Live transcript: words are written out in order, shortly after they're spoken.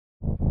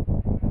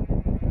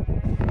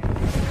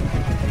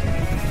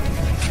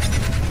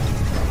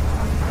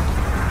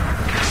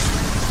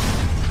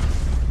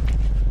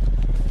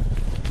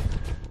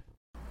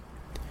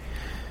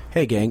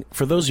Hey gang,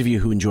 for those of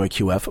you who enjoy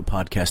QF, a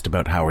podcast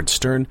about Howard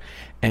Stern,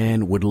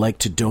 and would like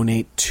to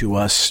donate to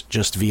us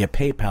just via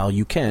PayPal,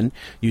 you can,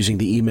 using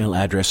the email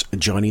address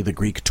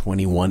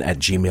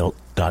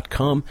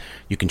johnnythegreek21@gmail.com.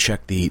 You can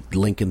check the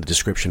link in the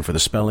description for the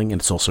spelling, and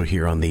it's also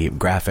here on the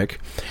graphic.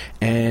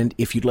 And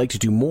if you'd like to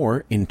do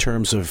more in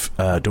terms of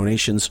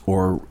donations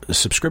or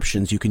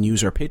subscriptions, you can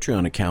use our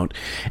Patreon account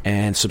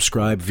and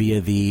subscribe via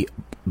the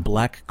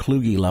Black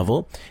Kluge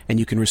level, and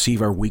you can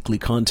receive our weekly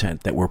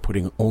content that we're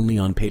putting only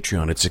on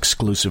Patreon. It's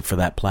exclusive for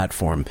that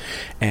platform.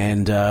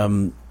 And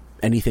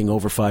anything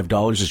over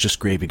 $5 is just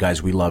gravy,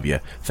 guys. We love you.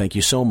 Thank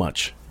you so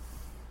much.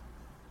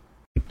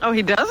 Oh,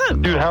 he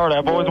doesn't? Dude, Howard,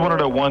 I've always wanted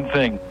to know one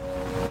thing.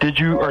 Did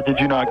you or did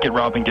you not get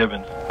Robin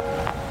Givens?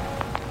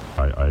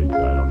 I don't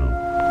know.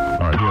 All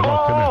right, here,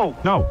 look, come here.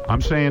 No,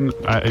 I'm saying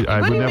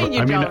I would never. What do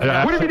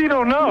you mean you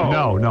don't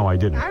know? No, I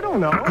didn't. I don't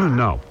know.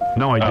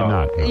 No, I did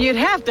not. You'd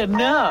have to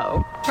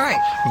know. Right.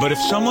 But if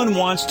someone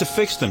wants to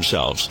fix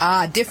themselves...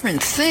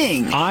 different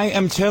thing. I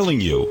am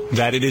telling you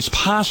that it is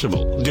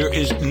possible. There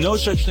is no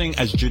such thing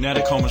as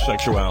genetic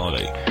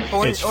homosexuality.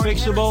 It's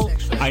fixable.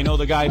 I know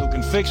the guy who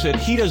can fix it.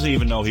 He doesn't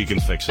even know he can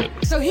fix it.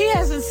 So he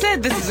hasn't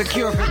said this is a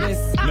cure for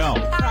this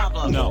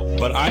problem. No.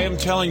 But I am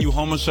telling you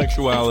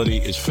homosexuality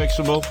is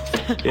fixable.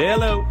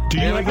 Hello. Do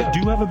you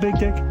have a big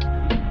dick?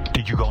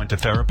 Did you go into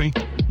therapy?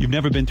 You've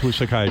never been to a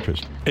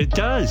psychiatrist? It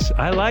does.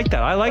 I like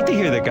that. I like to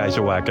hear that guys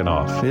are whacking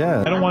off. Yeah.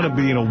 I don't want to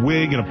be in a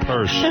wig and a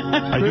purse.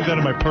 I do that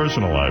in my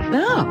personal life.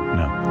 No.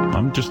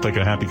 I'm just like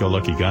a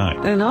happy-go-lucky guy.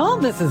 And all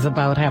this is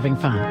about having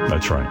fun.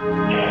 That's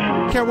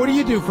right. Kat, what do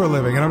you do for a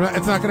living? And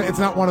it's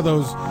not one of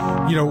those, who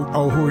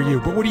are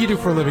you? But what do you do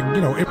for a living?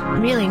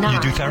 Really not.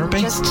 You do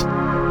therapy?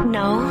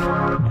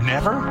 No.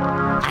 Never?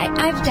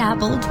 I've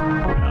dabbled.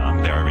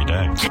 I'm there every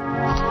day.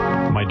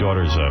 My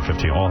daughter's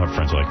 15. All her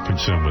friends are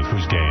consumed with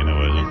who's gay and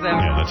who isn't.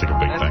 Yeah, that's like a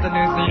big thing. The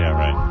new thing. Yeah,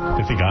 right.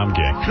 They think I'm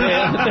gay.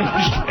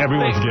 Yeah.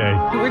 Everyone's gay.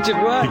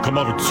 Richard, what? You come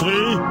over,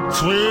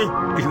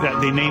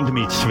 Tzvi. They named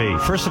me Tzvi.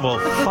 First of all,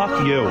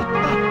 fuck you.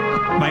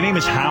 My name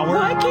is Howard.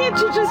 Why can't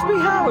you just be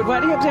Howard? Why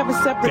do you have to have a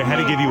separate They had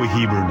to give you a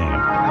Hebrew name.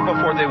 How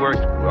before they work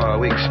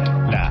weeks?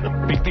 Nah.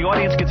 The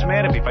audience gets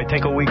mad at me if I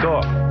take a week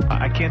off.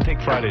 I can't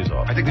take Fridays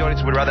off. I think the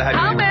audience would rather have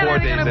you in 4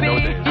 days than no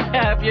days.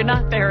 Yeah, if you're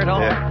not there at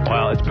all. Yeah.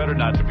 Well, it's better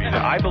not to be there.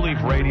 I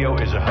believe radio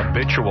is a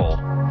habitual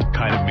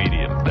kind of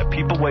medium. That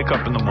people wake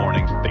up in the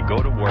morning, they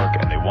go to work,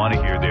 and they want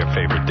to hear their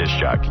favorite disc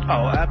jockey.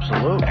 Oh,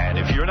 absolutely. And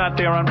if you're not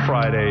there on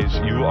Fridays,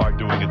 you are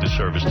doing a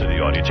disservice to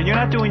the audience, and you're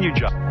not doing your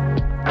job.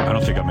 I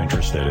don't think I'm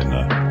interested in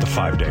the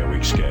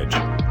 5-day-a-week sketch.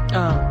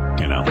 Oh.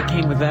 It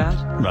came with that?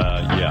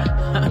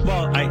 Yeah.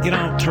 Well,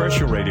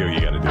 terrestrial radio, you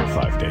got to do a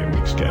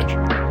 5-day-a-week sketch.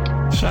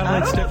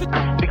 Satellite's different.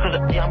 Because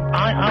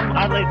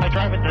I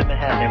drive into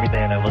Manhattan every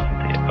day and I listen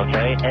to it,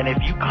 okay? And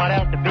if you cut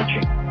out the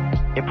bitching,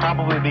 it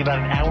probably would be about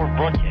an hour of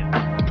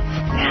broadcast.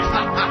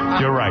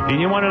 You're right. And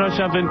you want to know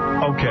something?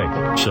 Okay.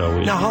 So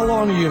now, how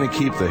long are you going to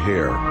keep the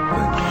hair?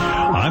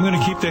 I'm going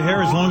to keep the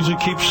hair as long as it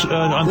keeps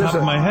on top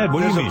of my head.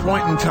 What do you mean? There's a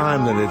point in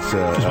time that it's...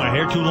 Is my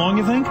hair too long,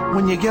 you think?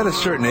 When you get a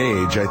certain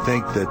age, I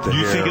think that the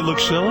You hair... think it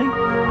looks silly?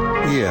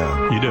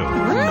 Yeah. You do?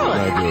 Really?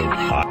 I do.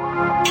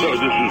 So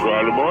this is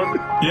Ryder Martin?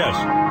 Yes.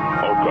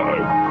 Okay.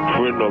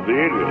 Friend of the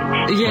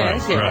aliens.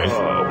 Yes, Right.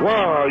 Why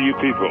are you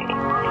people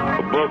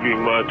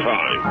bugging my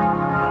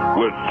time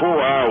with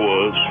 4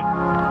 hours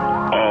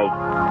of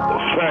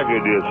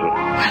faggotism?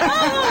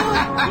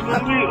 I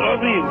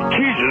mean,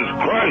 Jesus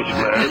Christ,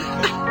 man.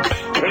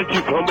 Can't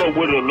you come up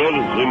with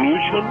another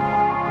solution?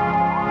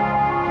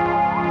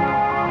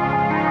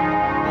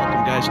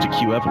 Welcome, guys, to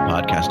QF, a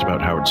podcast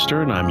about Howard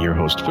Stern. I'm your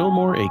host,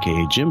 Fillmore,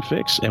 a.k.a. Jim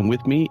Fix, and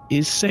with me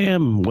is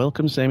Sam.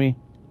 Welcome, Sammy.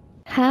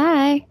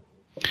 Hi.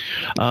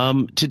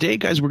 Today,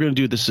 guys, we're going to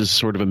do this as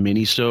sort of a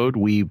mini-sode.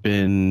 We've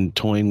been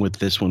toying with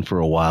this one for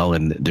a while,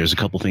 and there's a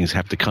couple things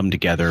have to come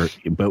together.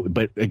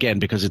 But again,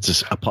 because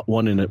it's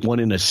one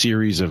in a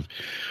series of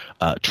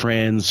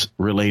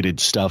trans-related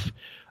stuff,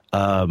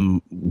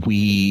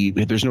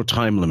 there's no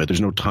time limit.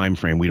 There's no time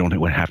frame. We don't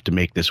have to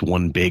make this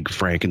one big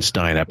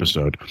Frankenstein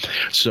episode.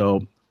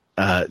 So,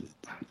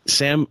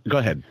 Sam, go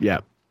ahead.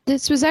 Yeah.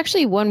 This was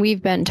actually one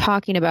we've been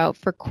talking about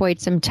for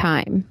quite some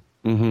time.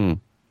 Mm-hmm.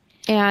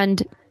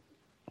 And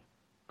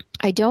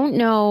I don't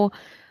know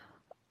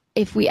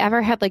if we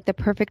ever had like the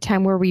perfect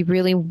time where we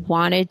really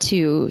wanted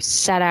to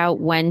set out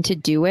when to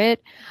do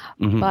it.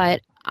 Mm-hmm.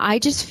 But I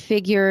just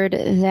figured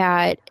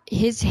that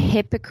his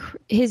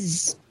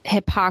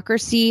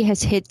hypocrisy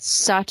has hit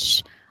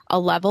such a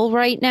level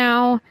right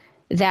now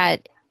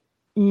that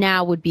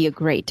now would be a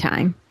great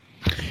time.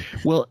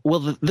 Well,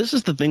 this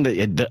is the thing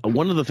that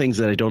one of the things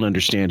that I don't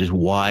understand is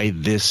why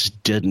this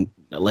didn't,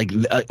 like,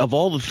 of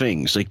all the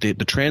things, like the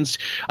trans,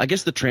 I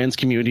guess the trans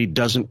community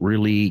doesn't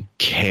really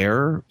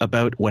care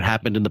about what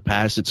happened in the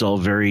past. It's all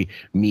very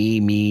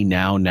me,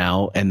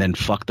 now, and then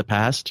fuck the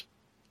past.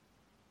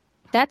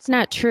 That's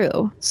not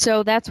true.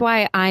 So that's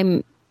why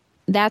I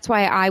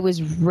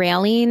was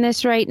rallying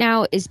this right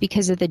now, is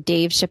because of the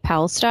Dave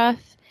Chappelle stuff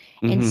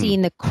and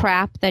seeing the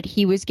crap that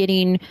he was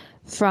getting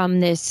from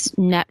this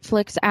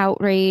Netflix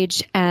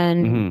outrage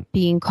and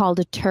being called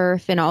a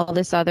TERF and all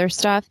this other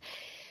stuff.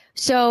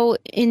 So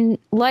in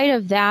light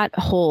of that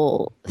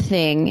whole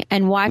thing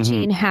and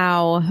watching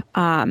how,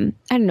 I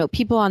don't know,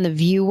 people on The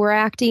View were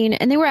acting,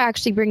 and they were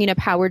actually bringing up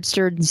Howard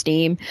Stern's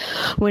name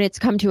when it's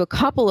come to a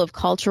couple of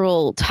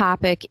cultural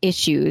topic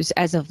issues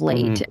as of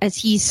late, as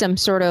he's some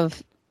sort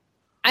of,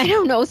 I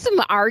don't know,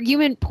 some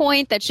argument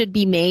point that should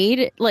be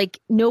made. Like,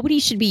 nobody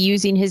should be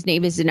using his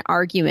name as an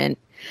argument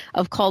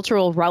of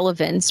cultural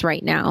relevance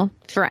right now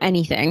for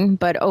anything,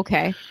 but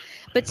okay.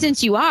 But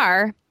since you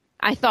are,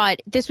 I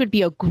thought this would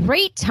be a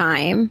great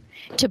time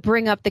to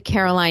bring up the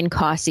Caroline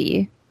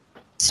Cossey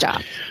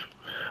stuff.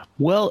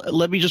 Well,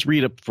 let me just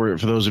read up for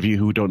those of you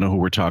who don't know who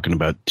we're talking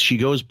about.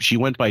 She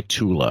went by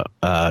Tula.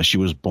 She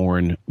was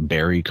born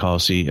Barry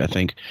Cossey, I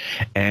think.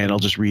 And I'll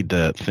just read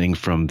the thing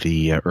from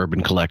the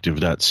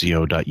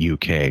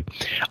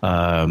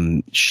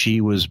urbancollective.co.uk. She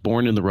was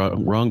born in the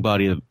wrong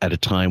body at a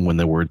time when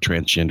the word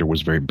transgender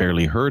was very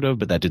barely heard of,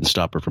 but that didn't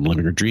stop her from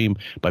living her dream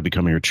by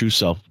becoming her true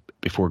self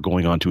before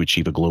going on to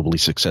achieve a globally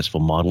successful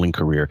modeling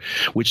career,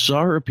 which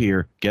saw her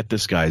appear, get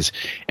this, guys,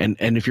 and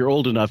if you're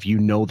old enough, you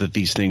know that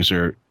these things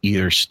are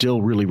either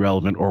still really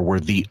relevant or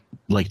were the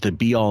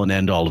be-all and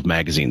end-all of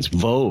magazines.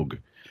 Vogue,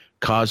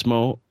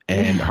 Cosmo,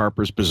 and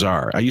Harper's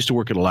Bazaar. I used to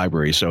work at a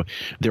library, so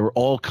there were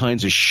all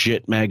kinds of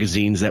shit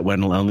magazines that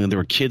went along. There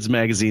were kids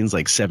magazines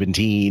like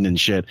 17 and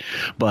shit,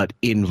 but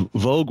in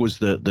Vogue was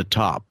the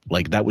top.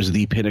 Like, that was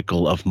the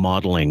pinnacle of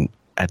modeling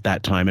at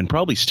that time, and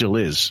probably still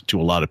is to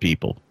a lot of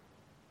people.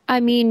 I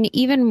mean,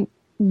 even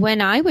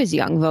when I was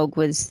young, Vogue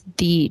was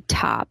the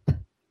top.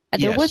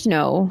 There was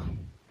no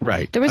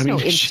There was no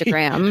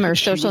Instagram or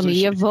social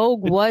media.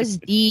 Vogue was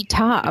the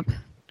top.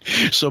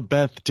 So,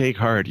 Beth, take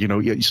heart. You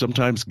know,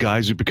 sometimes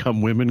guys who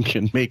become women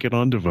can make it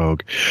onto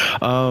Vogue.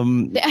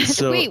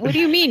 Wait, what do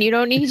you mean? You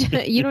don't need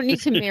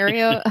to marry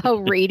a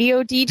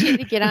radio DJ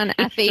to get on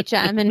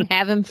FHM and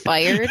have him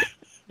fired?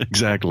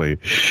 Exactly.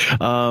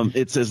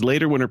 It says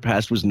later when her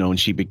past was known,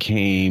 she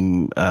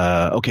became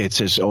it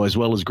says, as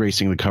well as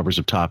gracing the covers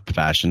of top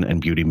fashion and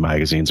beauty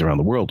magazines around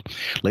the world.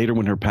 Later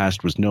when her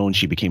past was known,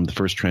 she became the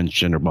first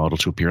transgender model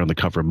to appear on the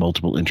cover of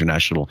multiple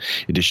international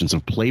editions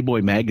of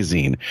Playboy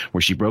magazine,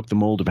 where she broke the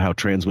mold of how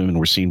trans women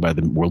were seen by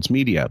the world's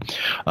media.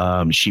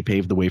 She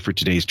paved the way for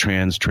today's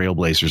trans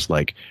trailblazers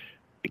like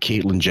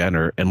Caitlyn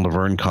Jenner and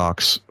Laverne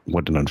Cox,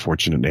 what an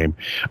unfortunate name,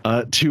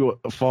 to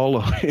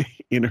follow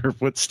in her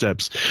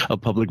footsteps of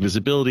public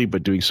visibility,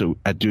 but doing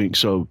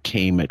so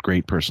came at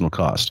great personal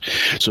cost.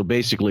 So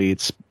basically,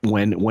 it's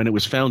when it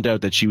was found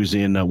out that she was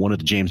in one of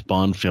the James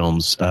Bond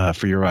films,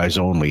 For Your Eyes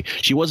Only.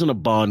 She wasn't a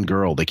Bond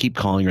girl. They keep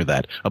calling her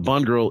that. A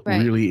Bond girl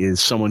really is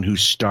someone who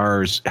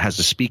has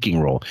a speaking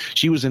role.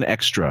 She was an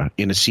extra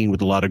in a scene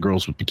with a lot of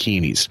girls with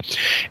bikinis.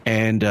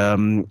 And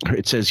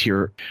it says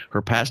here,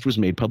 her past was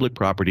made public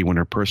property when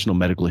her personal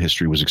medical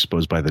history was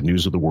exposed by the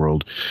news of the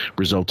world,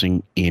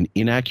 resulting in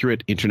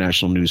inaccurate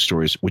international news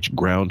stories which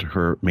ground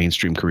her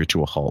mainstream career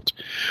to a halt.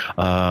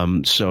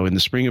 So in the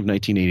spring of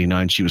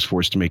 1989, she was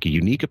forced to make a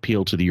unique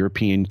appeal to the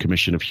European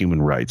Commission of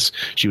Human Rights.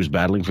 She was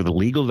battling for the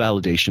legal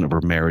validation of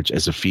her marriage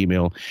as a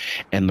female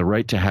and the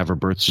right to have her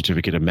birth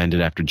certificate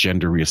amended after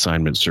gender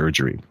reassignment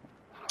surgery.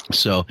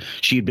 So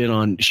she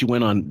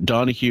went on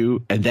Donahue,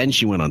 and then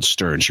she went on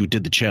Stern. She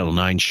did the Channel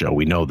 9 show.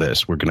 We know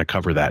this. We're going to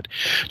cover that.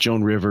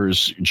 Joan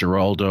Rivers,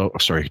 Geraldo.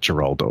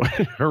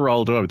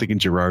 I'm thinking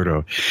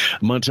Gerardo.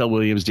 Montel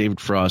Williams, David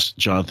Frost,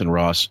 Jonathan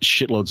Ross,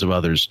 shitloads of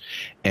others,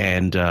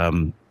 and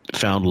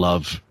found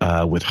love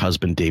with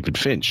husband David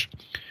Finch.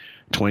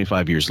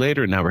 25 years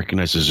later, now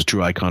recognized as a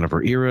true icon of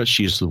her era,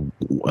 she is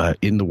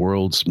in the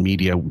world's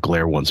media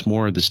glare once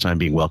more, this time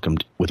being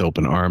welcomed with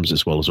open arms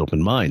as well as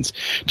open minds.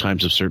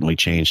 Times have certainly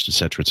changed,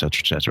 etc., etc.,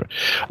 etc.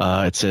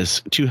 It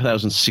says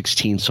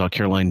 2016 saw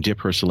Caroline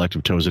dip her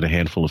selective toes in a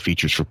handful of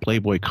features for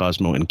Playboy,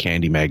 Cosmo, and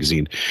Candy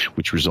magazine,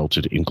 which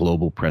resulted in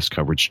global press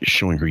coverage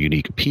showing her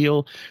unique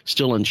appeal,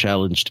 still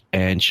unchallenged,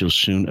 and she'll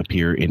soon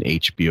appear in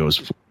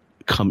HBO's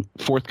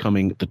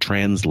forthcoming The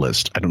Trans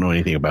List. I don't know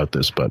anything about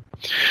this, but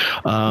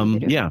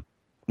yeah.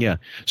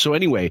 So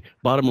anyway,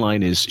 bottom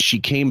line is she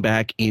came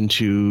back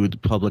into the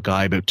public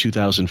eye about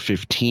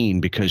 2015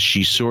 because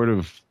she sort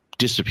of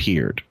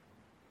disappeared.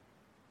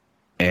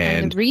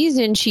 And the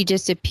reason she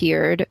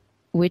disappeared,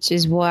 which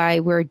is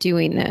why we're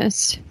doing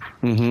this,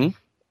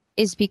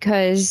 is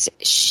because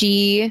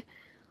she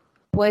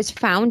was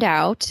found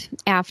out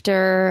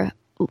after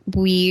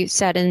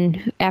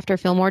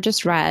Fillmore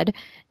Just Read.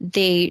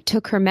 They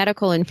took her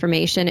medical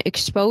information,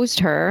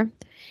 exposed her,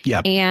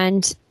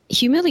 and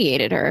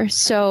humiliated her.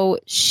 So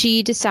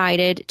she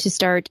decided to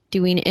start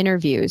doing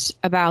interviews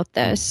about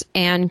this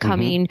and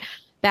coming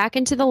back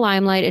into the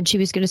limelight, and she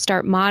was going to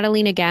start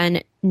modeling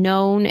again,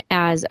 known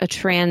as a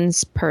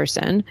trans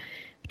person,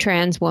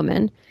 trans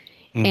woman.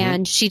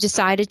 And she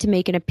decided to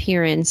make an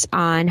appearance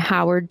on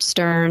Howard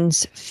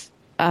Stern's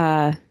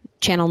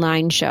Channel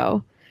 9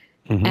 show.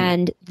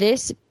 And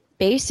this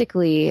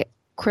basically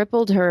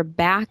crippled her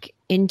back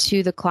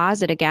into the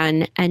closet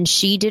again, and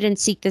she didn't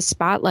seek the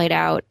spotlight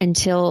out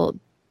until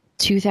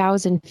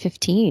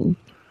 2015.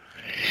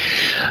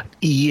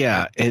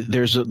 Yeah,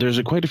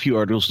 there's quite a few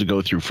articles to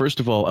go through. First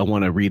of all, I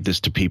want to read this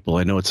to people.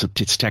 I know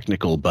it's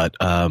technical, but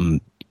I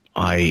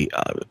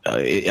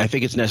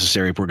think it's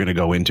necessary if we're going to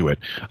go into it.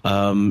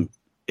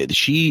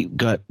 She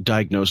got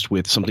diagnosed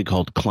with something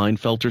called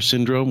Klinefelter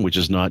syndrome, which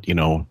is not,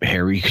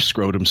 hairy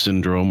scrotum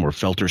syndrome or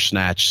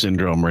Felter-Snatch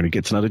syndrome, or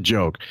it's not a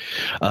joke.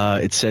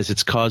 It says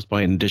it's caused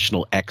by an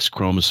additional X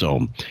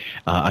chromosome.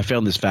 I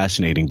found this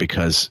fascinating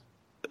because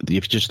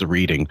if just the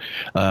reading,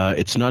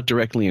 it's not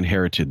directly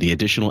inherited. The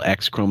additional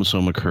X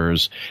chromosome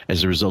occurs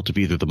as a result of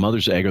either the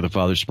mother's egg or the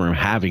father's sperm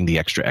having the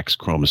extra X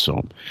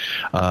chromosome.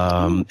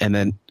 And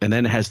then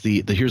it has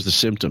here's the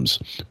symptoms.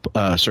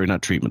 Sorry,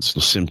 not treatments,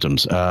 the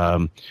symptoms.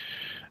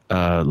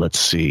 Let's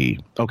see.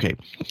 Okay.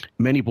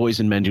 Many boys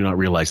and men do not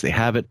realize they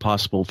have it.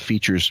 Possible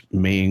features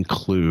may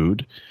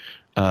include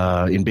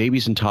in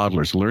babies and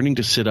toddlers, learning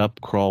to sit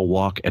up, crawl,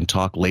 walk, and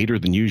talk later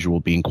than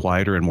usual, being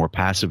quieter and more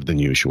passive than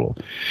usual.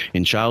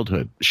 In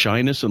childhood,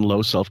 shyness and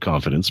low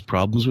self-confidence,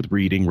 problems with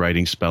reading,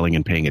 writing, spelling,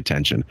 and paying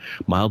attention,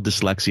 mild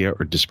dyslexia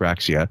or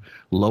dyspraxia,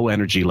 low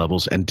energy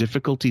levels, and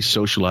difficulty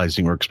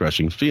socializing or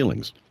expressing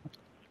feelings.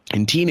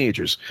 In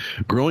teenagers,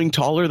 growing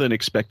taller than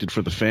expected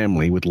for the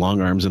family with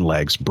long arms and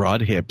legs, broad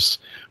hips,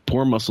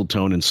 poor muscle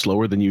tone, and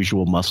slower than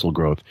usual muscle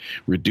growth,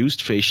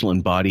 reduced facial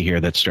and body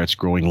hair that starts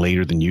growing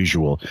later than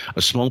usual,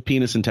 a small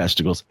penis and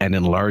testicles, and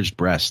enlarged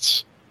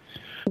breasts.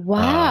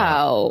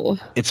 Wow.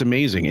 It's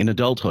amazing. In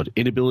adulthood,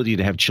 inability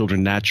to have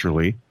children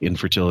naturally,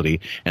 infertility,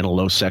 and a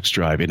low sex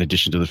drive, in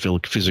addition to the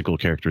physical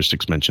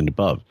characteristics mentioned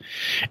above.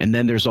 And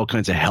then there's all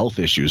kinds of health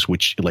issues,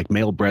 which like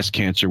male breast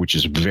cancer, which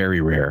is very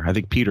rare. I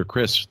think Peter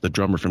Criss, the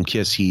drummer from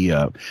Kiss, he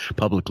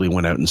publicly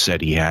went out and said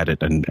he had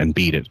it and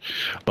beat it.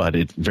 But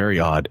it's very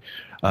odd.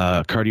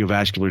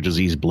 Cardiovascular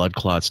disease, blood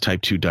clots,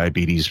 type 2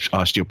 diabetes,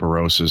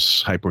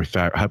 osteoporosis,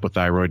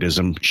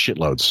 hypothyroidism,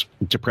 shitloads,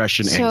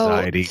 depression,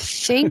 anxiety.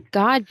 Thank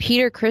God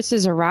Peter Criss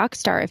is a rock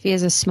star if he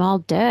has a small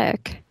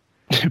dick.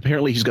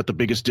 Apparently he's got the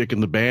biggest dick in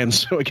the band,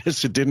 so I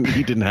guess he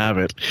didn't have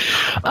it.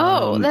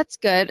 Oh, that's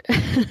good.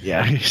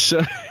 Yeah.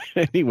 So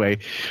anyway,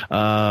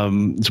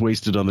 it's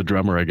wasted on the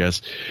drummer, I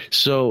guess.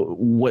 So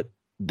what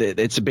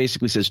it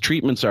basically says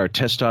treatments are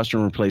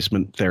testosterone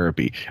replacement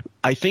therapy.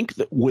 I think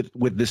that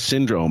with this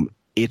syndrome,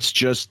 it's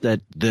just that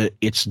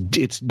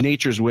it's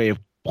nature's way of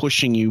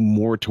pushing you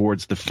more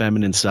towards the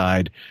feminine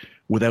side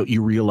without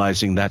you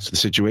realizing that's the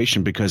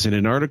situation. Because in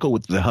an article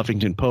with the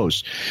Huffington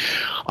Post,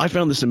 I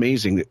found this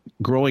amazing.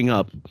 Growing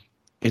up,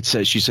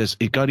 she says,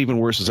 it got even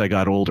worse as I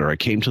got older. I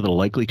came to the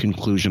likely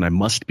conclusion I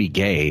must be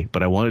gay,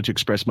 but I wanted to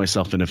express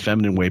myself in a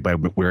feminine way by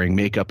wearing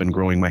makeup and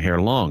growing my hair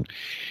long.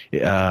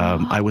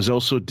 I was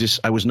also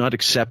I was not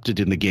accepted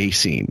in the gay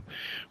scene,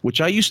 which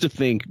I used to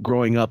think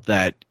growing up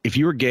that if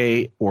you were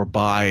gay or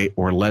bi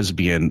or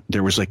lesbian,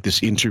 there was like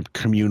this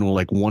intercommunal,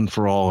 like one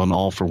for all and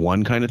all for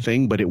one kind of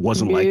thing, but it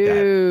wasn't like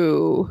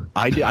that.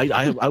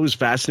 I was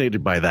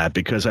fascinated by that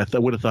because I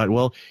would have thought,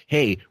 well,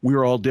 hey,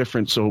 we're all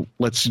different, so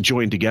let's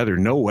join together.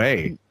 No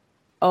way.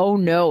 Oh,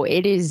 no,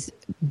 it is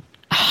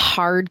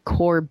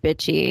hardcore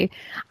bitchy.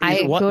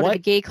 I go to the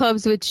gay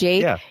clubs with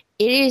Jake. Yeah.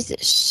 It is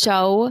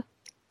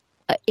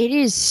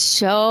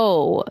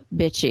so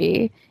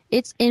bitchy.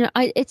 It's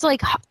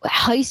like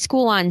high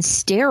school on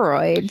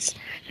steroids.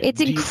 It's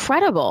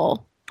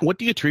incredible. What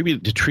do you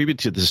attribute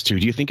to this to?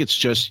 Do you think it's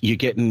just you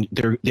getting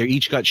they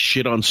each got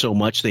shit on so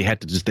much they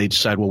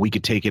decide, well, we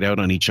could take it out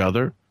on each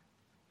other?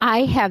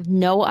 I have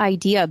no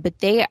idea, but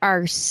they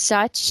are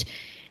such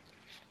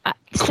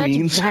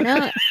venom.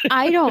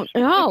 I don't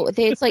know.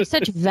 It's like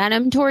such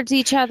venom towards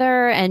each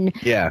other, and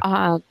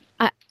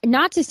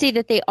not to say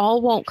that they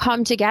all won't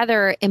come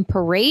together and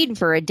parade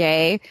for a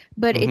day,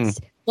 but it's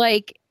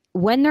like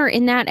when they're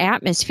in that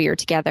atmosphere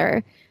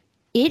together,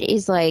 it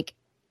is like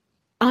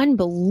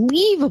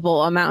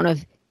unbelievable amount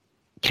of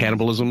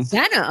cannibalism,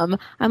 venom.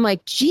 I'm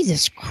like,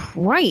 Jesus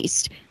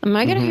Christ, am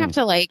I gonna have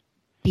to like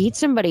beat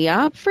somebody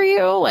up for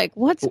you? Like,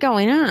 what's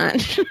going on?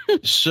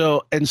 Just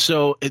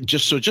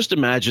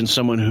imagine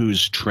someone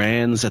who's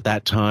trans at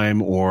that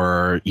time,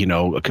 or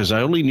because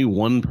I only knew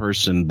one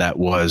person that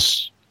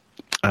was.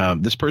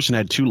 This person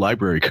had 2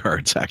 library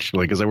cards,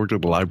 actually, because I worked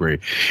at the library,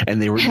 and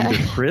they were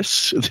either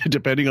Chris,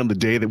 depending on the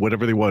day, that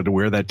whatever they wanted to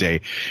wear that day.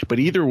 But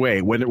either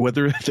way,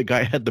 whether the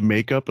guy had the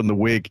makeup and the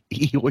wig,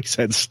 he always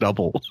had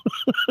stubble.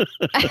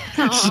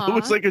 So it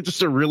was like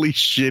just a really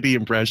shitty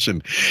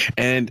impression.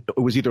 And it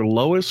was either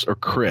Lois or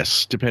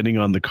Chris, depending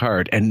on the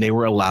card, and they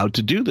were allowed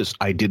to do this.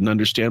 I didn't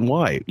understand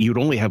why. You'd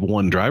only have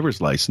one driver's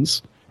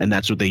license, and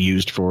that's what they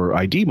used for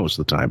ID most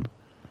of the time.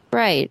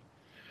 Right.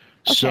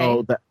 Okay.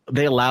 So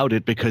they allowed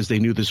it because they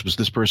knew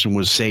this person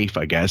was safe,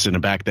 I guess.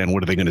 And back then,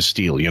 what are they going to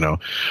steal? They're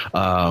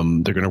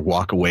going to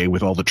walk away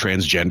with all the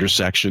transgender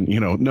section.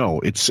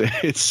 No, it's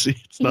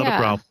not a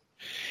problem.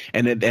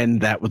 And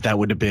that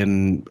would have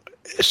been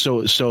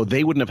so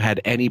they wouldn't have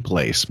had any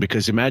place,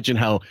 because imagine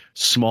how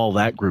small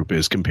that group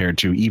is compared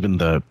to even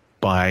the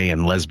bi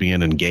and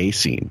lesbian and gay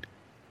scene.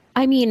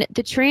 I mean,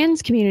 the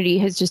trans community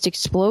has just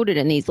exploded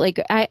in these. Like,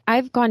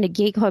 I've gone to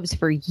gay clubs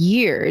for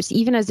years,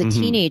 even as a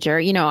teenager.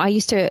 You know, I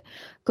used to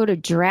go to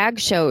drag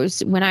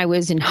shows when I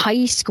was in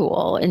high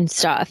school and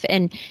stuff.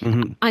 And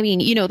I mean,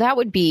 you know, that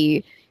would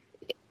be,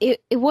 it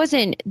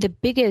wasn't the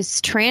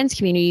biggest trans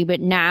community,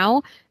 but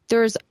now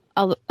there's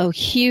a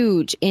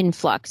huge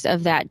influx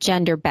of that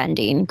gender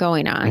bending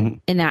going on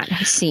in that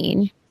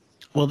scene.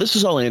 Well, this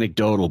is all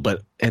anecdotal,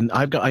 but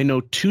I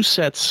know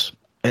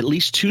at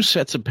least two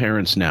sets of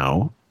parents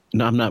now.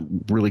 No, I'm not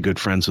really good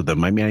friends with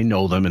them. I mean, I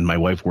know them, and my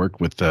wife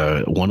worked with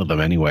one of them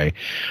anyway,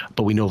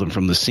 but we know them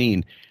from the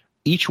scene.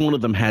 Each one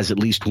of them has at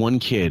least one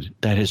kid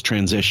that has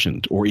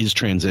transitioned or is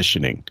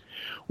transitioning.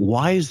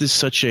 Why is this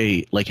such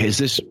a, like, is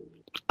this,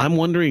 I'm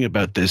wondering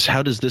about this.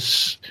 How does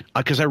this,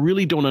 because I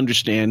really don't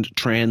understand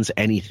trans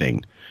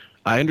anything.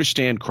 I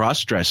understand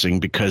cross-dressing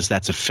because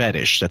that's a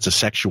fetish. That's a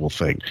sexual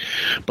thing.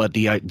 But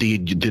the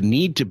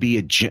need to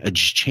be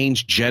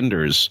change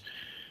genders,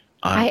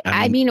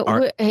 I mean,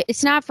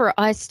 it's not for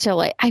us to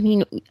like, I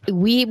mean,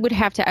 we would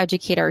have to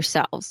educate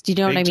ourselves. Do you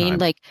know what I mean?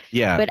 Like,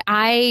 yeah. But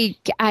I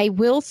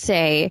will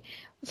say,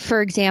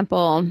 for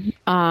example,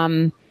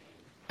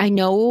 I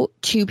know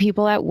two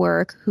people at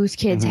work whose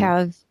kids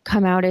have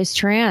come out as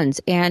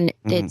trans, and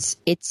it's,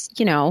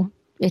 you know,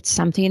 it's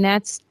something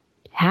that's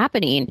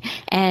happening.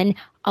 And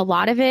a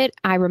lot of it,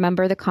 I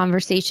remember the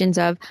conversations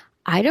of,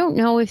 I don't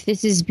know if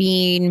this is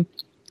being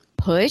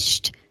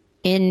pushed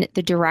in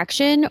the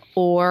direction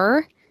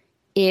or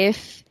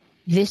if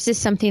this is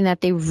something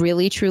that they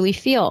really truly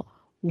feel.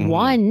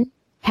 One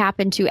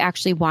happened to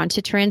actually want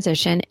to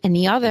transition, and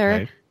the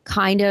other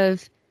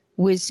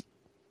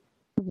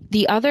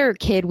the other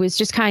kid was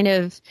just kind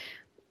of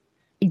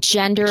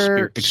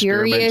gender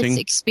curious,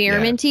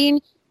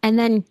 experimenting, and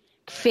then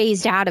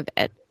phased out of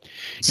it.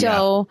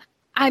 So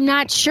I'm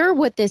not sure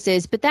what this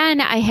is, but then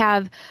I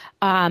have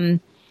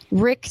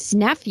Rick's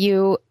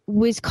nephew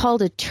was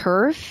called a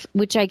TERF,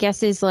 which I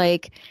guess is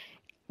like,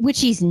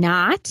 which he's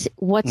not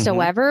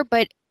whatsoever,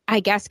 but I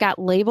guess got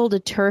labeled a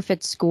TERF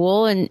at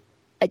school and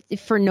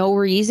for no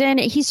reason.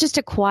 He's just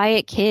a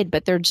quiet kid,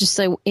 but they're just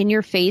like in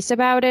your face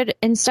about it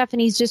and stuff.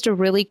 And he's just a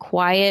really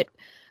quiet,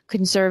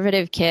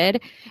 conservative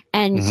kid.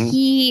 And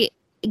he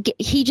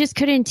just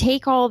couldn't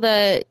take all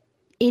the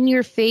in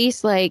your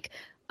face, like,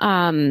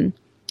 kind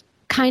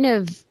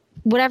of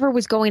whatever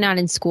was going on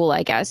in school,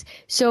 I guess.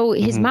 So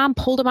his mom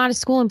pulled him out of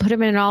school and put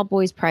him in an all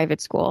boys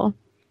private school.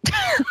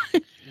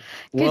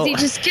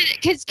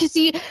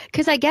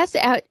 Because I guess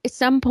at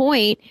some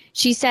point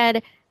she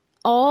said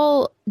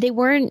you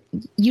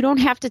don't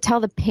have to tell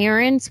the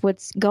parents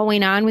what's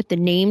going on with the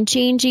name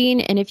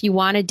changing. And if you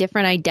want a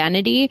different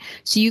identity,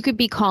 so you could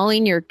be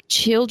calling your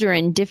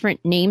children different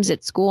names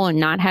at school and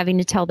not having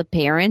to tell the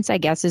parents, I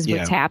guess is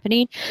what's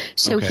happening.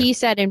 So he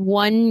said in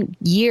 1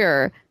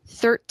 year,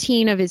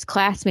 13 of his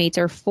classmates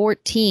or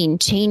 14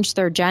 changed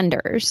their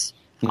genders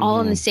all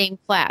in the same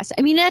class.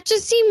 I mean, that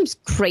just seems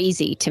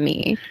crazy to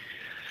me.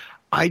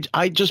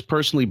 I just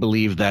personally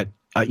believe that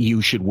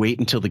you should wait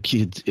until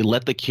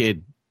let the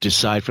kid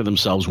decide for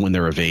themselves when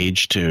they're of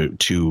age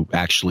to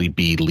actually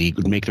be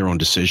legal, make their own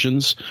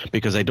decisions,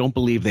 because I don't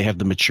believe they have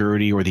the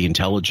maturity or the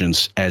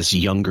intelligence as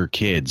younger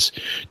kids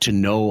to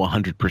know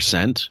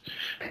 100%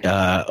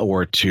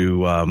 or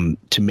to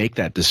make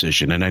that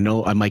decision. And I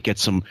know I might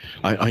get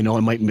I know I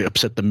might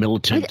upset the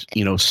militant,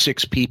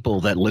 6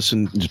 people that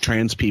listen, the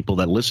trans people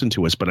that listen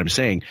to us, but I'm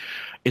saying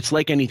it's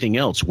like anything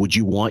else. Would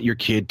you want your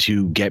kid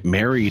to get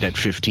married at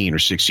 15 or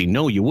 16?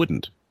 No, you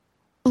wouldn't.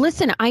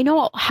 Listen, I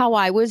know how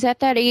I was at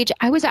that age.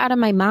 I was out of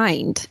my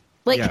mind.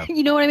 Like,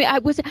 you know what I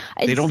mean?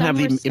 They don't have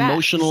the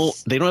emotional.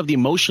 They don't have the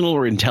emotional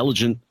or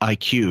intelligent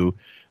IQ.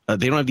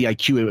 They don't have the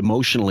IQ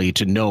emotionally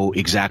to know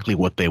exactly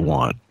what they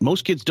want.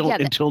 Most kids don't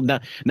until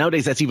now.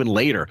 Nowadays, that's even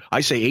later.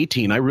 I say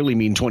 18. I really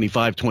mean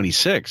 25,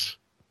 26.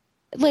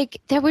 Like,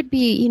 that would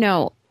be,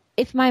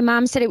 if my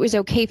mom said it was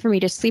okay for me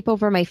to sleep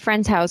over at my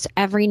friend's house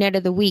every night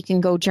of the week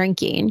and go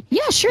drinking.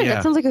 Yeah, sure.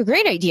 That sounds like a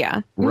great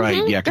idea. Right.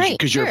 Mm-hmm, yeah.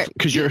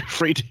 Because you're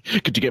afraid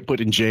to get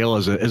put in jail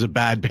as a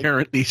bad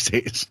parent these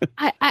days.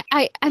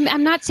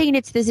 I'm not saying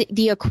it's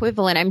the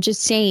equivalent. I'm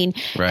just saying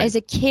as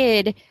a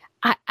kid,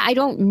 I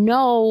don't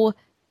know.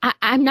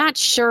 I'm not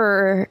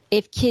sure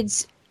if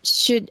kids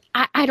should.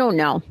 I don't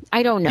know.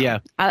 Yeah.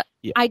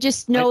 I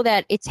just know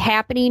that it's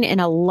happening in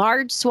a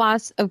large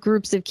swath of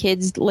groups of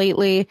kids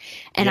lately,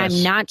 and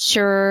I'm not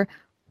sure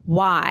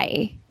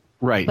why.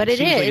 Right. But it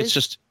is.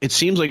 Like it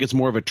seems like it's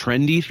more of a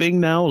trendy thing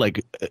now.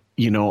 Like,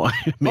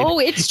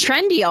 maybe, it's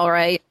trendy. All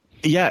right.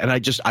 Yeah. And I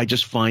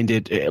just find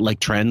it like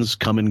trends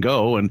come and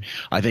go. And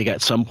I think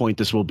at some point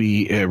this will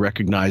be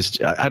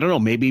recognized. I don't know.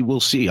 Maybe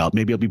we'll see.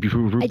 Maybe I'll be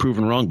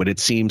proven wrong. But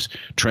it seems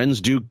trends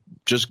do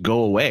just go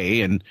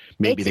away, and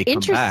maybe they come back.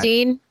 It's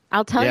interesting.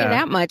 I'll tell you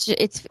that much.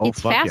 It's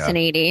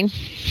fascinating.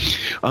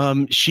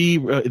 Yeah. She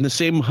in the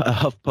same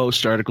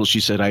HuffPost article, she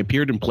said, I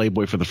appeared in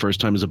Playboy for the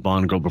first time as a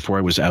Bond girl before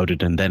I was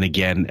outed, and then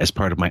again as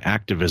part of my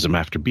activism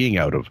after being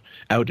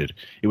outed.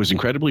 It was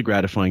incredibly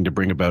gratifying to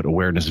bring about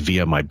awareness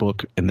via my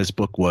book, and this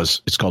book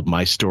it's called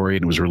My Story,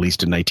 and it was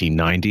released in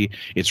 1990.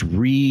 It's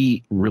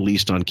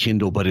re-released on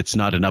Kindle, but it's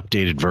not an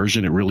updated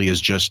version. It really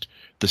is just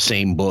the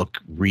same book,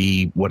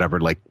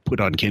 put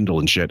on Kindle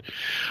and shit.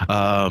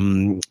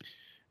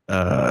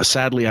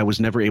 Sadly, I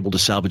was never able to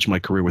salvage my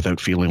career without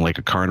feeling like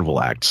a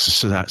carnival act.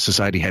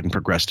 Society hadn't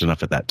progressed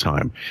enough at that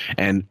time.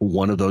 And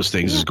one of those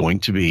things is going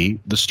to be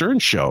the Stern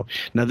Show.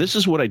 Now, this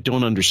is what I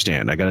don't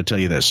understand. I got to tell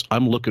you this.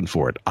 I'm looking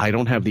for it. I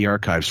don't have the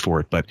archives for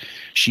it, but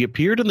she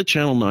appeared in the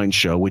Channel 9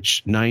 show,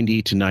 which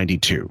 90 to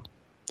 92.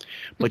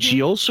 But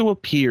she also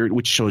appeared,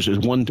 which shows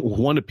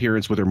one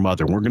appearance with her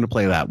mother. We're going to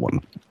play that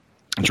one.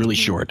 It's really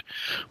short.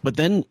 But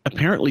then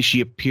apparently she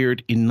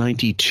appeared in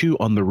 92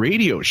 on the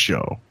radio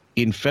show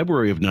in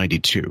February of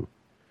 92.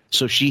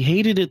 So she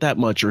hated it that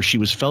much, or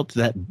she felt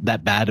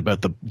that bad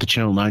about the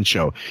Channel 9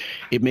 show.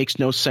 It makes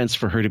no sense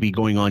for her to be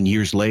going on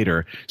years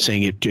later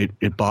saying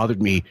it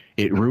bothered me,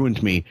 it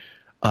ruined me,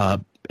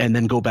 and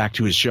then go back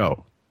to his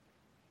show.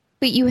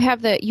 But you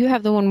have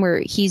the one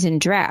where he's in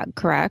drag,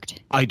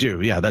 correct? I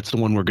do. Yeah, that's the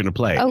one we're going to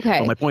play. Okay.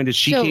 But my point is,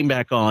 she came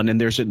back on,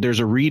 and there's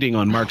a reading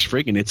on Mark's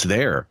Friggin'. It's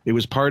there. It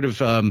was part of.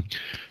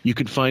 You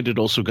could find it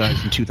also,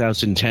 guys. In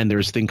 2010, there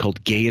was a thing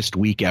called Gayest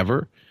Week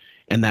Ever.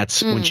 And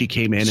that's when she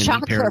came in, and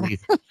apparently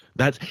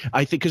that's,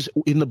 I think, because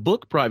in the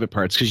book Private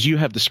Parts, because you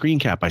have the screen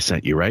cap I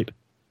sent you, right?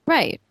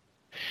 Right.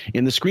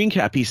 In the screen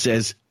cap, he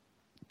says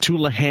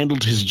Tula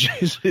handled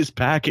his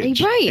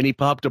package, right, and he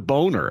popped a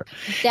boner.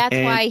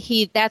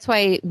 That's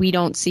why we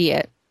don't see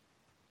it.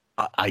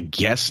 I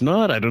guess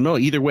not. I don't know.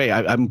 Either way,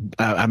 I'm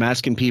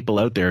asking people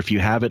out there, if you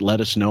have it,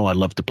 let us know. I'd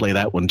love to play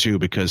that one too,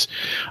 because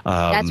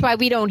that's why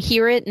we don't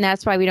hear it, and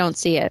that's why we don't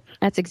see it.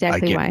 That's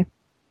exactly why.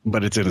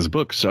 But it's in his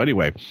book. So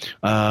anyway,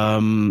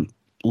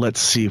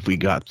 let's see if we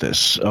got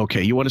this.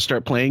 Okay, you want to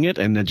start playing it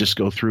and then just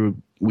go through?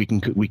 We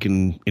can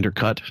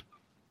intercut.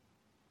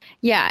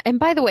 Yeah, and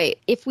by the way,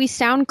 if we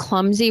sound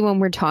clumsy when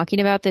we're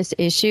talking about this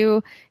issue,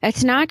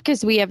 it's not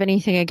because we have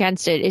anything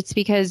against it. It's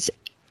because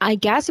I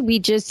guess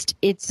it's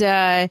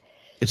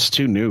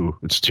too new.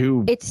 It's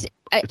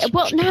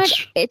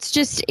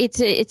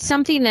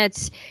something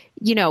that's,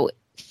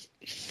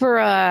 for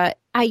I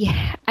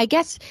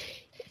guess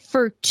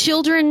for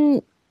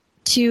children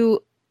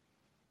to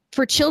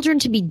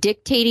be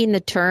dictating the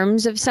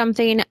terms of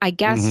something, I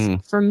guess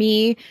for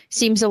me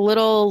seems a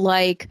little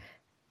like,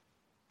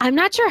 I'm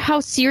not sure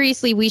how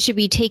seriously we should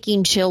be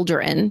taking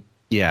children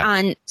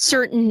on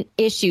certain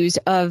issues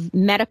of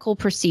medical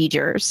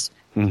procedures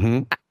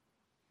and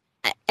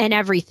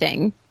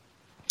everything.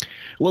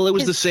 Well, it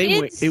was the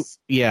same way.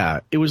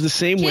 It was the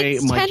same way.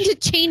 Kids tend to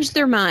change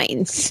their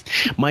minds.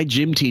 My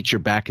gym teacher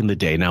back in the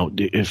day, now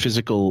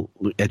physical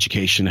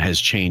education has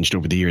changed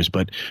over the years,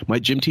 but my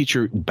gym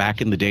teacher back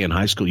in the day in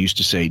high school used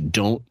to say,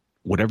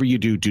 whatever you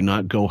do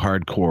not go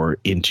hardcore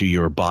into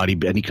your body,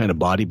 any kind of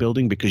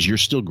bodybuilding, because you're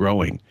still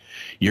growing.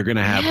 You're going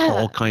to have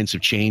all kinds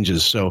of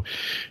changes. So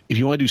if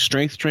you want to do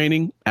strength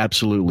training,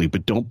 absolutely.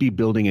 But don't be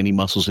building any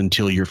muscles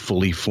until you're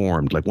fully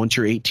formed. Like once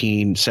you're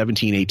 17,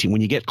 18,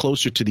 when you get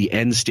closer to the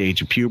end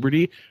stage of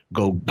puberty,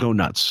 go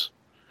nuts.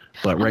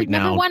 But right now,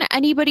 I never want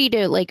anybody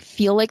to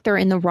feel like they're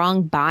in the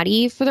wrong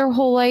body for their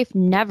whole life.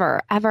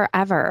 Never, ever,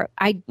 ever.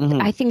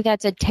 I think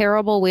that's a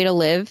terrible way to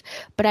live.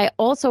 But I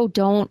also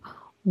don't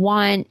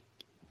want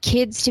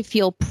kids to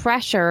feel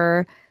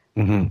pressure.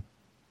 Before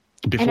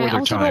and I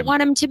also don't want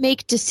them to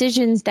make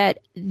decisions that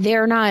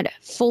they're not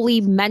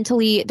fully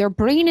mentally, their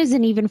brain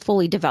isn't even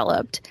fully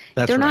developed.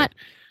 They're not.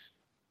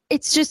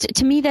 It's just,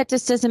 to me, that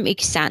just doesn't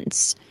make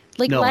sense.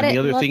 Let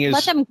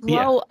them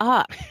grow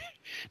up.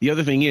 The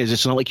other thing is,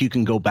 it's not like you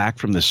can go back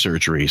from this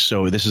surgery.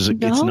 So this is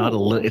it's not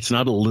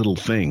a little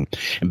thing.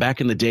 And back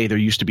in the day, there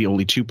used to be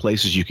only two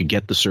places you could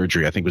get the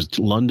surgery. I think it was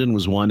London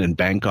was one and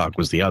Bangkok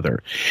was the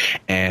other.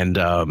 And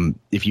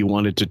if you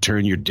wanted to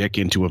turn your dick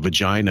into a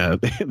vagina,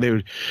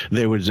 that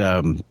was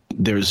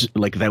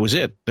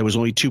it. There was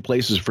only two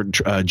places for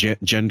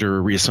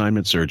gender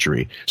reassignment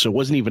surgery. So it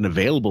wasn't even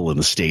available in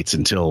the States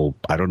until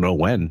I don't know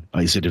when.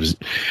 I said it was.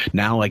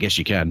 Now I guess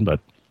you can, but.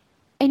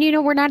 And,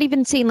 we're not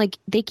even saying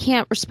they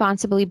can't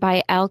responsibly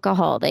buy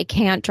alcohol. They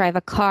can't drive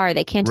a car.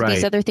 They can't do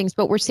these other things.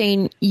 But we're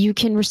saying you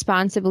can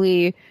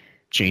responsibly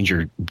change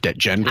your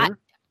gender.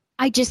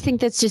 I just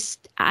think that's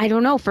just, I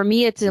don't know. For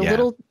me, it's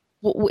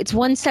it's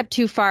one step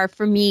too far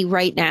for me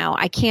right now.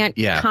 I can't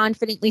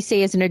confidently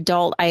say as an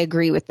adult, I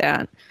agree with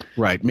that.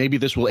 Right. Maybe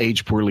this will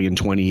age poorly in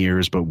 20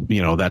 years, but,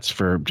 that's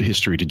for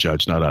history to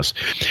judge, not us.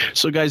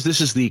 So, guys,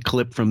 this is the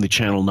clip from the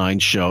Channel 9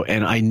 show,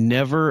 and I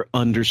never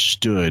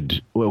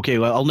understood.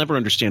 I'll never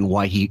understand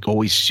why he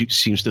always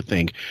seems to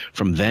think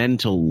from then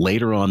till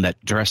later on that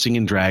dressing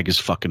in drag is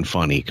fucking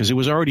funny, because it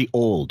was already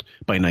old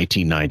by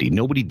 1990.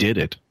 Nobody did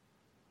it.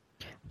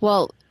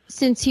 Well,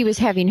 since he was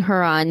having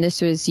her on,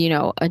 this was,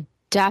 a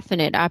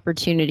definite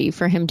opportunity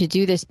for him to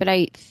do this. But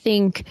I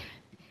think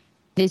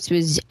this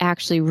was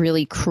actually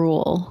really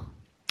cruel.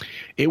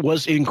 It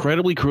was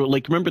incredibly cruel.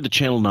 Like, remember the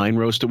Channel 9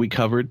 roast that we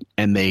covered?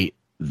 And they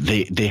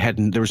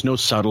hadn't, there was no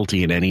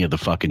subtlety in any of the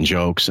fucking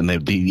jokes and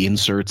the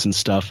inserts and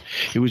stuff.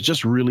 It was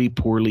just really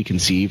poorly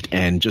conceived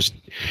and just,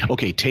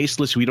 okay,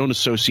 tasteless. We don't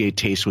associate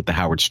taste with the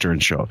Howard Stern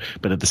show.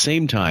 But at the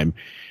same time,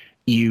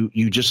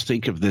 you just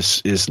think of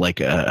this as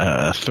like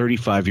a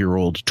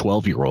 35-year-old,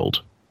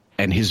 12-year-old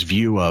and his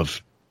view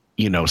of,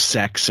 you know,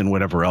 sex and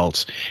whatever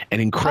else,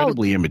 and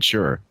incredibly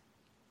immature.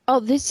 Oh,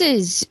 this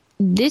is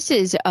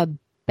a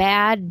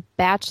bad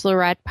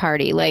bachelorette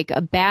party, like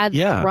a bad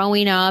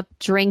throwing up,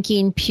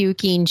 drinking,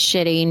 puking,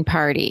 shitting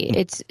party.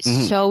 It's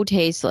so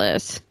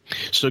tasteless.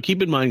 So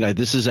keep in mind, guys,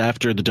 this is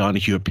after the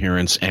Donahue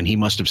appearance, and he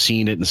must have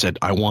seen it and said,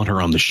 I want her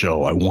on the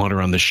show. I want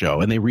her on the show.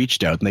 And they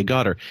reached out and they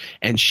got her.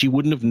 And she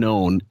wouldn't have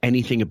known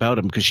anything about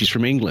him because she's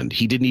from England.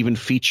 He didn't even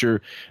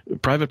feature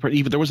Private Parts.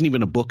 There wasn't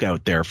even a book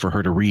out there for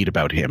her to read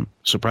about him.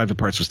 So Private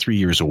Parts was 3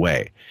 years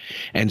away.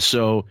 And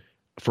so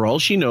for all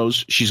she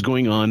knows, she's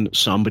going on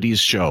somebody's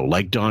show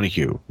like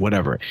Donahue,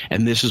 whatever.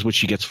 And this is what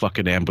she gets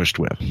fucking ambushed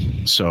with.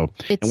 So,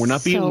 and we're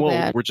not being woke.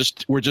 Bad.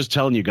 We're just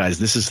telling you guys,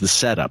 this is the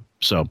setup.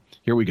 So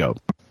here we go.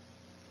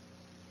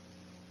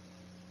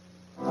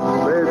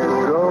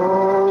 Let's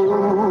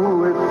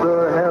go, it's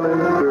the Helen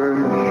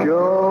Stern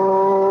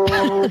Show.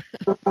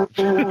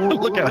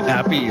 Look how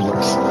happy he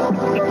looks.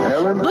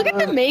 Look at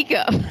the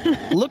makeup.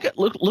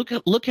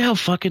 Look how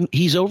fucking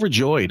he's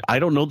overjoyed. I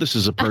don't know this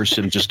is a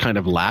person just kind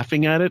of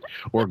laughing at it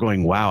or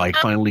going, wow, I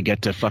finally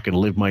get to fucking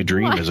live my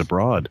dream as a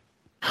broad.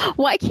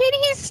 Why can't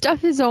he stuff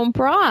his own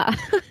bra?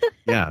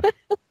 Yeah.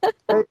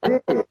 Helen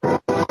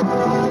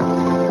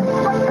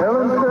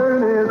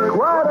Stern is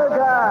quite a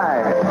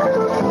guy.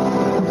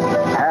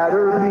 Had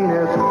her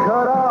penis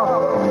cut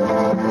off.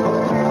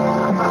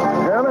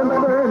 Helen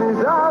Stern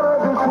is out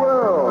of this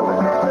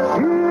world.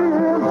 He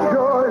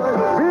enjoys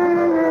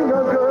being a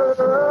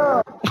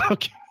girl.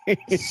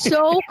 Okay.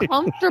 So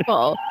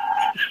comfortable.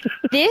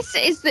 This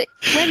is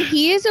when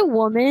he is a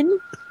woman,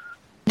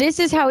 this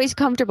is how he's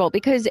comfortable.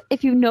 Because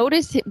if you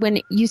notice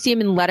when you see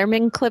him in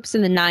Letterman clips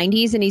in the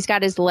 90s and he's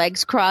got his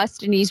legs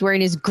crossed and he's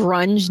wearing his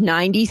grunge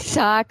 90s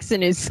socks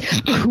and his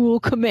cool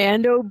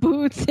commando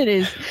boots and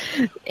his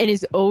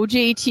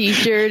OJ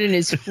t-shirt and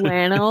his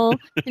flannel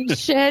and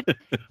shit,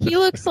 he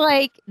looks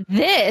like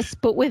this,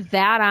 but with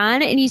that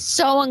on, and he's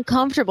so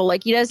uncomfortable.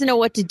 Like he doesn't know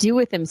what to do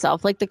with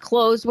himself. Like the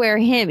clothes wear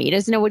him. He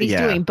doesn't know what he's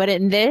doing. But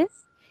in this,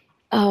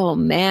 oh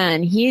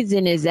man, he's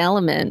in his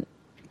element.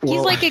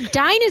 He's like a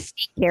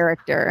Dynasty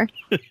character.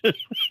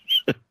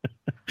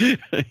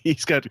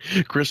 He's got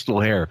crystal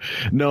hair.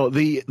 No,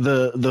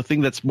 the thing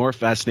that's more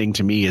fascinating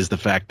to me is the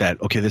fact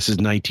that, okay, this is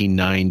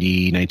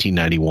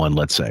 1991,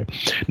 let's say,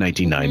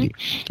 1990.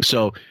 Mm-hmm.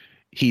 So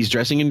he's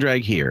dressing in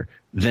drag here.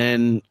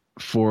 Then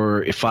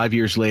for 5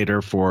 years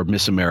later for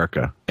Miss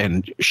America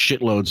and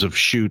shitloads of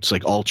shoots,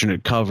 like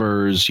alternate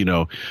covers, you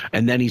know,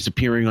 and then he's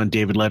appearing on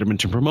David Letterman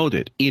to promote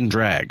it in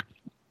drag.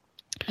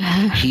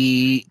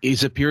 He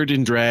is appeared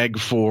in drag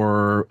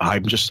for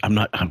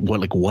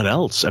what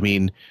else? I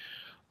mean,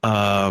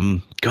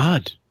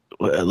 God,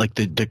 like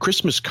the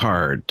Christmas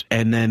card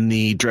and then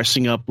the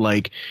dressing up.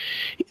 Like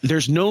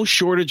there's no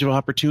shortage of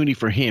opportunity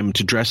for him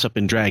to dress up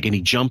in drag, and he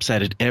jumps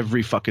at it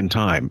every fucking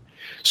time.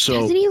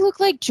 So doesn't he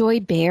look like Joy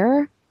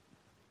Behar?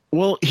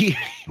 Well, he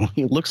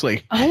looks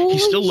like he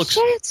still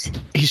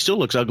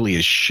looks ugly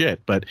as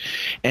shit. But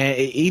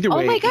either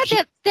way, oh my God,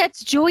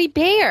 that's Joy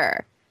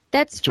Behar.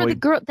 That's for the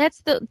girl.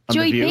 That's the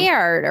Joy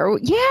Behar.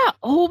 Yeah.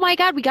 Oh my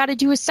God, we got to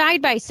do a side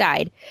by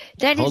side.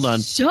 That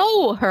is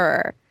so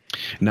her.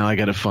 Now I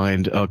got to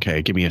find.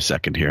 Okay, give me a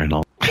second here, and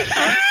I'll.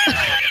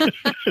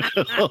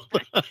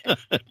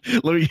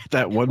 Let me get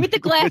that one with the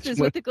glasses.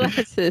 With the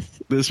glasses.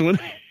 This one.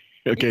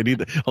 Okay,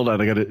 hold on.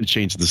 I got to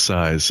change the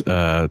size.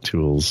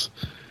 Tools.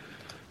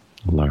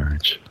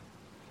 Large.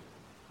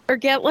 Or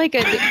get one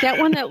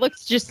that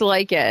looks just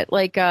like it.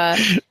 Like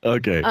okay,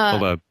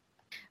 hold on.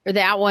 Or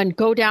that one.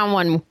 Go down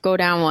one. Go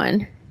down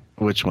one.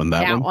 Which one?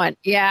 That one?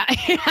 Yeah.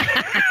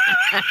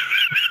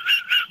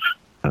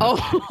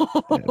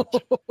 Oh.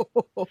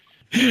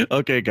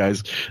 Okay,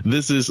 guys.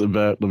 This is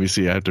about. Let me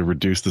see. I have to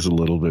reduce this a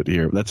little bit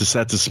here. That's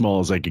as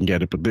small as I can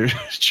get it. But there's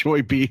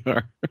Joy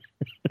Behar.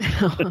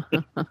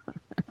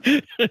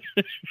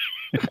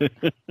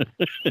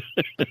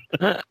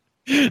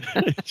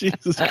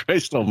 Jesus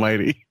Christ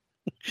Almighty!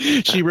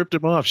 She ripped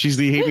him off. She's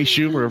the Amy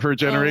Schumer of her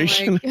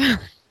generation. Oh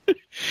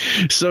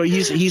So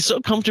he's so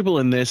comfortable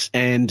in this,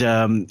 and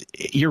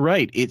you're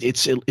right.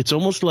 It's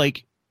almost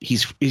like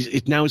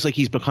it's like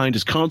he's behind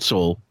his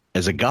console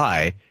as a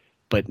guy,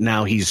 but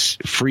now he's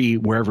free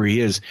wherever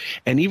he is.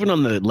 And even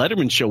on the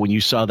Letterman show, when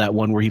you saw that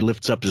one where he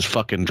lifts up his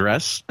fucking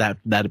dress, that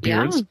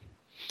appearance,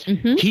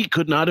 he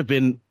could not have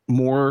been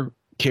more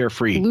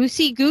carefree,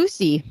 loosey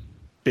goosey,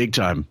 big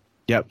time.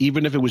 Yeah,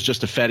 even if it was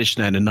just a fetish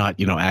then and not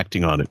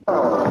acting on it.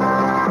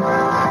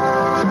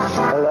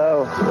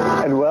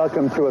 And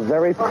welcome to a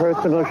very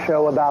personal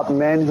show about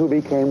men who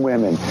became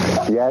women.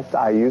 Yes,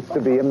 I used to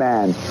be a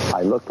man.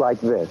 I looked like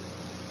this.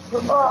 I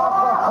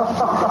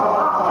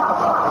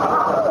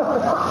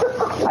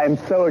am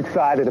so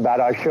excited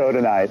about our show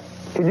tonight.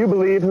 Can you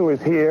believe who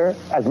is here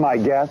as my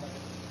guest?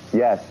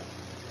 Yes,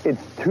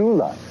 it's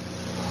Tula,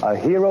 a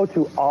hero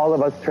to all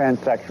of us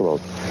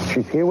transsexuals.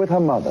 She's here with her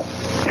mother.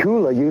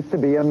 Tula used to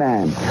be a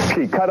man.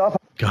 She cut off...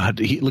 God,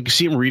 look,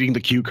 see him reading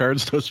the cue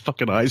cards? Those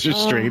fucking eyes are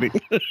straining.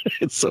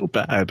 It's so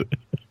bad.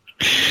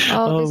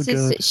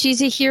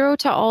 She's a hero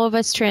to all of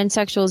us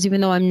transsexuals,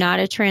 even though I'm not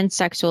a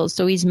transsexual.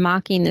 So he's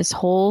mocking this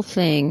whole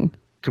thing.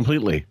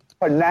 Completely.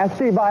 Her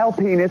nasty, vile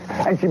penis,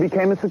 and she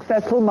became a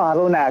successful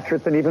model and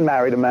actress and even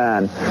married a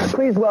man.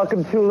 Please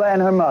welcome Tula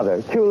and her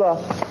mother. Tula,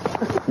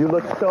 you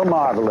look so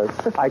marvelous.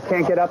 I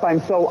can't get up.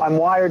 I'm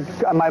wired.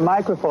 My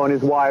microphone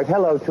is wired.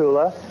 Hello,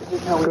 Tula.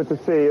 Good to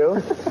see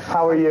you.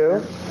 How are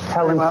you?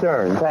 Helen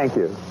Stern. Thank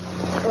you.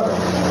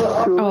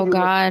 Tula,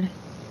 God.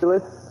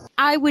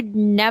 I would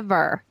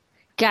never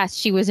guess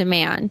she was a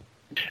man.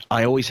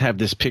 I always have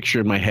this picture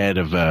in my head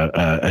of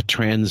a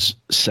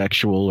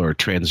transsexual or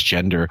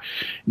transgender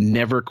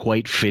never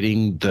quite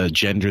fitting the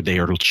gender they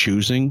are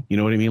choosing. You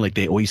know what I mean? Like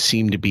they always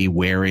seem to be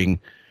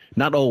wearing,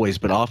 not always,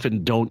 but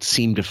often don't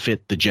seem to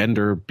fit the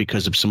gender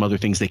because of some other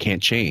things they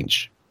can't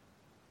change.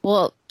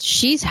 Well,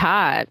 she's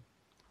hot.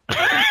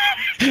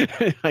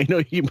 I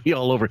know you'd be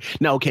all over.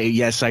 Now, okay,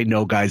 yes, I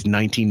know, guys,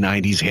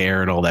 1990s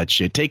hair and all that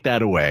shit. Take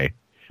that away.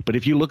 But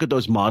if you look at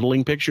those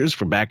modeling pictures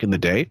from back in the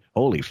day,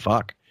 holy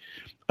fuck.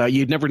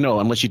 You'd never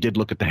know unless you did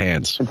look at the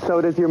hands. And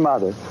so does your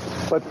mother.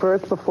 But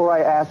first, before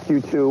I ask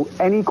you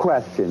any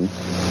questions,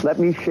 let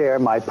me share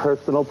my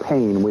personal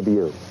pain with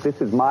you.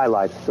 This is my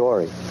life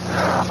story.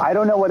 I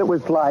don't know what it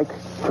was like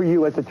for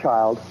you as a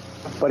child,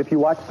 but if you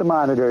watch the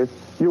monitors,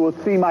 you will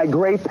see my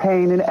great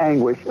pain and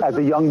anguish as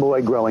a young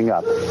boy growing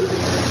up.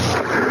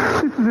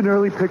 This is an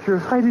early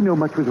picture. I didn't know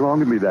much was wrong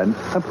with me then.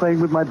 I'm playing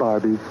with my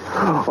Barbies.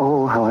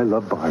 Oh, how I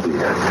love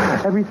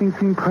Barbies. Everything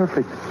seemed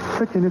perfect.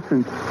 Such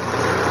innocence.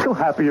 So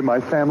happy in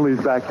my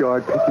family's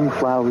backyard picking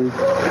flowers.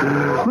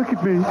 Look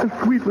at me, a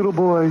sweet little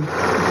boy.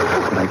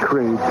 But I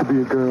crave to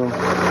be a girl.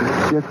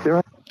 Yes, there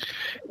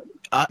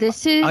I...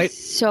 This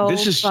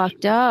is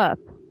fucked up.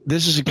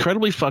 This is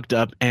incredibly fucked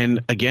up. And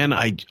again,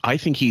 I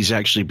think he's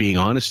actually being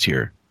honest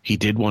here. He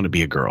did want to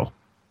be a girl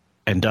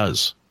and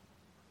does.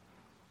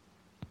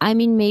 I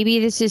mean, maybe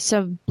this is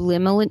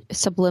subliminally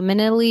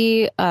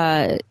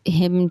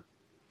him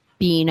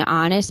being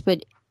honest,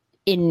 but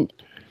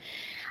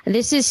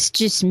this is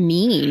just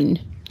mean.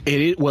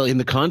 It is, well, in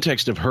the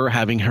context of her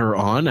having her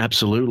on,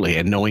 absolutely,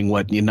 and knowing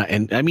what, you know,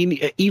 and I mean,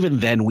 even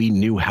then we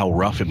knew how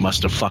rough it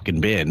must have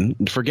fucking been.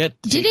 Forget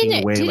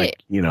taking away,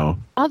 like, you know.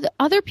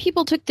 Other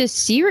people took this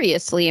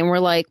seriously and were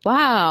like,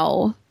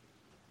 wow.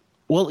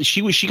 Well,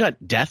 she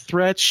got death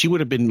threats. She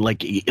would have been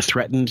like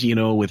threatened, you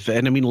know,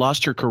 and I mean,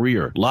 lost her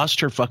career, lost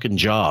her fucking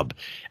job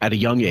at a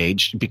young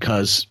age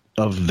because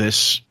of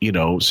this, you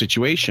know,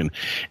 situation.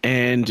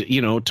 And, you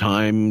know,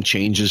 time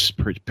changes,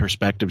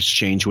 perspectives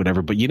change,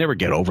 whatever, but you never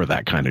get over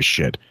that kind of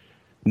shit.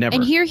 Never.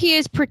 And here he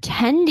is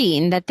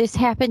pretending that this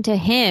happened to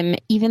him,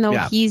 even though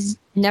he's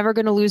never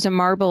going to lose a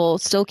marble,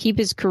 still keep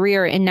his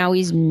career, and now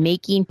he's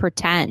making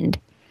pretend.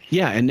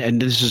 Yeah, and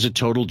this is a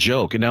total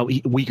joke. And now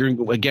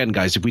again,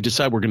 guys, if we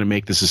decide we're going to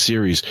make this a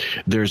series,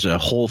 there's a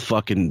whole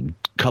fucking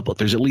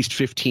there's at least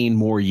 15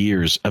 more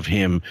years of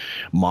him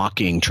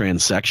mocking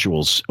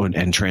transsexuals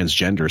and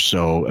transgender.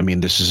 So, I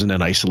mean, this isn't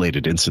an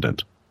isolated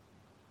incident.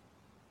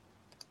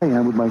 I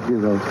am with my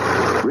hero,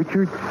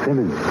 Richard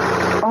Simmons.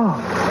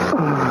 Oh,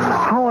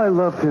 how I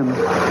loved him.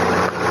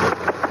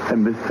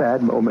 And this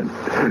sad moment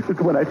is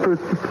when I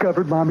first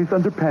discovered Mommy's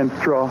underpants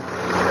drawer.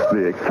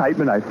 The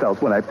excitement I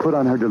felt when I put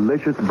on her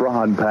delicious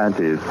bra and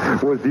panties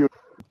was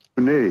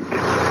unique.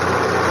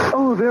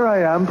 Oh, there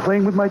I am,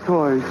 playing with my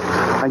toys.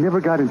 I never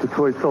got into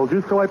toy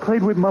soldiers, so I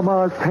played with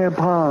Mama's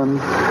tampons.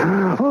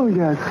 Oh,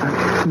 yes,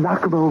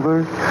 knock them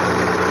over.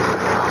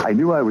 I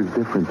knew I was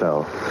different,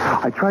 though.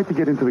 I tried to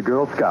get into the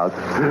Girl Scouts,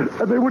 and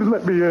they wouldn't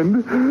let me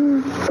in.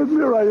 And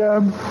there I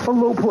am, a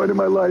low point in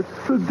my life,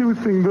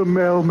 seducing the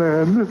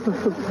mailman.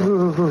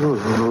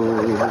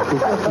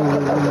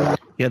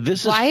 Yeah,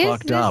 this is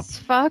fucked up.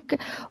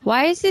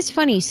 Why is this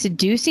funny?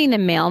 Seducing the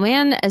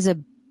mailman as a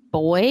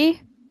boy?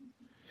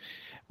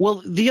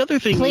 Well, the other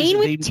thing playing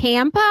with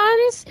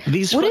tampons?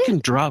 These fucking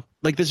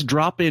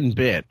drop-in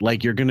bit,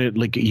 like you're gonna,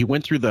 like, you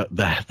went through the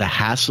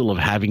hassle of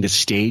having to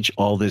stage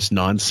all this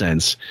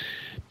nonsense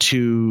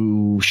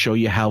to show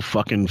you how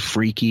fucking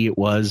freaky it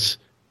was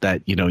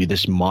that, you know,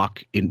 this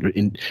mock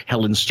in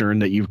Helen Stern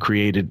that you've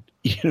created,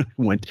 you know,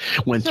 went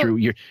through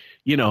your.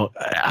 You know,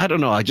 I don't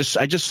know. I just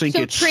think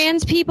it's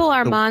trans people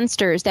are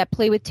monsters that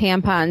play with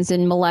tampons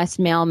and molest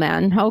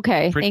mailmen.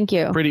 Okay, thank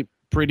you.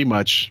 Pretty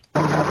much.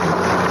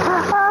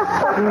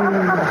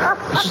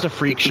 This is a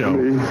freak show.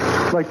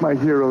 Like my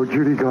hero,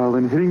 Judy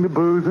Garland, hitting the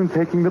booze and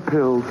taking the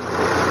pills.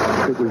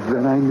 It was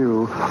then I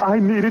knew I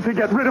needed to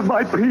get rid of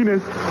my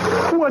penis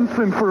once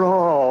and for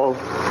all.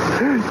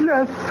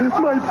 Yes,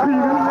 my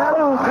penis.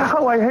 Oh,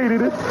 how I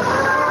hated it.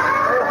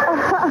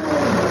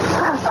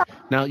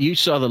 Now, you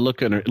saw the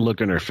look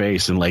on her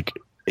face, and like,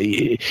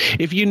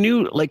 if you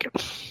knew, like,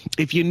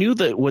 if you knew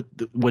that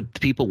what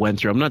people went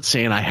through, I'm not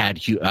saying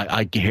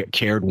I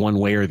cared one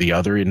way or the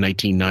other in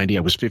 1990.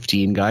 I was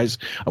 15, guys.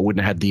 I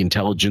wouldn't have had the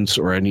intelligence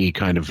or any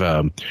kind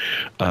of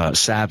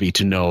savvy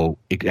to know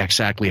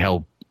exactly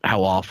how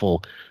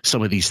awful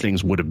some of these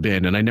things would have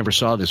been. And I never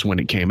saw this when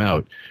it came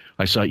out.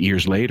 I saw it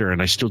years later,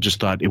 and I still just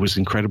thought it was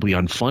incredibly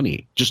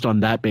unfunny. Just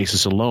on that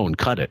basis alone,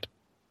 cut it.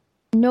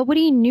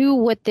 Nobody knew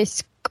what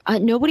this.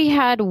 Nobody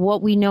had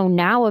what we know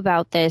now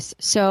about this.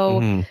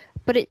 So,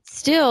 but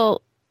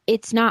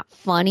it's not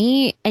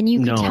funny, and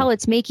you can tell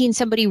it's making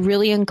somebody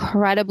really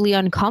incredibly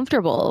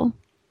uncomfortable.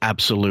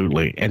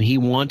 Absolutely. And he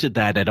wanted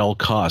that at all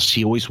costs.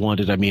 He always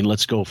wanted, I mean,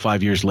 let's go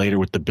 5 years later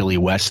with the Billy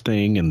West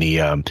thing and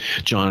the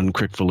John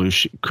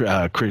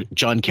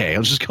Kay. I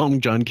was just calling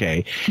him John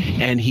Kay.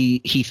 And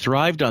he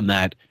thrived on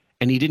that,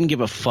 and he didn't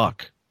give a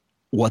fuck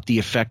what the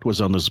effect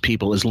was on those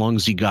people as long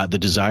as he got the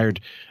desired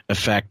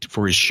effect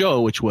for his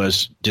show, which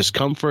was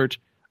discomfort,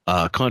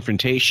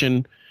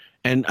 confrontation.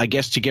 And I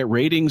guess to get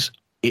ratings,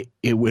 it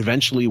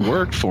eventually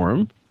worked for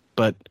him.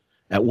 But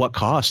at what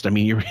cost? I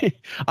mean,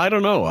 I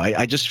don't know.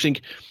 I just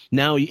think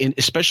now,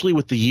 especially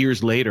with the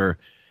years later,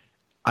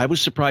 I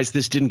was surprised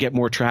this didn't get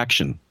more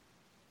traction,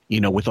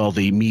 with all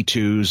the Me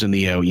Too's and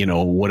the,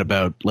 what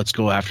about let's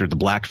go after the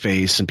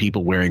blackface and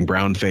people wearing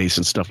brown face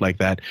and stuff like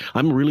that.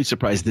 I'm really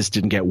surprised this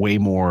didn't get way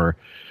more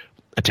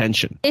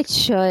attention. It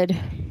should.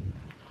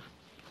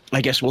 I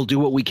guess we'll do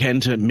what we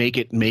can to make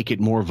it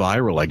more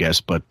viral, I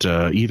guess. But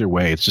either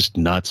way, it's just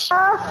nuts.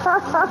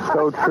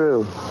 So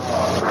true.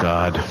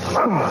 God.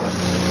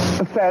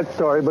 A sad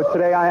story, but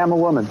today I am a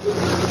woman,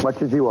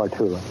 much as you are,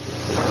 Tula.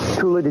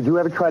 Tula, did you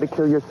ever try to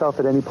kill yourself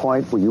at any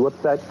point? Were you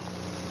upset?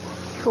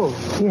 Sure.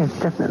 Yes,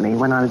 definitely.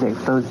 When I was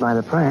exposed by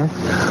the press,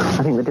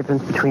 I think the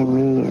difference between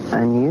me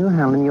and you,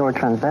 Helen, you're a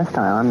transvestite.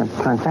 I'm a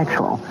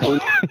transsexual.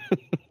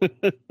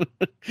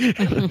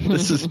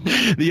 This is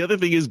the other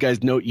thing is,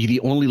 guys, note the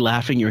only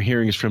laughing you're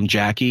hearing is from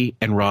Jackie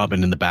and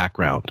Robin in the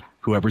background,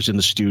 whoever's in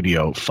the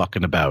studio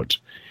fucking about.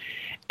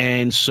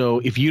 And so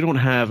if you don't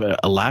have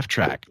a laugh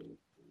track,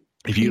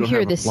 if you don't hear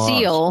have the applause,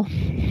 seal,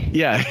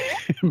 yeah,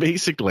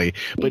 basically.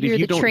 But if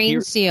you don't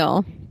hear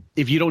seal,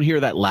 if you don't hear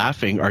that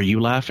laughing, are you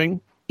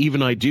laughing?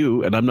 Even I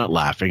do, and I'm not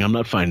laughing. I'm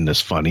not finding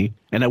this funny,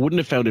 and I wouldn't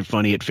have found it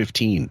funny at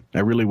 15. I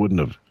really wouldn't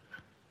have.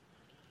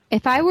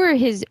 If I were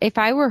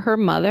her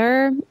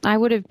mother, I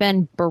would have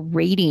been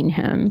berating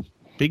him.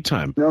 Big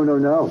time.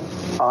 No.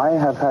 I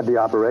have had the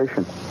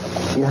operation.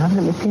 You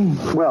haven't? Let me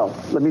see. Well,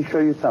 let me show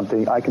you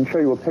something. I can show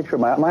you a picture.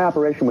 My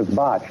operation was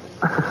botched.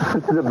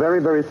 This is a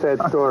very, very sad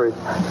story.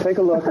 Take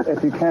a look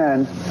if you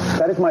can.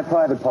 That is my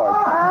private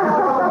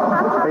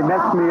part. They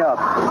messed me up.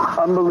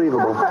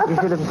 Unbelievable. You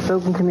should have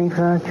spoken to me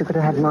first. You could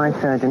have had my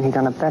surgeon. He'd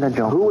done a better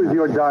job. Who is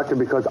your doctor?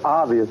 Because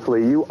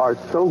obviously you are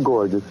so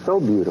gorgeous, so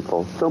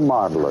beautiful, so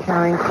marvelous.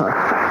 Caroline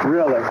Cossey.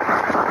 Really?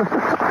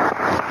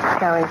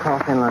 Caroline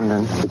Cossey in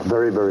London. It's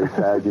very, very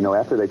sad.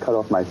 After they cut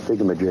off my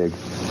thingamajig,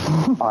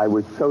 I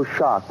was so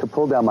shocked to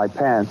pull down my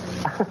pants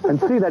and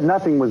see that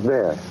nothing was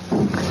there.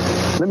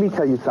 Let me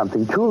tell you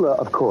something. Tula,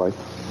 of course.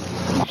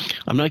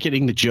 I'm not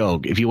getting the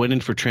joke. If you went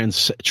in for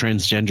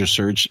transgender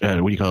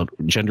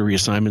gender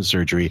reassignment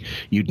surgery,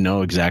 you'd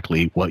know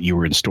exactly what you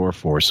were in store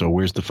for. So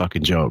where's the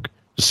fucking joke?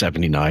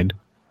 79.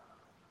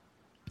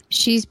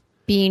 She's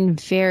being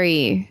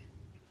very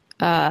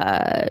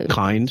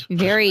kind,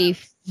 very,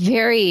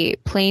 very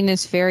playing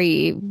this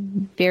very,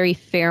 very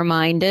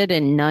fair-minded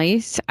and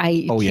nice.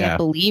 I can't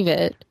believe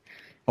it.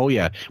 Oh,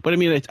 yeah. But I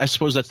mean, I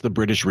suppose that's the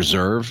British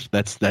Reserve.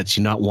 That's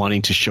not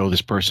wanting to show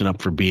this person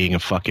up for being a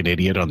fucking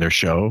idiot on their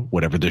show,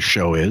 whatever their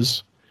show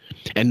is,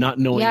 and not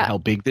knowing how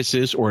big this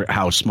is or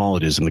how small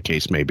it is in the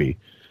case may be.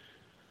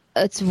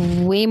 It's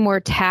way more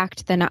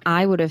tact than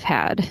I would have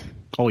had.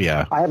 Oh,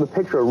 yeah. I have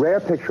a rare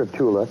picture of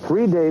Tula,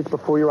 3 days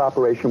before your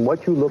operation,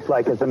 what you look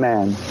like as a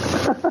man.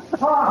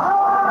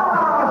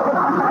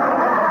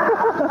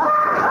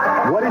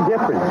 What a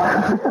difference.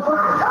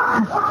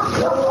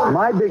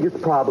 My biggest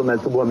problem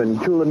as a woman,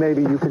 Tula,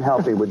 maybe you can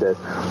help me with this.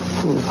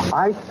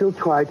 I still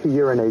try to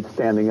urinate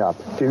standing up.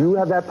 Do you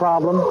have that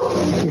problem?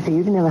 You see,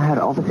 you've never had,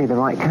 obviously, the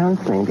right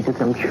counseling, because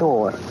I'm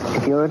sure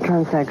if you're a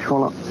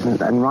transsexual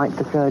and right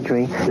for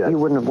surgery, you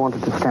wouldn't have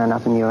wanted to stand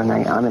up and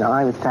urinate. I mean,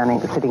 I was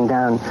sitting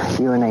down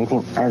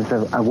urinating as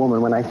a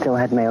woman when I still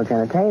had male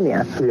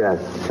genitalia.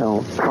 Yes.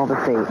 So,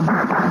 obviously,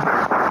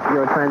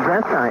 you're a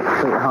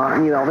transvestite, sweetheart,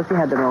 and you obviously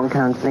had the wrong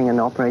counseling and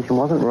the operation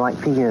wasn't right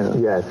for you.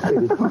 Yes,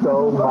 it is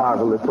so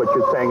marvelous what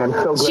you're saying. I'm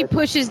so glad. She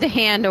pushes the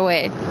hand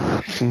away.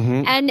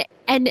 Mm-hmm.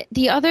 And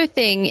the other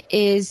thing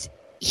is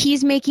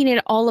he's making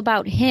it all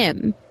about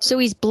him. So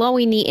he's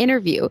blowing the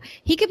interview.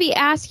 He could be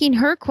asking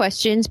her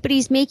questions, but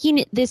he's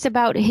making this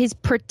about his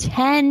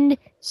pretend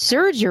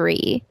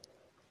surgery.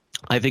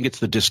 I think it's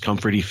the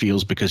discomfort he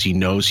feels because he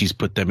knows he's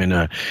put them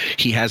in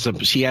he has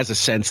a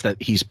sense that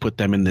he's put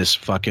them in this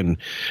fucking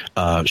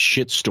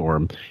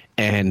shitstorm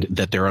and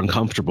that they're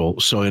uncomfortable.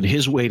 So in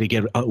his way to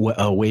get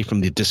away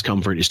from the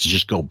discomfort is to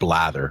just go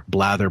blather.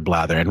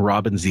 And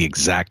Robin's the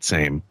exact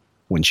same.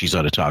 when she's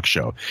on a talk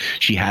show.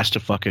 She has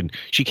to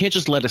she can't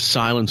just let a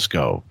silence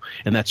go.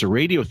 And that's a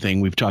radio thing.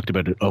 We've talked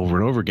about it over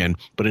and over again,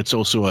 but it's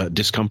also a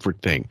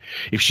discomfort thing.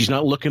 If she's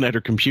not looking at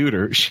her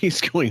computer,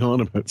 she's going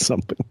on about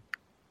something.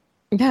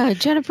 Yeah,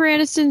 Jennifer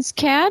Aniston's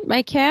cat,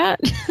 my cat.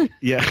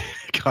 Yeah,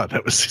 God,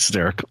 that was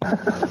hysterical.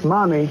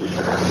 Mommy,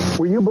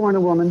 were you born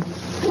a woman?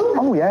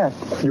 Oh, yes.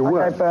 You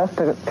were? I gave birth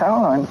to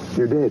Caroline.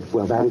 You did?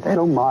 Well, that is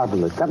so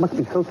marvelous. That must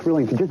be so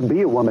thrilling to just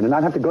be a woman and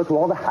not have to go through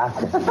all the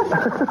hassle.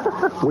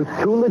 Was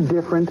Tula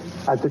different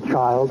as a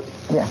child?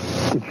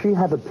 Yes. Did she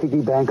have a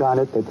piggy bank on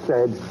it that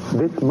said,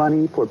 this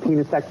money for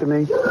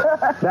penisectomy?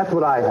 That's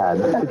what I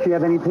had. Did she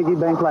have any piggy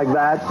bank like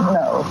that?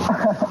 No.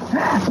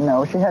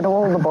 No, she had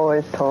all the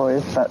boys'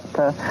 toys, but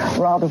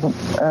rather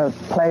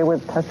play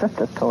with her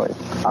sister's toys.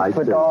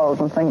 With dolls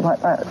and things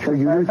like that. So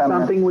you knew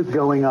something was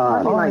going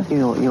on. Like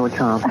your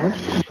childhood.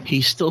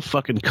 He's still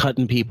fucking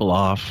cutting people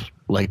off,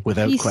 like,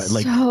 without... he's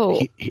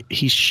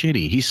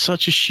shitty. He's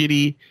such a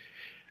shitty...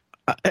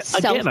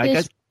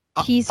 selfish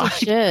piece of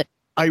shit.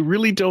 I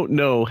really don't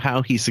know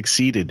how he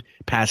succeeded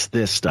past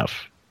this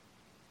stuff.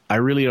 I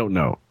really don't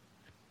know.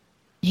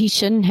 He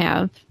shouldn't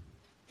have.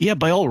 Yeah,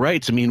 by all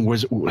rights. I mean,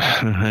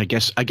 I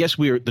guess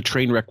the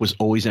train wreck was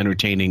always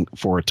entertaining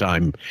for a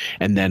time,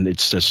 and then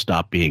it's just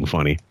stopped being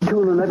funny.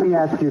 Tula, let me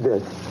ask you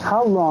this.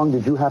 How long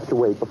did you have to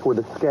wait before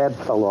the scab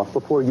fell off,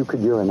 before you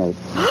could urinate?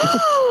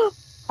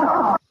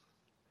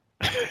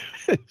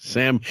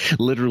 Sam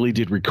literally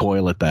did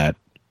recoil at that.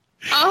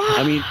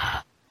 I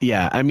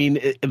mean,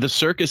 the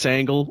circus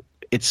angle,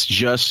 it's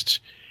just...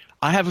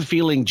 I have a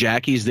feeling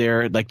Jackie's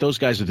there. Like, those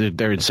guys,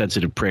 they're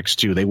insensitive pricks,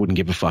 too. They wouldn't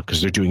give a fuck because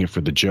they're doing it for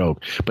the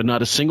joke. But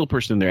not a single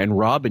person in there. And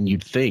Robin,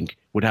 you'd think,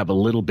 would have a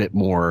little bit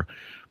more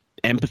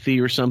empathy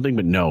or something.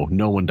 But no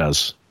one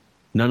does.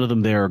 None of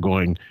them there are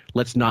going,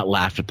 let's not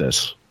laugh at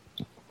this.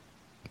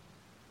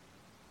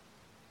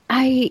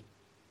 I'm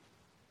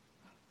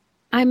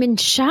in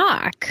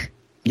shock.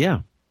 Yeah.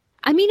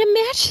 I mean,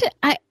 imagine,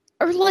 I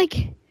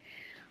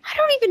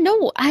don't even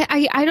know.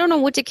 I don't know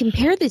what to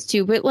compare this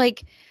to, but,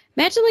 like,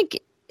 imagine,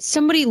 like,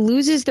 somebody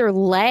loses their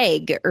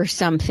leg or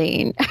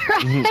something.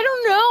 I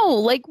don't know.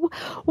 Like,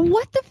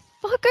 what the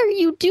fuck are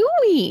you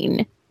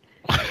doing?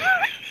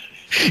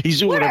 He's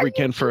doing whatever he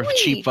can for a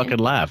cheap fucking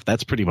laugh.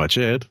 That's pretty much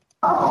it.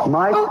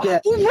 What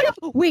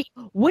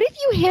if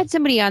you had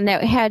somebody on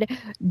that had,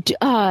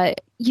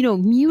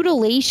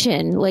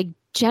 mutilation, like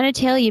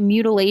genitalia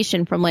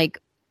mutilation from, like,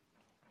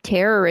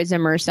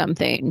 terrorism or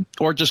something,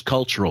 or just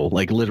cultural,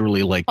 like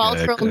literally, like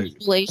cultural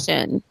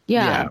mutilation.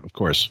 Yeah, of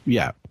course,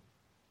 yeah.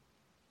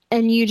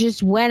 And you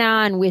just went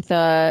on with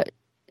you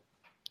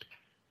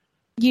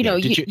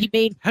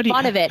made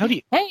fun of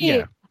it.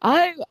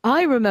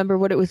 I remember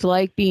what it was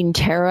like being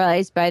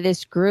terrorized by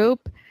this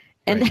group.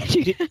 And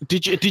right.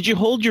 Did you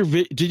hold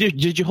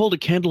did you hold a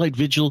candlelight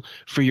vigil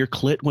for your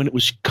clit when it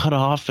was cut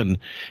off, and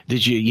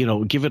did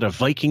you give it a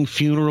Viking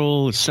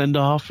funeral, a send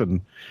off, and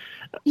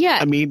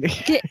I mean.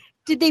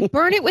 Did they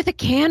burn it with a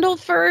candle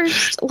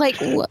first? Like,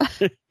 did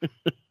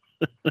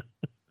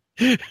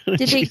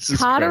they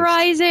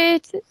cauterize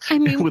it? I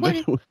mean,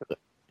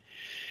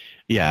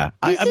 yeah,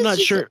 I'm not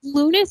sure.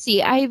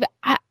 Lunacy. I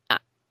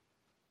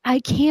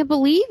can't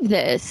believe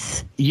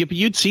this. Yeah, but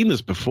you'd seen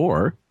this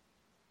before.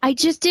 I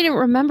just didn't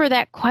remember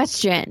that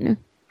question.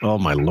 Oh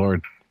my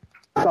Lord.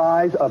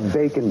 Size of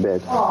bacon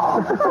bits.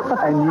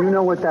 And you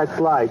know what that's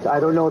like.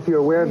 I don't know if you're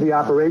aware of the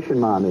operation,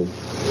 Mommy,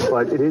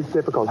 but it is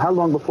difficult. How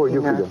long before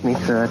you could me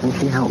through it, and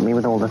she helped me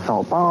with all the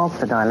salt baths,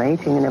 the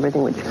dilating and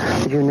everything, which,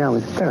 as you know,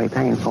 is very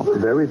painful.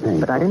 Very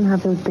painful. But I didn't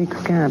have those big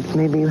scabs.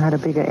 Maybe you had a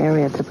bigger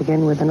area to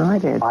begin with than I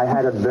did. I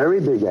had a very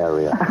big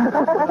area.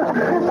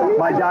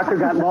 My doctor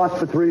got lost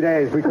for 3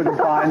 days. We couldn't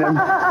find him.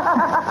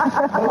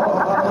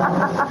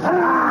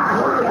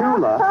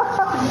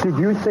 Tula, did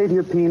you say to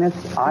your penis?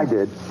 I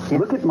did.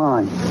 Look at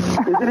mine.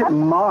 Isn't it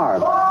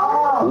Marv?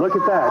 Look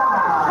at that.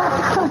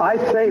 I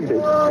saved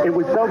it. It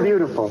was so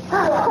beautiful.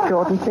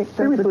 Short and thick.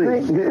 Seriously,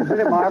 isn't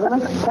it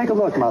marvelous? Take a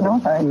look, Mother.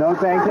 No,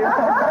 thank you.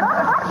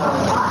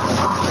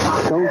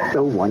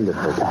 So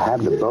wonderful to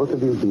have the both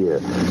of you here.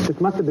 This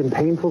must have been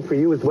painful for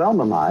you as well,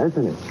 Mama,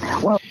 isn't it?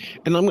 Well,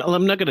 and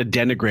I'm not going to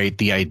denigrate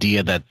the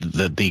idea that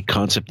the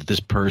concept that this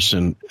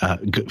person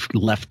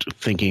left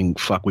thinking,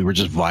 fuck, we were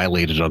just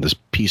violated on this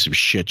piece of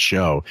shit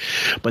show.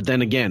 But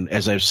then again,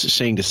 as I was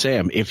saying to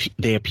Sam, if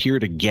they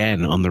appeared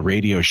again on the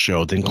radio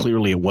show, then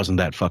clearly it wasn't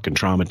that fucking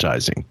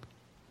traumatizing.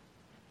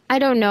 I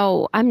don't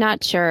know. I'm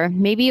not sure.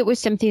 Maybe it was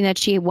something that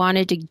she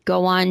wanted to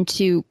go on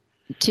to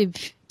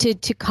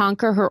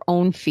conquer her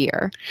own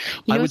fear.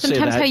 You know,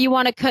 sometimes how you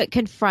want to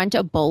confront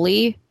a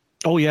bully.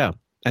 Oh yeah,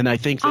 and I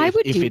think I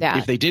would do that.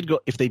 If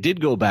they did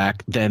go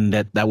back, then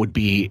that would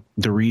be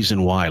the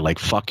reason why. Like,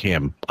 fuck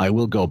him, I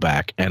will go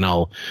back, and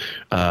I'll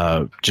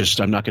I'm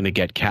not going to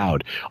get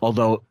cowed.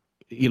 Although,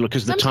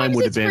 because the time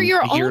would have been for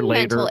your a year own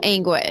later. Mental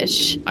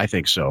anguish. I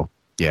think so.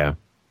 Yeah.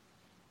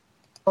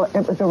 Well,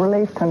 it was a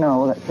relief to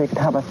know that she could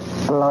have a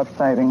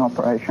blood-saving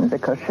operation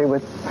because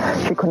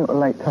she couldn't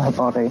relate to her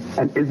body.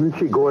 And isn't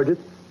she gorgeous?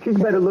 She's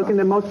better looking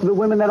than most of the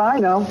women that I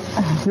know.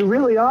 You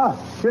really are.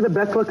 You're the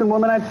best looking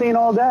woman I've seen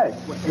all day.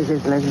 Is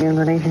this lesbian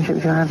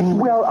relationships you're having?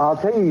 Well, I'll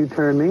tell you, you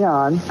turn me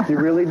on. You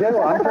really do.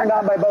 I'm turned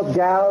on by both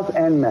gals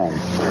and men.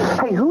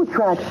 Hey, who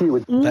attracts you?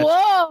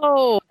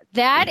 Whoa,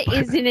 that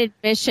is an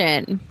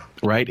admission.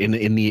 Right in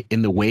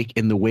the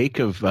wake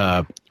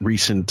of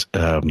recent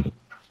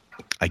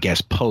I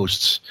guess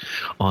posts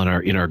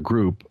in our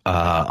group.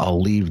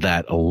 I'll leave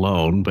that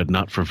alone, but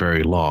not for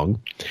very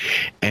long.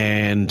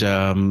 And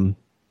I've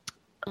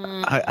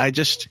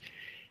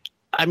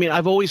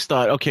always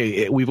thought,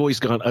 okay, we've always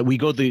gone, we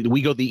go the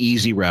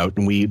easy route,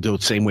 and we do it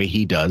the same way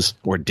he does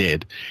or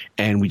did,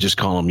 and we just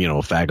call him,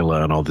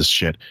 fagula and all this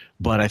shit.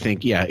 But I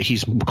think, yeah,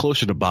 he's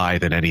closer to bi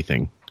than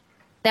anything.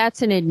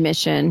 That's an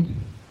admission.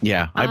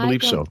 Yeah, I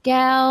believe so.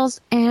 Gals,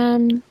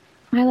 and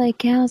I like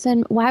gals,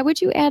 and why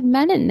would you add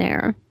men in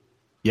there?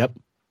 Yep.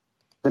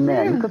 The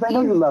men, because I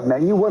know you love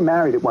men. You were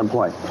married at one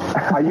point.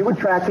 Are you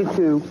attracted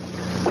to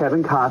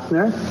Kevin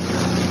Costner?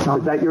 No.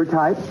 Is that your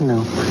type?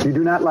 No. You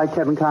do not like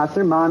Kevin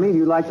Costner? Mommy, do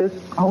you like this?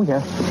 Oh,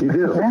 yes. You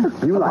do? Yeah.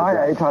 You like my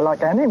that? age, I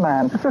like any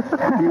man.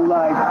 Do you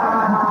like...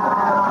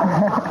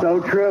 So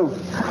true.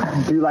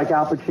 Do you like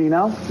Al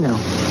Pacino? No.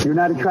 You're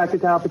not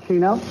attracted to Al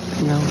Pacino?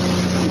 No.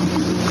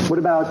 What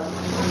about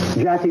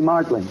Jackie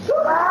Martling?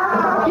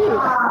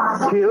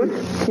 Cute?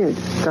 Cute.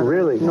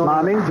 Really? No.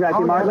 Mommy,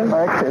 Jackie Martling?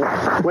 Very cute.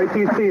 Wait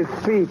till you see his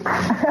feet.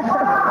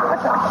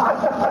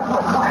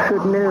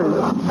 Good news.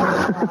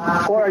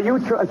 Or are you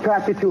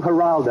attracted to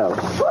Geraldo?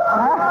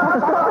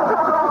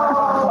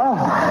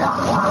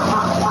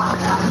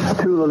 Oh.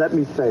 Tula, let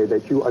me say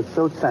that you are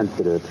so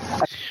sensitive.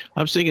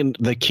 I was thinking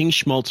the King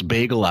Schmaltz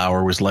Bagel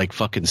Hour was like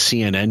fucking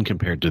CNN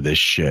compared to this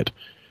shit.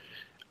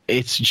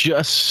 It's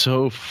just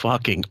so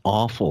fucking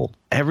awful.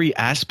 Every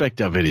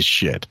aspect of it is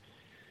shit.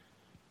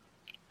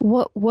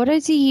 What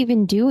is he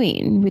even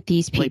doing with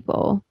these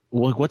people?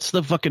 What's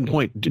the fucking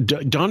point?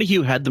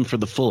 Donahue had them for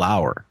the full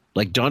hour.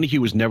 Like,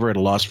 Donahue was never at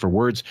a loss for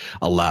words,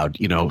 allowed,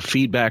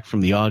 feedback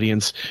from the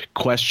audience,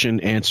 question,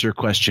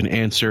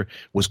 answer,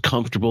 was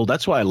comfortable.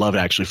 That's why I love it,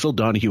 actually. Phil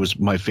Donahue was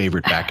my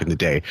favorite back in the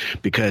day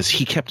because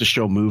he kept the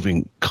show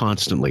moving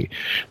constantly.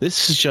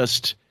 This is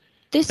just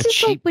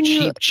cheap, like when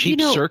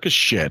cheap circus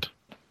shit.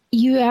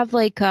 You have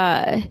like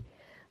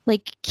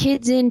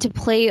kids in to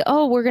play.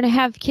 Oh, we're going to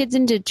have kids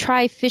in to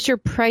try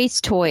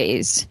Fisher-Price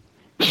toys.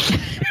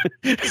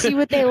 See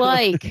what they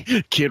like.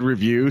 Kid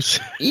reviews.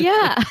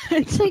 Yeah.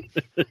 It's like,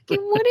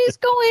 what is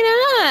going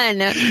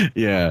on?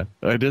 Yeah.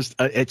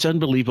 It's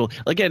unbelievable.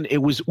 Again,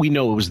 we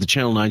know it was the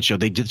Channel 9 show.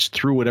 They just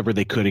threw whatever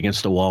they could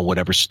against the wall,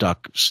 whatever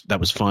stuck.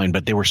 That was fine.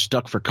 But they were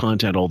stuck for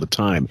content all the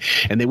time.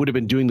 And they would have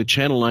been doing the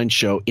Channel 9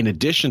 show in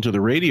addition to the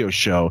radio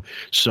show.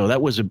 So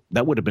that would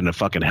have been a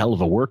fucking hell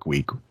of a work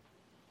week.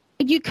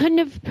 You couldn't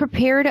have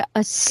prepared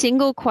a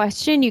single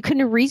question. You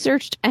couldn't have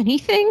researched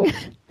anything.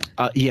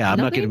 Yeah, I'm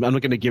not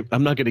going to give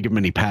him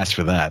any pass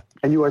for that.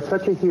 And you are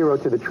such a hero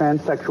to the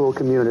transsexual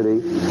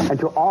community and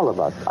to all of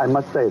us. I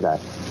must say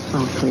that.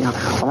 Oh, sweetheart.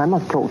 Well, I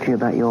must talk to you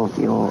about your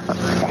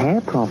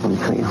hair problem,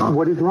 sweetheart.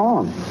 What is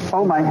wrong?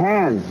 Oh, my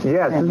hands.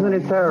 Yes, isn't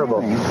it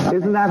terrible?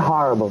 Isn't that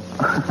horrible?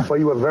 Well,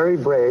 you are very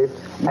brave,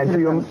 and to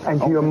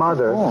your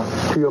mother,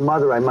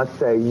 I must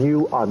say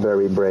you are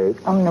very brave.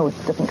 Oh no,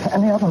 it's different to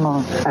any other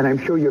mom. And I'm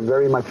sure you're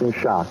very much in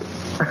shock.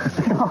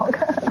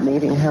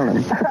 Leaving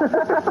Helen.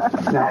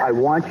 Now, I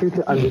want you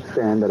to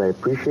understand that I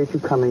appreciate you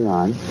coming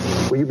on.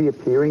 Will you be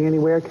appearing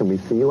anywhere? Can we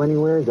see you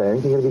anywhere? Is there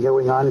anything going to be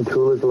going on in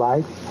Tula's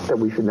life that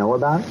we should know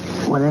about?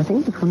 Well, I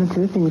think there's one or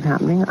two things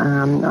happening.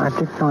 I've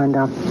just signed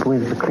up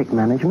with Click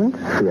Management.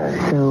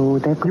 Yes. So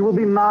you will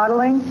be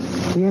modeling?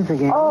 Yes,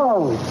 again.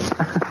 Oh!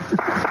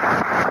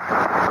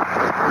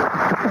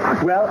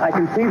 Well, I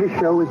can see the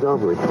show is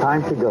over. It's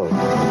time to go.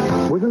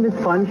 Wasn't this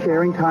fun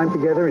sharing time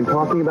together and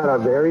talking about our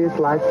various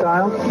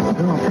lifestyles?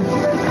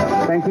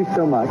 Thank you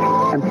so much.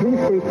 And please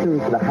stay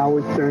tuned for the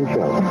Howard Stern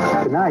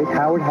Show. Tonight,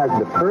 Howard has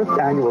the first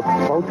annual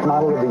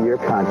Spokesmodel of the Year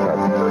contest.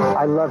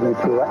 I love you,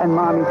 Tula. And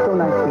Mommy, so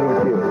nice to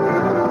meet you.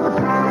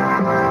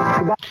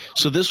 Goodbye.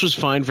 So this was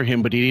fine for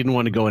him, but he didn't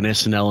want to go on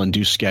SNL and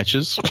do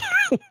sketches.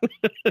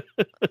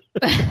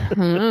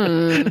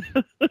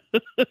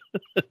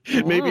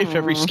 Maybe if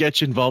every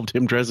sketch involved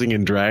him dressing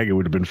in drag, it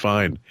would have been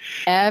fine.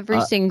 Every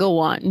single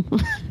one.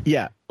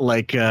 Yeah,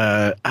 like,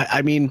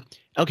 I mean,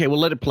 okay, we'll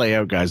let it play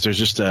out, guys. There's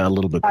just a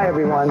little bit. Hi,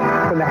 everyone,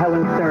 from the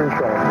Helen Stern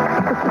Show.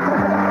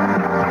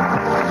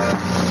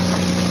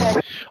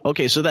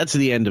 Okay, so that's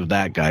the end of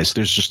that, guys.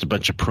 There's just a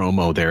bunch of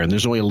promo there, and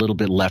there's only a little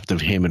bit left of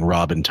him and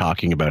Robin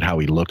talking about how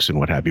he looks and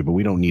what have you, but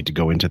we don't need to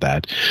go into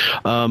that.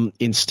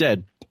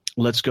 Instead,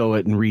 let's go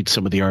ahead and read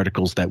some of the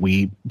articles that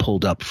we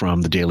pulled up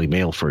from the Daily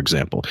Mail, for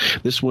example.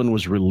 This one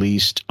was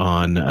released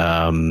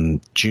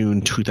on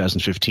June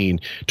 2015,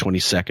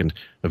 22nd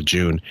of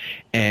June,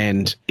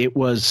 and it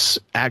was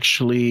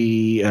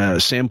actually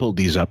Sam pulled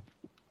these up.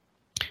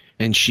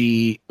 And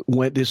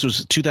this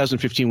was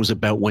 2015 was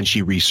about when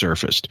she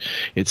resurfaced.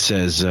 It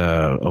says,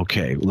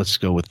 okay, let's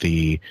go with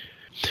the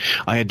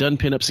I had done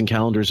pinups and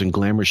calendars and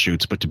glamour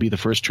shoots, but to be the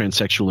first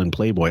transsexual in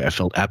Playboy, I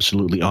felt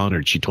absolutely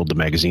honored, she told the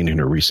magazine in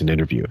her recent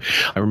interview.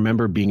 I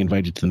remember being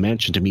invited to the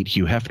mansion to meet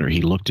Hugh Hefner.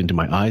 He looked into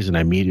my eyes and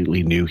I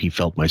immediately knew he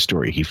felt my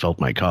story. He felt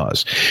my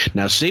cause.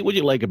 Now, say what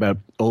you like about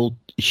old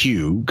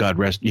Hugh, God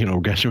rest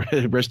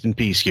in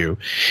peace, Hugh.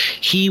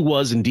 He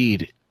was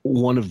indeed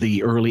one of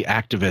the early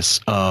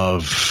activists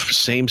of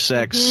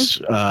same-sex,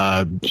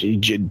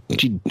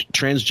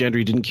 transgender.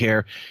 He didn't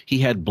care. He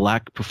had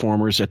black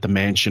performers at the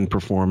mansion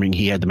performing.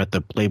 He had them at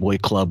the Playboy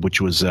Club,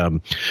 which was there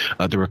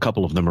were a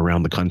couple of them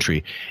around the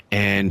country,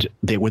 and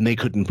when they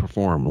couldn't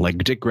perform, like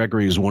Dick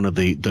Gregory is one of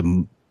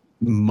the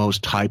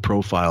most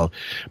high-profile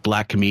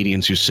black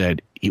comedians who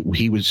said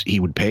he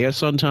would pay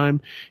us on time.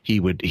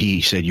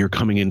 He said, you're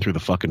coming in through the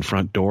fucking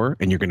front door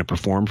and you're going to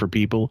perform for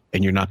people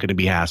and you're not going to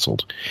be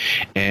hassled.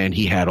 And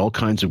he had all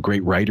kinds of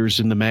great writers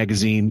in the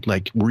magazine,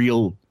 like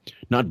real,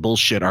 not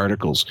bullshit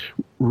articles,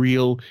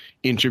 real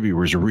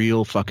interviewers,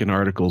 real fucking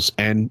articles,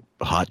 and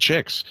hot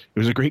chicks. It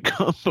was a great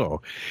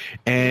combo.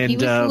 And he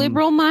was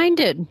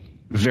liberal-minded.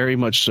 Very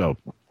much so.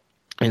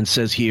 And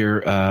says here,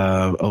 in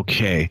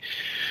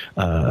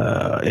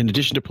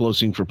addition to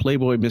posing for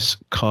Playboy, Miss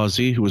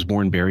Cossey, who was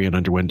born Barry and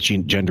underwent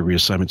gender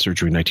reassignment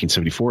surgery in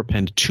 1974,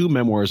 penned 2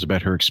 memoirs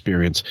about her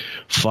experience,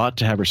 fought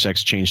to have her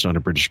sex changed on a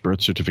British birth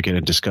certificate,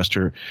 and discussed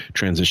her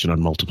transition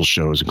on multiple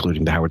shows,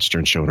 including the Howard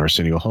Stern Show and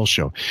Arsenio Hall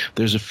Show.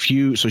 There's a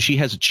few. So she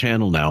has a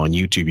channel now on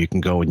YouTube. You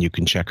can go and you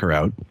can check her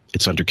out.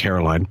 It's under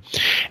Caroline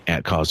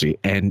at Cossey,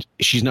 and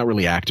she's not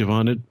really active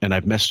on it. And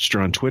I've messaged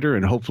her on Twitter,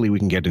 and hopefully we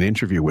can get an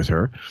interview with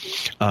her.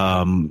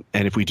 And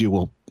if we do,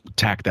 we'll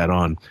tack that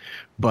on.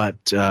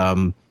 But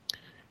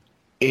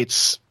it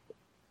says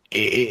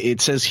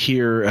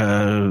here,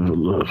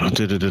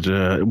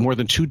 more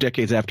than 2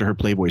 decades after her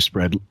Playboy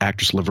spread,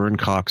 actress Laverne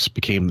Cox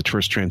became the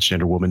first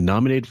transgender woman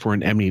nominated for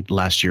an Emmy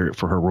last year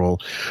for her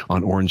role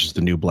on Orange is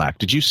the New Black.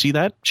 Did you see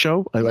that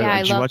show?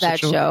 I love that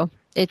show.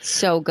 It's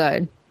so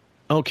good.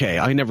 Okay,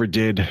 I never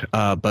did,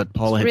 but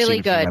Paula had seen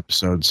a few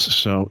episodes.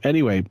 So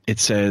anyway, it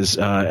says,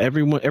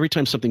 every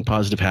time something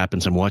positive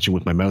happens, I'm watching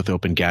with my mouth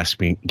open,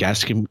 gasping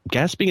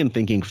and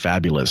thinking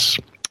fabulous.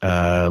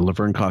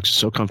 Laverne Cox is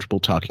so comfortable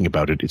talking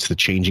about it. It's the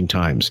changing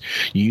times.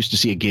 You used to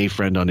see a gay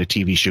friend on a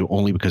TV show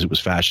only because it was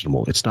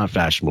fashionable. It's not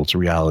fashionable. It's a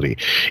reality.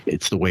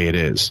 It's the way it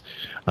is.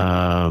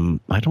 I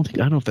don't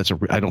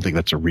think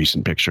that's a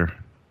recent picture.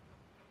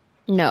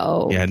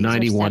 No. Yeah,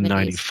 91,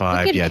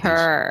 95. Look at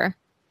her.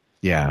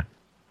 Yeah.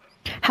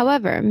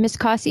 However, Ms.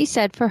 Cossey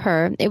said for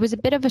her, it was a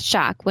bit of a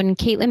shock when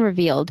Caitlyn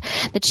revealed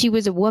that she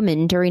was a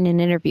woman during an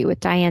interview with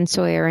Diane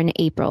Sawyer in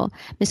April.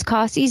 Ms.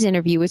 Cossey's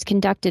interview was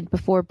conducted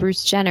before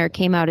Bruce Jenner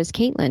came out as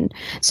Caitlyn,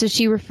 so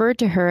she referred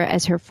to her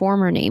as her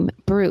former name,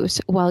 Bruce,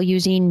 while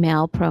using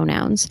male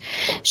pronouns.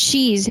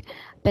 She's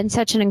been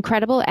such an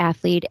incredible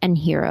athlete and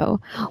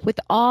hero. With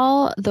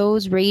all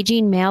those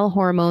raging male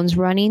hormones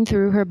running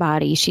through her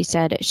body, she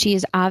said, she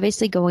is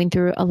obviously going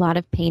through a lot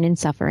of pain and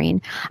suffering.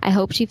 I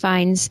hope she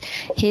finds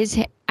his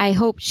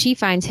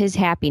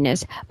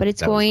happiness, but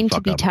it's going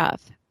to be tough.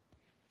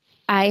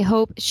 I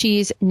hope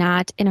she's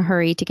not in a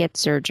hurry to get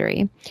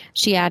surgery.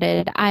 She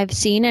added, I've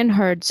seen and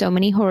heard so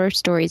many horror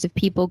stories of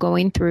people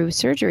going through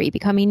surgery,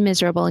 becoming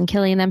miserable and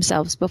killing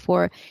themselves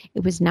before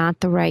it was not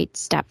the right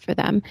step for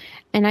them.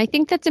 And I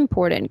think that's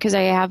important because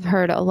I have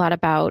heard a lot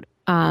about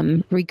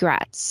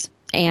regrets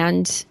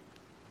and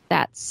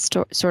that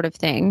sort of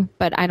thing,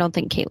 but I don't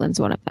think Caitlyn's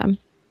one of them.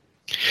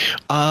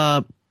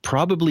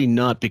 Probably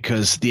not,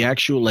 because the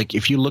actual, like,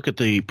 if you look at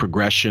the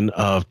progression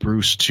of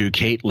Bruce to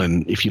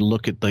Caitlyn, if you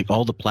look at like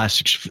all the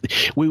plastics,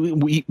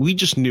 we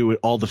just knew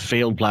all the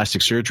failed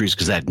plastic surgeries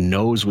because that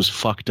nose was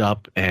fucked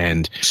up,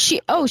 and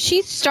she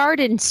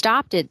started and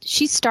stopped it.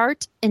 She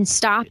started and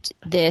stopped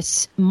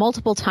this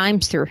multiple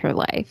times through her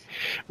life.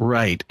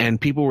 Right, and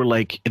people were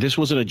like, this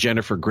wasn't a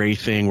Jennifer Grey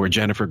thing where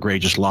Jennifer Grey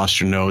just lost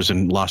her nose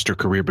and lost her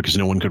career because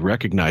no one could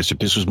recognize her.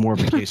 This was more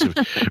of a case of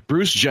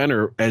Bruce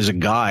Jenner as a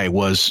guy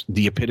was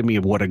the epitome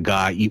of what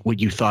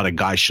you thought a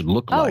guy should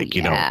look like,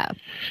 you know.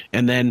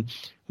 And then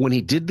when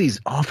he did these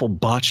awful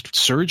botched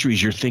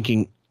surgeries, you're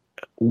thinking,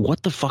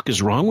 what the fuck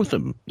is wrong with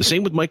him? The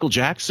same with Michael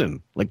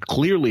Jackson, like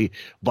clearly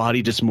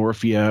body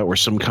dysmorphia or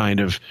some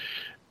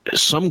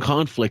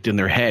conflict in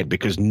their head,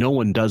 because no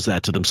one does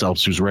that to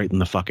themselves who's right in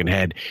the fucking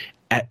head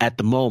at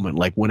the moment.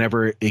 Like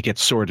whenever it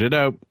gets sorted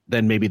out,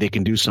 then maybe they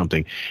can do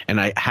something. And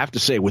I have to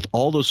say, with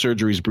all those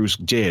surgeries Bruce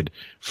did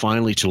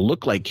finally to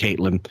look like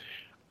Caitlyn,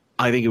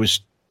 I think it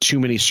was too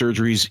many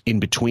surgeries in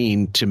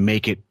between to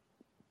make it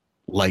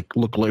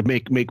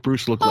make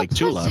Bruce look like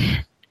Tula.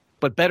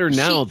 But better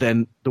now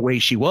than the way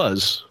she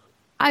was.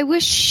 I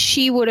wish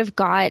she would have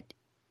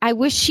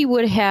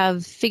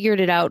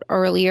figured it out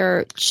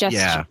earlier,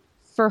 just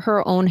for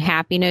her own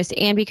happiness,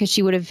 and because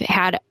she would have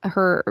had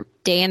her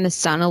day in the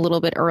sun a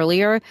little bit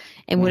earlier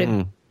and would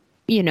have,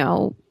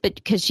 but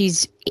because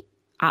she's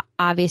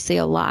obviously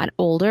a lot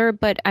older,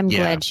 but I'm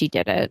glad she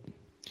did it.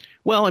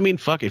 Well, I mean,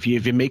 fuck, if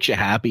it makes you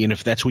happy and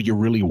if that's what you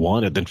really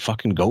wanted, then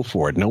fucking go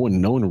for it. No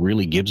one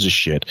really gives a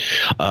shit,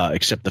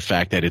 except the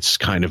fact that it's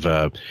kind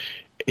of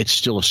it's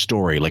still a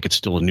story, like it's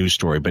still a news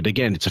story. But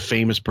again, it's a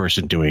famous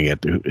person doing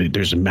it.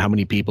 There's how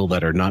many people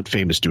that are not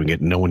famous doing it,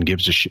 and no one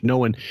gives a shit. No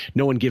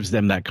one gives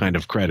them that kind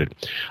of credit.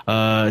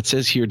 It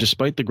says here,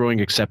 despite the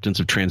growing acceptance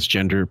of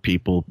transgender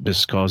people,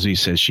 Ms. Cossey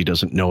says she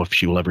doesn't know if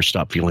she will ever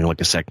stop feeling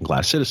like a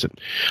second-class citizen.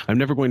 I'm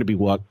never going to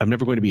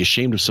be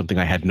ashamed of something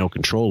I had no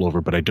control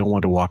over, but I don't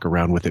want to walk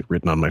around with it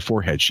written on my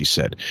forehead, she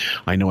said.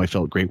 I know I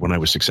felt great when I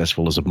was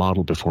successful as a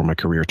model before my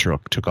career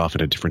took off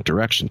in a different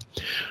direction.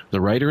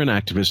 The writer and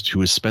activist who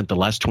has spent the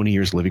last 20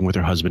 years living with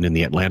her husband in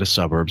the Atlanta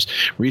suburbs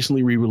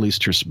recently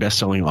re-released her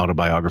best-selling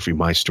autobiography,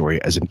 My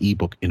Story, as an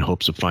ebook in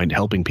hopes of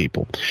helping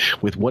people.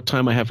 With what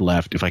time I have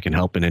left, if I can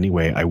help in any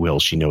way, I will,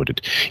 she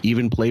noted.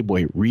 Even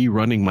Playboy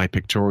rerunning my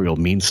pictorial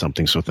means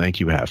something, so thank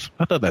you, Hef.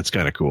 I thought that's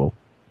kind of cool.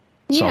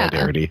 Yeah.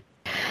 Solidarity.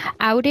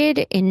 Outed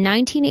in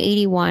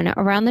 1981,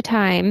 around the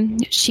time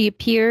she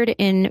appeared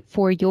in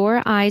For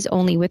Your Eyes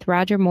Only with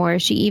Roger Moore,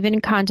 she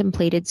even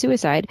contemplated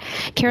suicide.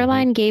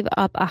 Caroline gave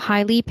up a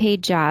highly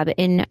paid job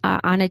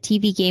on a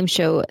TV game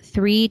show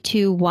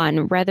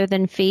 3-2-1 rather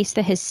than face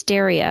the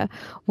hysteria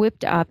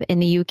whipped up in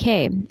the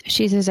UK.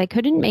 She says, I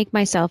couldn't make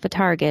myself a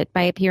target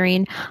by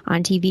appearing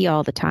on TV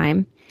all the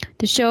time.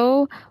 The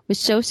show was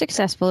so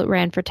successful it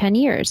ran for 10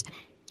 years.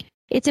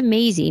 It's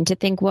amazing to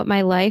think what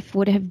my life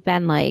would have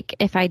been like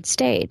if I'd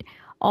stayed.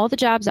 All the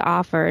jobs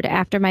offered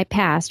after my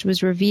past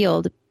was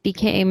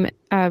became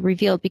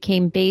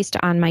based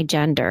on my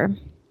gender.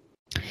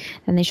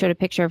 And they showed a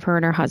picture of her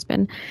and her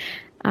husband.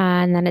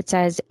 And then it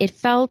says,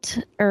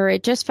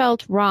 it just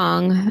felt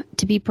wrong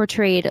to be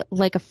portrayed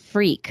like a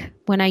freak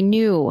when I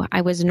knew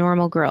I was a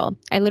normal girl.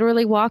 I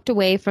literally walked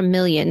away from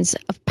millions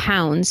of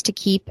pounds to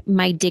keep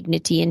my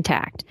dignity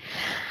intact.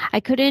 I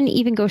couldn't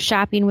even go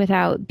shopping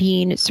without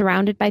being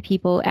surrounded by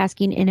people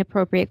asking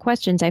inappropriate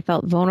questions. I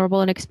felt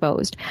vulnerable and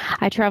exposed.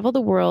 I traveled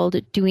the world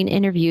doing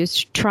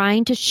interviews,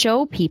 trying to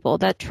show people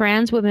that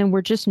trans women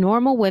were just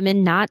normal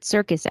women, not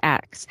circus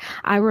acts.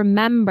 I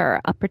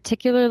remember a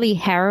particularly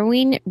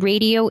harrowing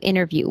radio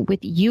interview with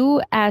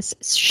U.S.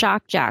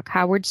 shock jock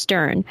Howard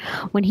Stern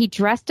when he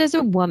dressed as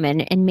a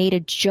woman and made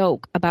a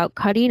joke about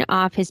cutting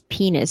off his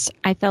penis.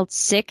 I felt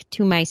sick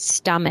to my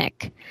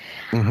stomach.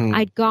 Mm-hmm.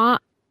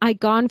 I'd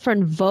gone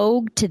from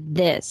Vogue to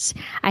this.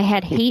 I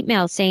had hate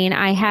mail saying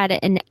I had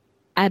an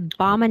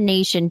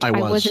abomination. I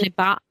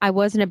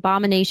was an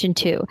abomination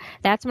too.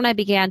 That's when I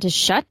began to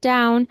shut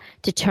down,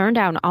 to turn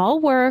down all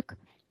work.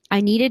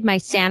 I needed my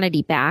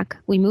sanity back.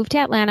 We moved to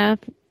Atlanta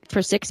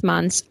for 6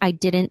 months. I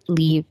didn't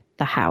leave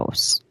the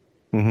house.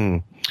 Mm-hmm.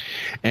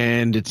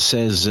 And it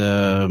says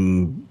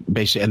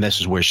basically, and this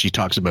is where she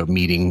talks about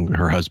meeting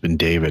her husband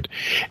David.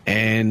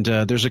 And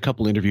there's a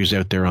couple interviews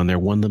out there on there.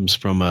 One of them's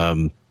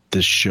from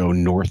this show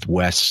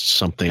Northwest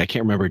something. I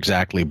can't remember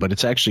exactly, but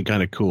it's actually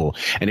kind of cool.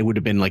 And it would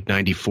have been like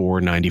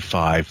 94,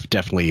 95,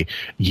 definitely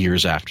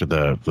years after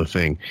the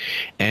thing.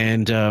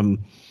 And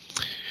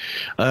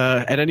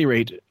at any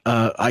rate,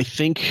 I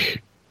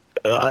think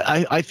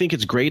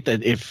it's great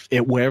that if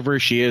wherever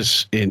she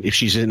is, if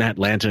she's in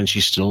Atlanta and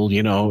she's still,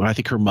 I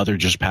think her mother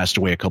just passed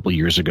away a couple of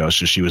years ago,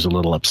 so she was a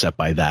little upset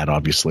by that,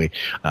 obviously,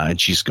 and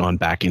she's gone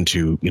back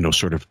into,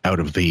 sort of out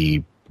of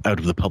the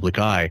public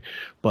eye.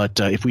 But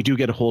if we do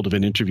get a hold of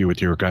an interview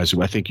with you guys,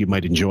 I think you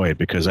might enjoy it,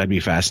 because I'd be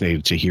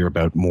fascinated to hear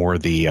about more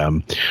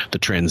the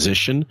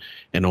transition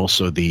and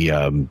also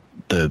the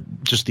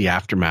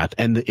aftermath.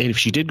 And if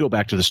she did go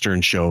back to the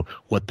Stern show,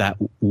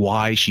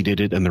 why she did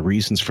it and the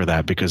reasons for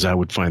that, because I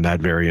would find that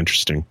very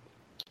interesting.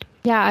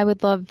 Yeah, I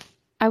would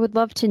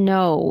love to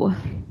know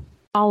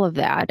all of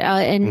that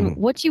and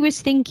what she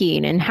was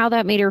thinking and how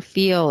that made her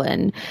feel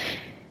and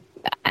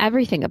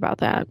everything about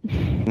that.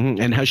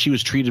 And how she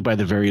was treated by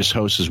the various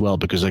hosts as well,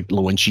 because like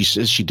when she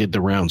says she did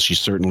the rounds, she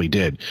certainly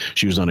did.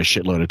 She was on a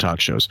shitload of talk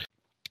shows.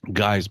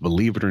 Guys,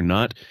 believe it or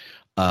not,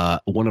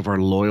 one of our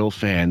loyal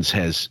fans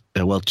has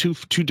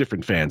two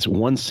different fans.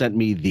 One sent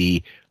me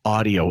the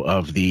audio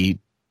of the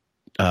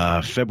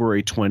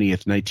February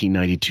 20th,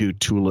 1992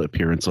 Tula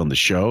appearance on the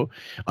show,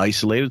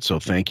 isolated. So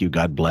thank you.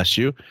 God bless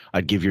you.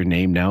 I'd give your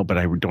name now, but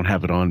I don't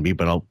have it on me,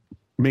 but I'll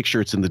make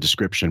sure it's in the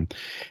description.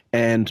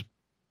 And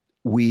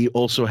we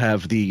also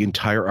have the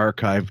entire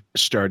archive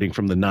starting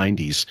from the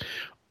 90s,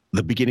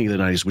 the beginning of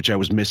the 90s, which I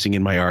was missing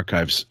in my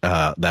archives,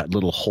 that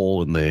little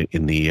hole in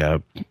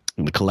the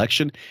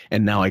collection.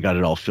 And now I got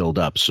it all filled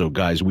up. So,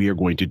 guys, we are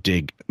going to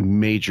dig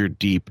major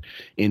deep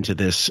into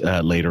this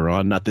later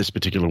on. Not this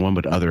particular one,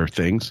 but other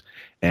things.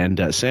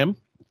 And Sam?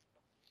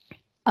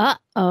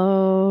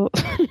 Uh-oh.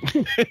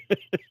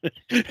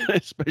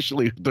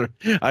 Especially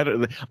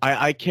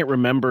I can't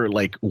remember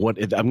like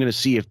what I'm going to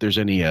see if there's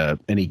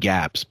any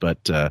gaps, but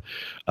so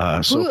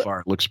far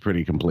it looks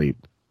pretty complete.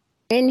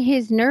 In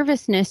his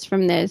nervousness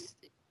from this,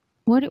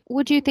 what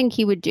would you think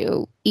he would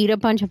do? Eat a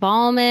bunch of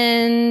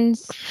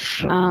almonds?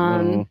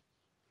 Watch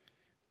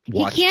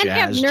he can't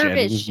Jazz have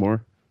nervous Jennings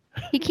more.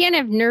 He can't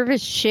have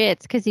nervous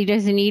shits because he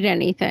doesn't eat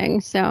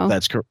anything. So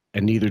that's correct,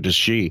 and neither does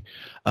she.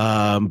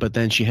 But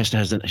then she has to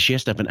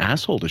have an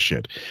asshole to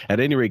shit. At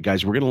any rate,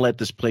 guys, we're going to let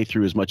this play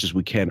through as much as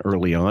we can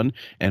early on,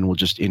 and we'll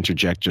just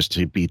interject just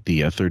to beat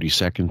the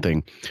 30-second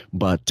thing.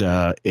 But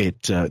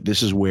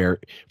this is where,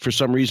 for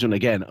some reason,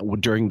 again,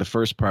 during the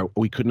first part,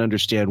 we couldn't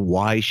understand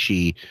why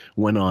she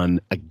went on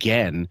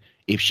again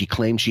if she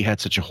claimed she had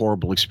such a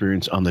horrible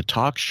experience on the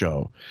talk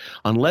show,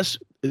 unless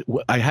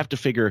I have to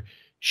figure.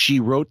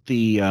 She wrote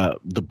the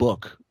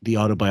book, the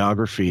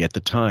autobiography, at the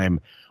time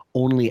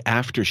only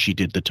after she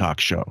did the talk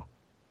show.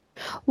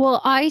 Well,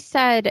 I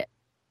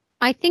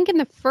think in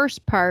the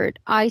first part,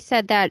 I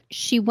said that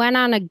she went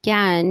on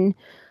again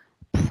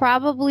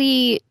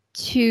probably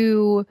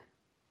to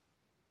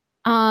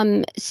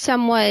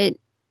somewhat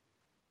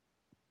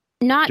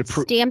not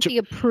stamp the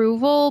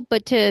approval,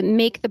 but to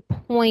make the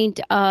point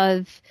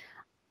of,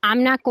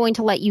 I'm not going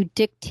to let you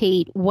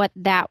dictate what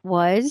that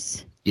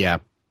was. Yeah.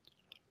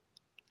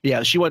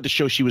 Yeah, she wanted to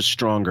show she was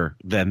stronger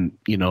than,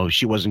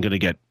 she wasn't going to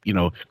get,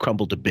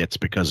 crumbled to bits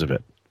because of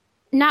it.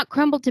 Not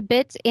crumbled to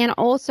bits, and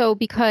also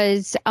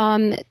because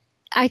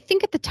I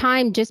think at the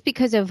time, just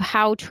because of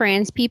how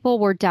trans people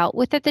were dealt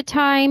with at the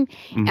time,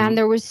 and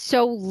there was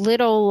so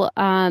little,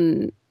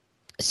 I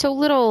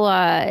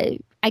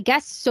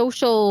guess,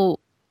 social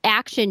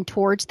action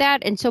towards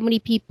that, and so many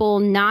people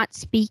not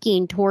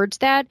speaking towards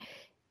that.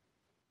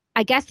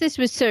 I guess this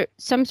was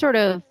some sort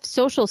of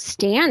social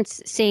stance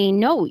saying,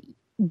 no,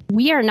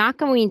 we are not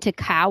going to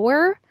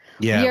cower.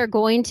 Yeah. We are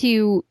going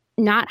to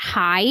not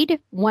hide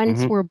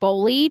once we're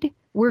bullied.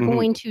 We're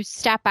going to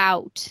step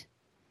out.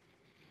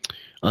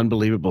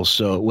 Unbelievable.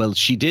 So, well,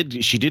 she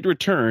did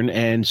return,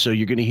 and so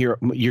you're going to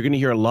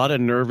hear a lot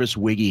of nervous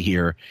Wiggy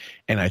here,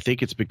 and I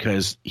think it's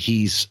because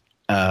he's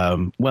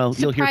you'll hear for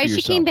yourself. Surprised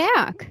she came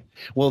back.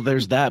 Well,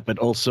 there's that, but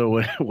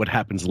also what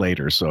happens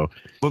later. So,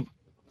 well,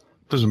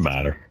 doesn't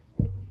matter.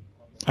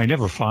 I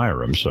never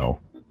fire him, so.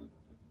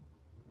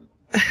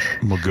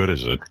 What good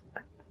is it?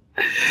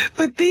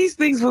 But these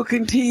things will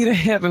continue to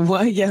happen.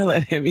 Why yell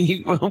at him?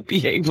 He won't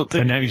be able to.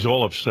 And now he's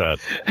all upset.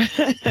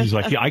 He's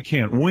like, yeah, I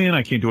can't win.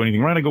 I can't do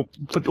anything right. I go,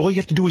 but all you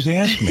have to do is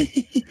ask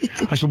me.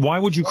 I said, why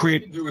would you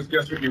create... All you do is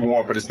guess what you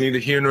want, but it's neither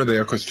here nor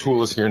there because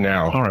Tula's here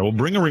now. All right, well,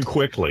 bring her in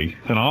quickly.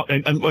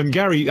 And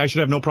Gary, I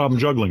should have no problem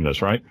juggling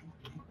this, right?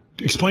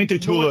 Explain to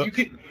Tula...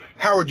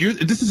 Howard,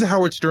 this is a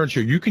Howard Stern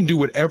show. You can do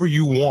whatever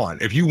you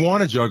want. If you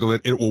want to juggle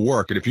it, it will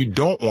work. And if you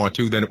don't want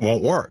to, then it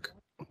won't work.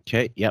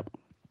 Okay, yep.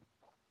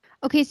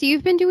 Okay, so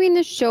you've been doing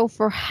this show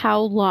for how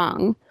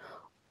long?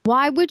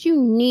 Why would you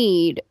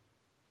need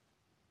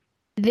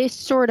this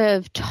sort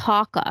of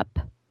talk up?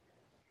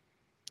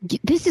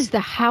 This is the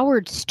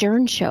Howard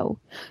Stern show.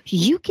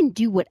 You can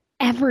do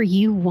whatever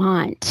you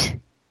want.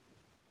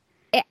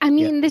 I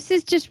mean, This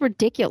is just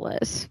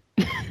ridiculous.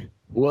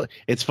 Well,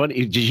 it's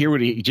funny. Did you hear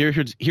what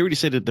he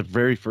said at the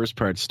very first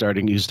part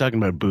starting? He was talking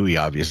about Bowie,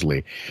 obviously.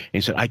 And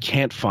he said, I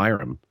can't fire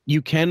him. You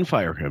can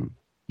fire him.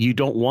 You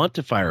don't want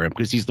to fire him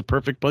because he's the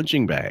perfect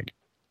punching bag.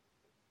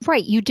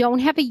 Right. You don't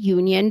have a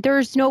union.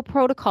 There's no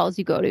protocols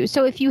you go to.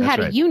 So if you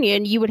had a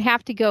union, you would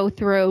have to go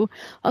through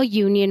a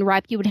union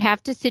rep. You would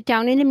have to sit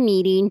down in a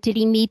meeting. Did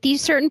he meet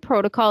these certain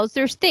protocols?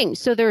 There's things.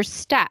 So there's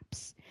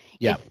steps.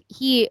 Yeah.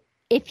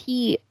 If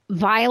he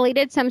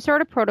violated some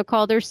sort of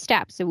protocol, there's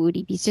steps. So would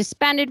he be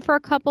suspended for a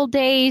couple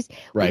days?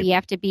 Right. Would he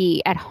have to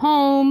be at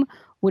home?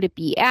 Would it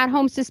be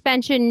at-home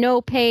suspension,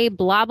 no pay,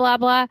 blah, blah,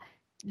 blah?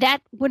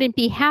 That wouldn't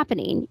be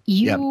happening.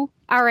 You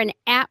are an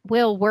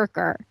at-will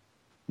worker.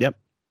 Yep.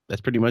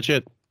 That's pretty much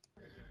it.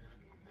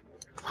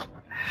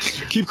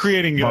 Keep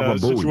creating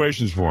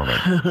situations for me.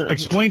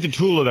 Explain to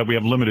Tula that we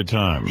have limited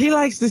time. He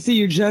likes to see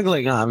you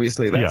juggling,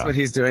 obviously. That's what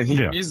he's doing.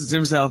 He amuses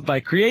himself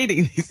by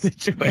creating these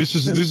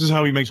situations. This is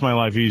how he makes my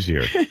life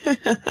easier.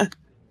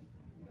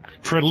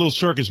 Fred, a little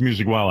circus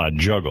music while I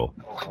juggle.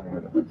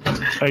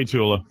 Hey,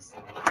 Tula.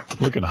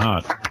 Looking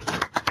hot.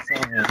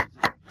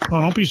 Oh,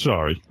 don't be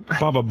sorry.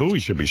 Baba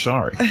Booey should be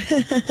sorry.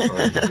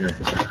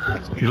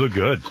 You look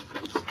good.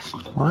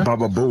 What?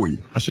 Baba Booey.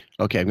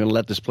 Okay, I'm going to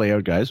let this play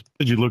out, guys.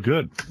 Did you look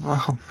good?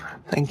 Oh,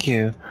 thank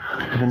you.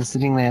 I've been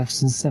sitting there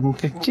since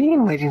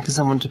 7:15 waiting for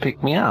someone to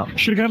pick me up.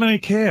 Should have gotten a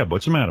cab.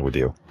 What's the matter with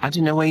you? I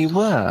didn't know where you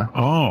were.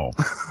 Oh.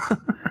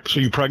 So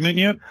you pregnant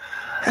yet?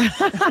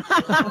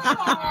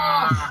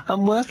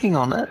 I'm working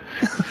on it.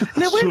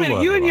 Now, wait a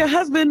minute. You and your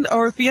husband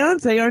or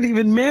fiance aren't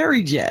even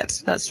married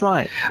yet. That's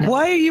right.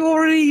 Why are you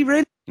already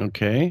ready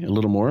Okay, a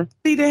little more.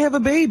 to have a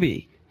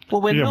baby?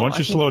 Well, we're Yeah, not. why don't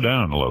you slow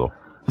down a little?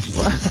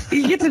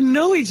 You get to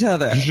know each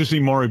other. You should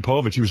see Maury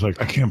Povich. He was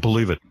like, I can't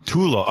believe it.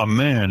 Tula, a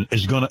man,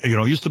 is going to,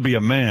 used to be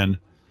a man,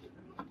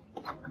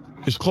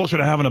 is closer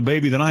to having a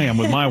baby than I am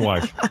with my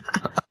wife.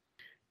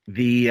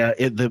 He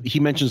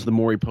mentions the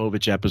Maury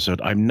Povich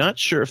episode. I'm not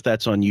sure if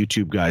that's on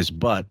YouTube, guys,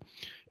 but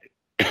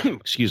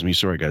excuse me.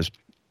 Sorry, guys.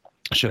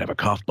 I should have a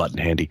cough button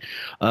handy.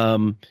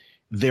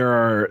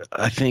 There's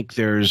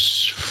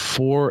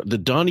 4. The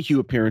Donahue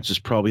appearance is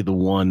probably the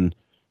one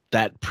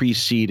that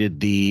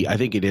preceded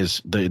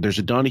there's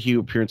a Donahue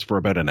appearance for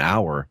about an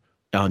hour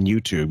on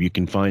YouTube. You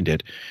can find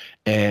it.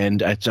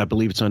 And I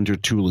believe it's under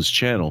Tula's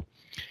channel.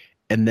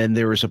 And then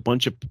there was a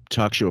bunch of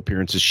talk show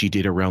appearances she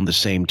did around the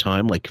same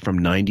time, like from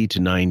 90 to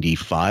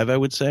 95, I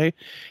would say.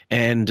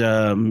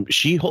 And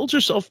she holds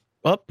herself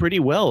up pretty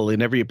well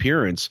in every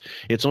appearance.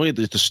 It's only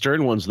the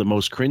Stern one's the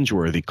most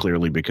cringeworthy,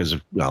 clearly, because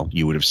of, well,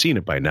 you would have seen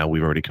it by now.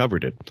 We've already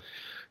covered it.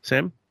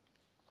 Sam?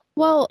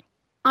 Well,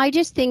 I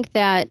just think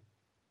that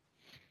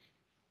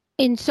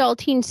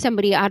insulting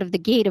somebody out of the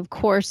gate, of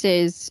course,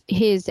 is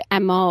his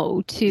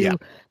MO to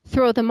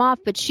throw them off,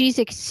 but she's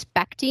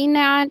expecting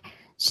that.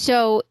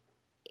 So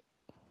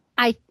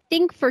I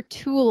think for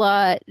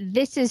Tula,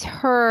 this is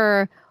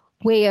her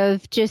way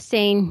of just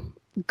saying,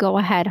 go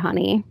ahead,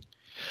 honey.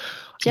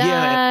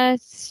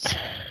 Just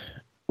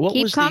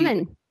keep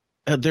coming.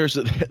 There's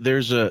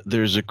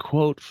a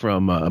quote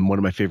from one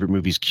of my favorite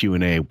movies,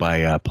 Q&A,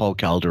 by Paul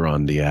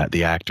Calderon,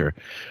 the actor.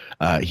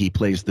 He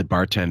plays the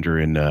bartender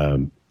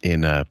in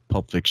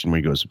Pulp Fiction, where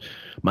he goes,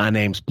 "My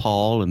name's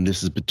Paul, and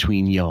this is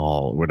between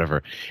y'all," or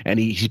whatever. And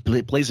he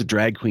plays a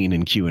drag queen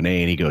in Q&A,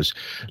 and he goes,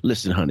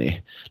 "Listen, honey,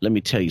 let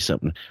me tell you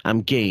something.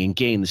 I'm gay, and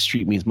gay in the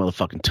street means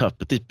motherfucking tough,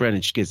 but this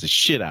Brennan scares the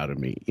shit out of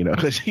me." You know,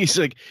 he's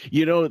like,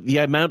 you know, the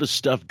amount of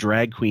stuff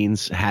drag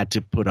queens had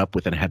to put up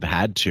with and have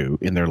had to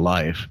in their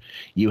life,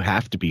 you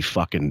have to be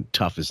fucking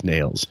tough as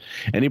nails.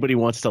 Anybody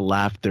wants to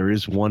laugh, there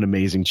is one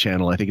amazing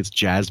channel. I think it's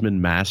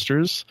Jasmine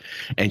Masters,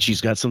 and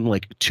she's got something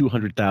like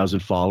 200,000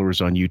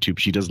 followers on YouTube.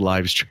 She does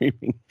live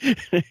streaming.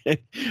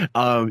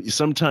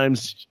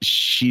 Sometimes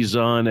she's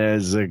on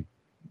as a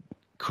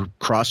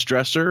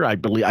cross-dresser. I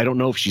believe, I don't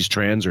know if she's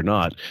trans or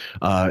not.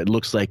 It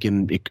looks like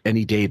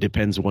any day, it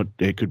depends what,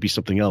 it could be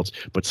something else.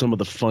 But some of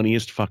the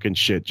funniest fucking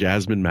shit.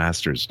 Jasmine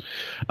Masters.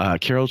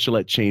 Carol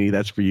Gillette Cheney,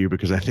 that's for you,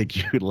 because I think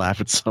you would laugh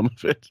at some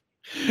of it.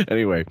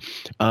 Anyway,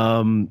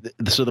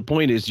 so the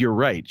point is, you're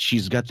right.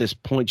 She's got this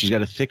point. She's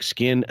got a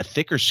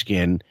thicker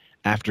skin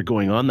after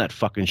going on that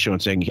fucking show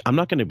and saying, I'm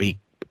not going to be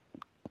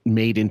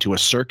made into a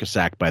circus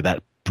act by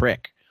that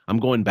prick. I'm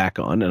going back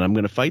on and I'm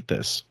going to fight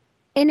this.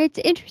 And it's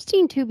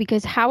interesting too,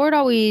 because Howard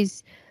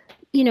always,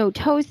 you know,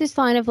 toes this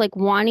line of like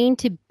wanting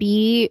to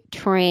be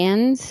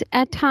trans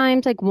at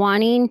times, like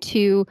wanting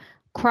to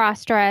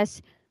cross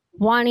dress,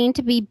 wanting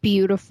to be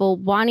beautiful,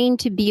 wanting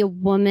to be a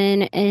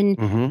woman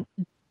and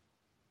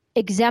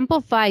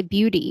exemplify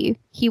beauty.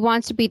 He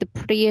wants to be the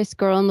prettiest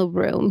girl in the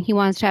room. He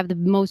wants to have the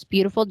most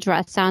beautiful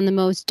dress on, the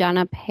most done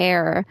up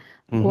hair,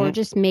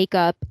 gorgeous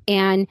makeup.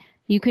 And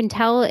you can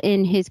tell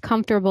in his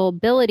comfortable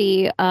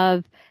ability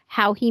of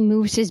how he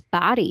moves his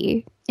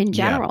body in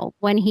general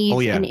when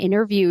he's in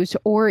interviews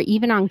or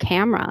even on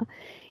camera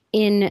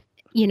in,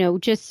 you know,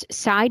 just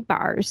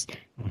sidebars.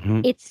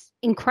 It's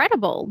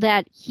incredible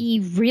that he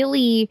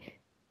really,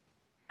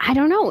 I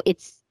don't know.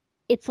 It's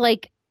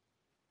like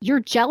you're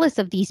jealous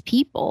of these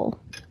people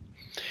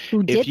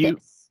who did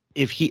this.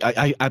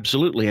 I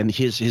absolutely. And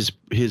his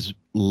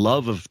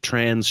love of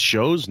trans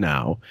shows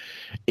now,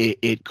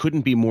 it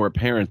couldn't be more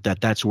apparent that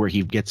that's where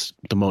he gets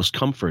the most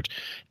comfort.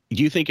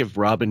 Do you think if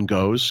Robin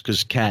goes,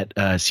 because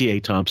C.A.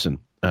 Thompson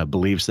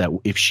believes that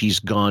if she's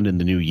gone in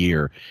the new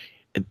year,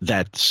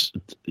 that's,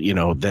 you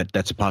know,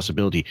 that's a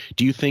possibility.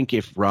 Do you think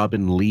if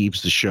Robin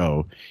leaves the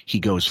show, he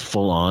goes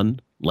full on,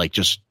 like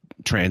just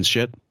trans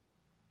shit?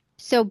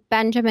 So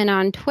Benjamin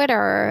on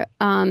Twitter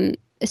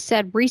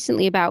said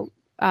recently about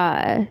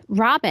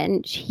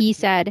Robin, he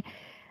said,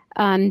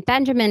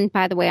 Benjamin,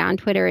 by the way, on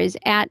Twitter is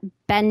at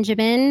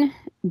Benjamin,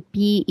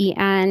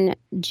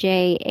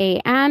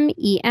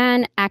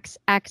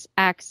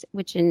 BenjaminXXX,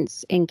 which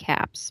is in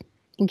caps.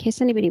 In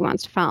case anybody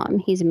wants to follow him,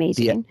 he's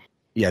amazing.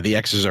 Yeah, the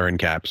X's are in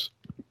caps.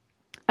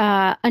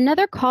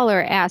 Another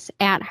caller asks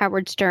at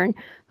Howard Stern,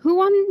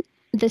 who on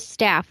the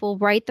staff will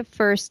write the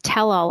first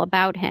tell-all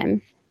about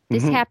him?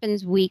 This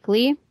happens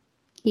weekly.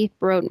 He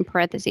wrote in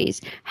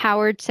parentheses.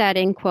 Howard said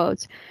in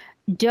quotes,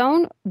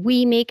 "Don't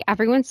we make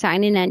everyone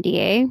sign an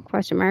NDA?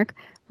 Question mark.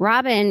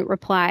 Robin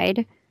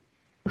replied,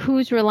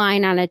 "Who's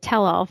relying on a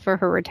tell-all for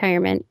her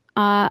retirement?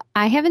 I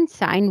haven't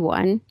signed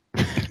one."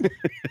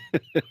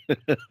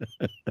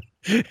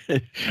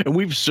 And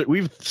we've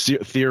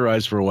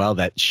theorized for a while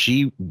that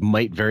she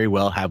might very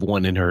well have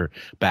one in her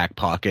back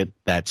pocket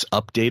that's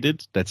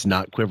updated. That's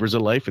not Quivers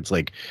of Life. It's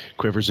like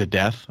Quivers of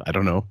Death. I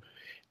don't know.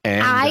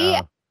 And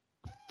I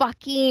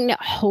fucking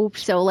hope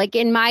so. Like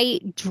in my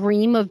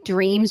dream of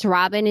dreams,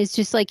 Robin is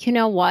just like, you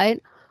know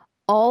what?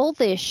 All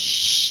the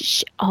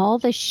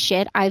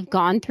shit I've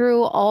gone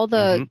through, all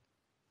the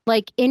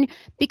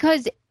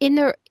because in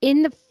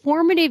the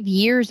formative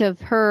years of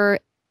her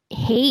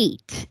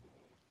hate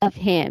of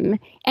him,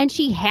 and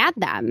she had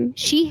them.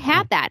 She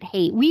had that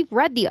hate. We've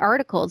read the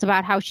articles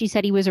about how she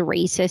said he was a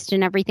racist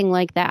and everything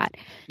like that.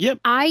 Yep.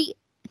 I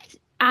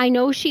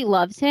know she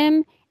loves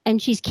him and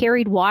she's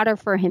carried water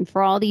for him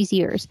for all these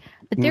years.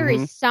 But there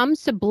is some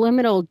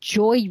subliminal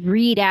Joy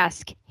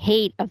Reid-esque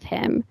hate of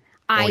him.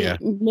 I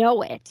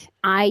know it.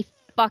 I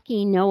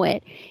fucking know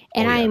it.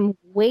 And I'm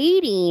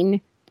waiting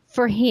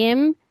for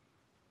him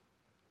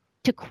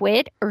to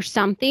quit or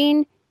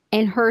something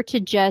and her to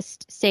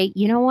just say,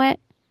 you know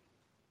what?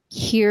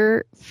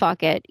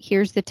 fuck it,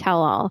 here's the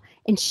tell-all.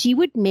 And she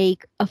would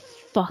make a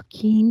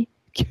fucking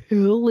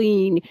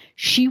killing.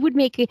 She would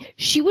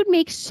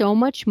make so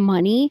much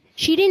money.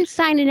 She didn't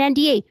sign an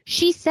NDA.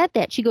 She said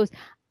that. She goes,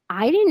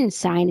 I didn't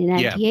sign an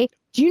NDA. Yeah.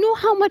 Do you know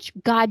how much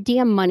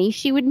goddamn money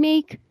she would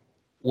make?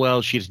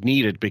 Well, she's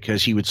needed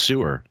because he would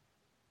sue her.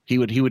 He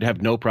would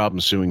have no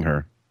problem suing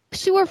her.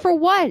 Sue her for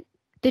what?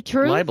 The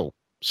truth? Libel,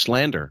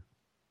 slander,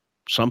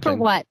 something. For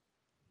what?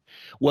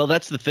 Well,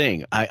 that's the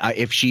thing. I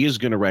if she is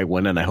going to write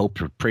one, and I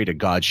pray to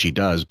God she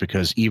does,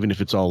 because even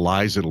if it's all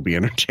lies, it'll be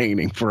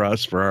entertaining for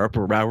us, for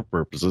our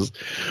purposes.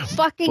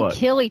 Fucking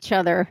kill each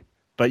other.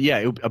 But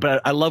yeah,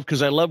 but I love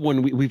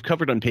when we've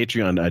covered on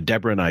Patreon.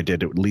 Deborah and I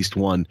did at least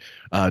one.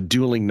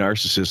 Dueling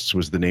Narcissists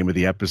was the name of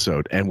the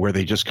episode, and where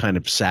they just kind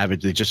of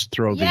savage. They just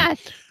throw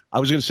I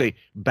was going to say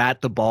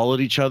bat the ball at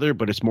each other,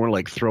 but it's more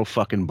like throw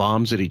fucking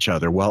bombs at each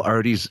other while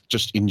Artie's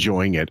just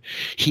enjoying it.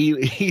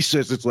 He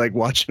says it's like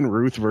watching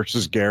Ruth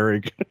versus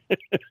Gehrig.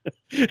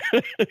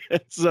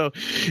 So,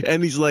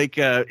 and he's like,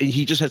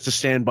 he just has to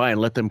stand by and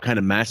let them kind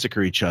of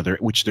massacre each other,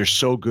 which they're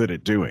so good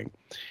at doing.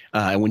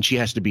 And when she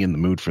has to be in the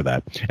mood for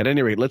that. At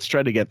any rate, let's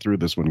try to get through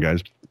this one,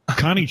 guys.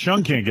 Connie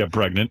Chung can't get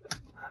pregnant.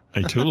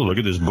 Hey, Tula, look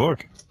at this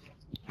book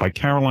by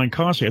Caroline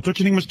Cossey. I thought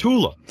your name was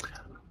Tula.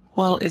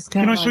 Well, it's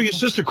Caroline. I saw your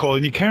sister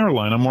calling you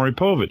Caroline. I'm Maury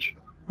Povich.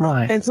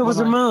 Right. And so was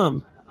her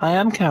mom. I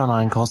am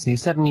Caroline Cossey.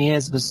 7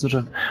 years was sort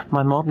of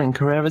my modeling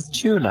career as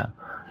Tula.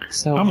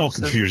 So I'm all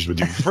confused with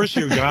you. First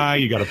you're a guy,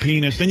 you got a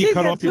penis, then you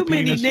cut off your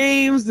penis. Too many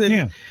names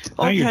and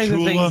all kinds of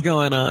things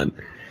going on.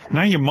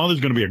 Now your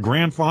mother's going to be a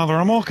grandfather.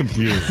 I'm all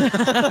confused.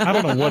 I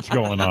don't know what's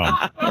going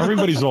on.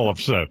 Everybody's all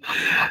upset.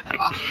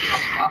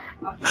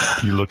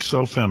 You look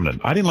so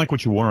feminine. I didn't like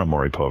what you wore on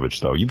Maury Povich,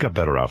 though. You've got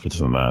better outfits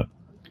than that.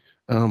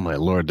 Oh my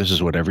Lord! This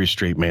is what every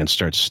straight man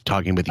starts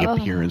talking about: the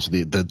appearance,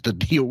 the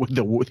deal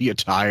with the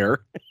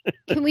attire.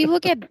 Can we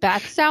look at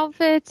Beth's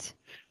outfit?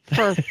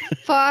 For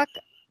fuck's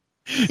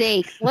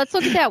sake, let's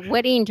look at that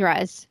wedding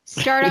dress.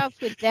 Start off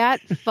with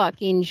that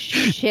fucking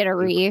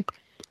shittery.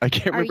 I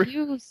can't remember. Are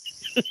you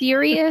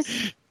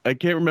serious? I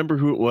can't remember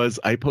who it was.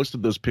 I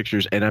posted those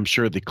pictures, and I'm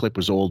sure the clip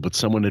was old, but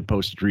someone had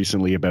posted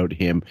recently about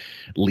him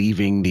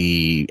leaving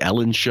the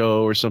Ellen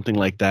show or something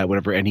like that,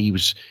 whatever, and he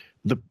was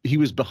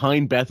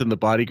behind Beth and the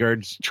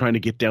bodyguards trying to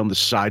get down the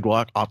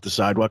sidewalk, off the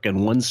sidewalk,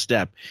 and one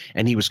step,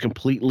 and he was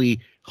completely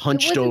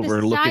hunched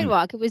over looking.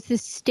 Sidewalk. It was the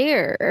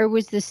stair, or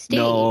was the stage?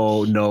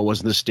 No, it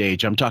wasn't the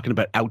stage. I'm talking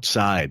about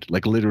outside,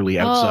 like literally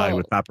outside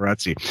with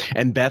paparazzi.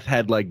 And Beth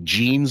had like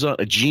jeans on,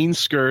 a jean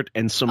skirt,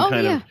 and some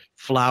kind of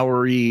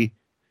flowery.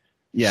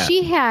 Yeah,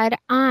 she had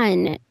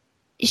on.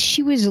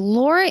 She was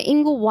Laura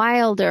Ingalls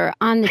Wilder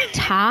on the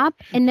top,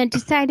 and then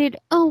decided,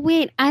 oh,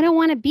 wait, I don't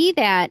want to be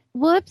that.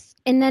 Whoops.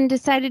 And then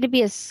decided to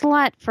be a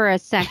slut for a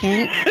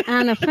second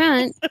on the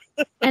front.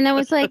 And I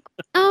was like,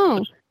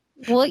 oh,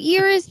 what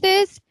year is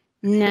this?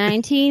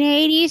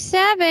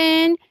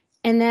 1987.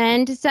 And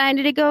then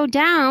decided to go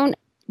down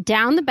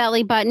the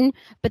belly button,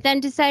 but then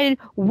decided,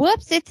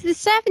 whoops, it's the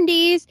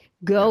 70s.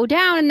 Go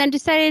down, and then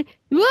decided,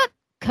 whoop,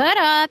 cut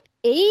up.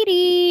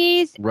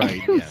 80s.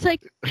 Right.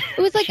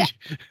 It was like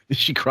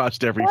she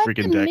crossed every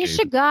freaking decade.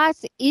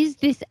 Mishigas is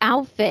this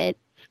outfit?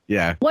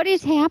 Yeah. What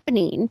is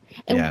happening?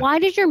 And why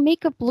does your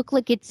makeup look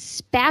like it's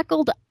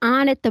spackled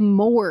on at the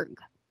morgue?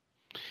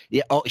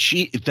 Yeah. Oh,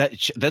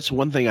 that's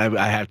one thing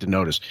I have to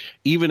notice.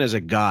 Even as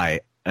a guy,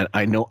 and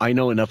I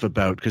know enough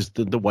about, because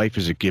the wife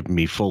has given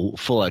me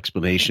full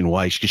explanation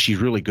why, because she's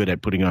really good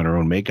at putting on her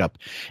own makeup,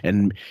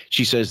 and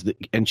she says that,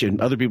 and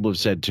other people have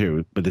said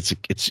too, but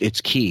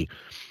it's key.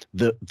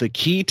 The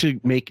key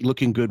to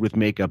looking good with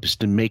makeup is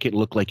to make it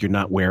look like you're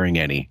not wearing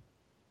any.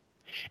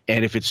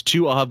 And if it's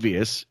too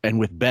obvious, and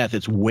with Beth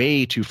it's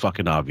way too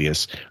fucking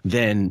obvious,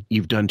 then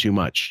you've done too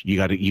much. You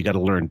got to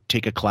learn,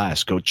 take a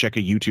class, go check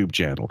a YouTube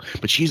channel.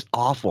 But she's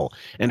awful,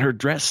 and her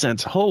dress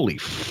sense, holy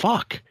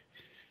fuck.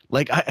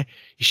 Like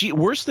she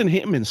worse than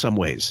him in some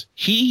ways.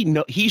 He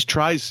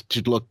tries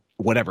to look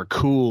whatever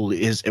cool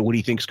is, what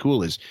he thinks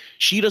cool is.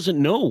 She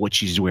doesn't know what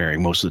she's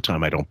wearing most of the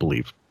time, I don't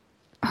believe.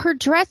 Her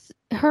dress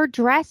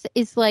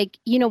is like,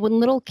 when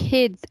little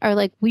kids are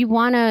like, we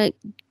want to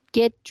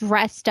get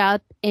dressed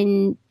up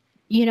and,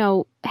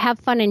 have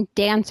fun and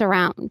dance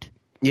around.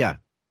 Yeah.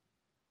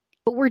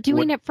 But we're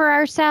doing it for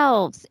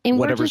ourselves. And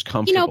whatever's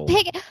comfortable.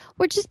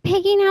 We're just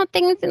picking out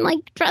things and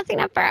like dressing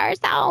up for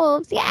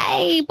ourselves.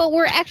 Yay. But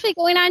we're actually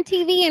going on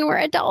TV and we're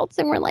adults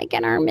and we're like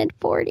in our mid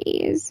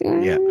 40s.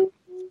 Yeah.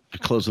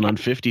 Closing on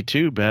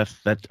 52, Beth.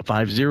 That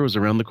 50 is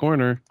around the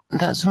corner.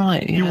 That's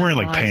right. You're wearing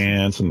like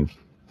pants and...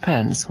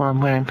 Pants? Well,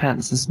 I'm wearing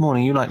pants this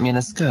morning. You like me in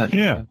a skirt.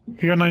 Yeah,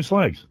 you got nice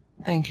legs.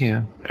 Thank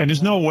you. And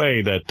there's no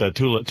way that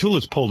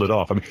Tula's pulled it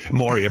off. I mean,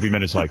 Maury every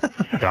minute's like,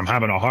 I'm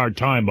having a hard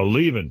time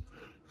believing.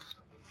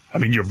 I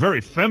mean, you're very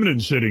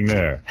feminine sitting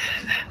there.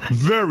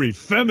 Very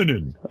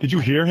feminine. Did you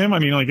hear him? I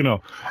mean, like,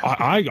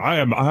 I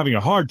am having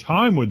a hard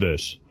time with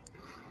this.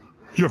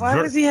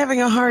 Why was he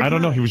having a hard time? I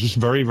don't know. He was just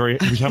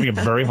he was having a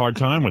very hard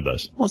time with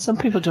this. Well, some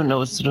people don't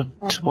know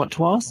what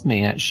to ask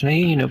me,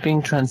 actually.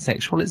 Being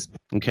transsexual, it's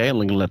Okay, I'm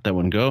going to let that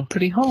one go.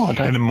 Pretty hard.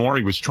 And then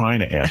Maury was trying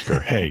to ask her,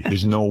 hey,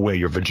 there's no way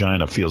your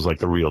vagina feels like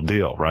the real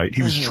deal, right?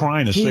 He was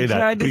trying to say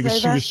that. But he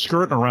was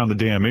skirting around the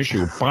damn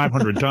issue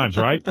 500 times,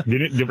 right?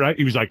 Right?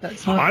 He was like,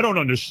 I don't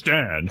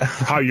understand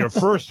how your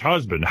first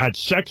husband had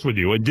sex with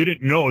you and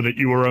didn't know that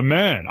you were a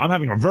man. I'm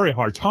having a very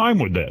hard time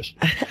with this.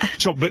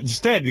 But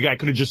instead, the guy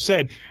could have just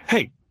said,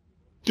 hey,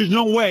 there's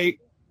no way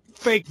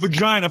fake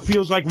vagina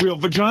feels like real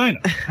vagina.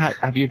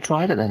 Have you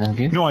tried it then, have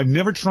you? No, I've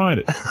never tried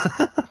it.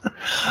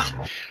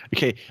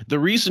 Okay, the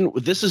reason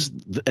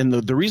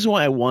the reason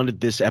why I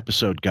wanted this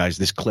episode, guys,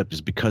 this clip,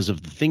 is because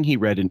of the thing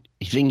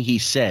he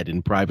said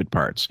in Private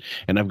Parts,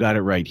 and I've got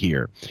it right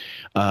here.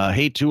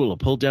 Hey, Tula,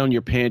 pull down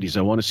your panties.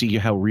 I want to see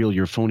how real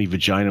your phony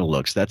vagina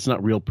looks. That's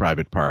not real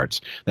private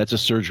parts. That's a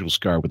surgical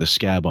scar with a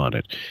scab on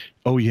it.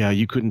 Oh yeah,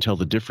 you couldn't tell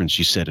the difference,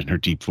 she said in her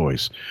deep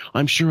voice.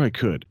 I'm sure I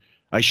could.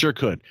 I sure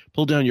could.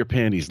 Pull down your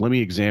panties. Let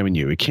me examine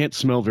you. It can't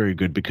smell very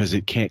good because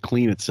it can't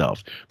clean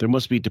itself. There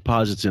must be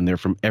deposits in there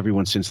from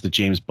everyone since the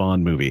James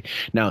Bond movie.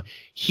 Now,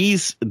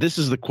 this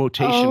is the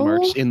quotation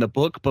marks in the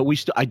book, but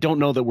I don't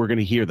know that we're going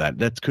to hear that.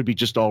 That could be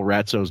just all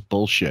Ratzo's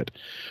bullshit.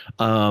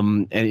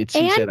 And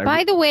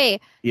by the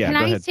way, can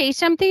I say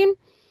something?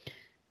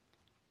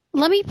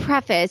 Let me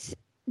preface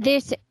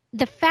this.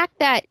 The fact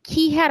that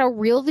he had a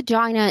real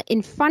vagina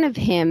in front of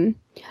him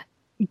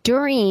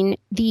during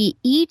the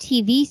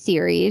ETV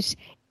series,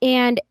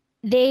 and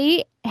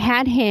they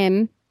had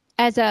him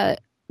as a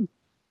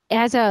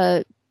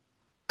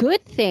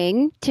good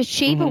thing to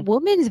shave a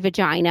woman's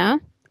vagina.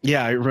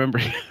 Yeah, I remember.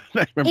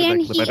 I remember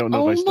and that clip. I don't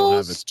know if I still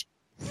have it.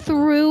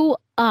 Threw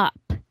up.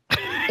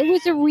 It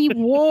was a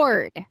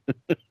reward,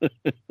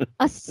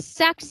 a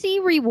sexy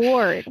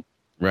reward.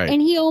 Right.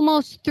 And he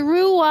almost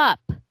threw up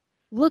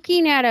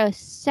looking at a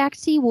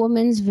sexy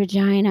woman's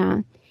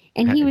vagina.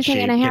 And he was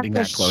going to have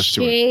to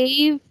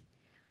shave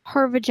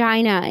her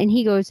vagina. And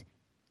he goes,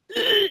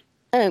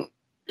 I'm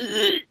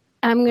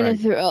going to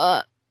throw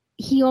up.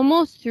 He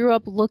almost threw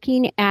up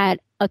looking at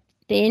a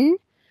thin,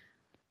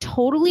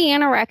 totally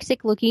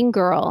anorexic looking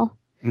girl.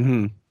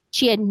 Mm-hmm.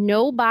 She had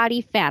no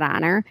body fat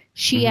on her.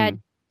 She had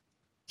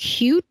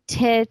cute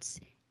tits,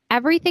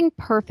 everything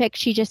perfect.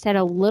 She just had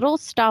a little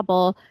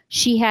stubble.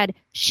 She had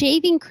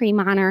shaving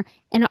cream on her.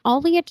 And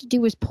all he had to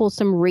do was pull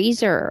some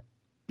razor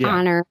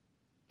on her.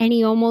 And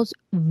he almost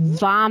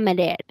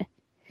vomited.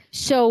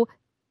 So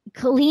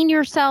clean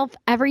yourself,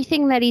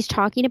 everything that he's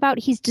talking about,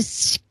 he's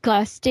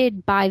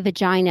disgusted by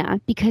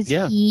vagina because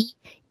he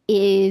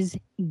is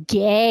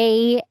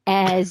gay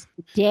as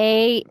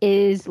day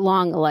is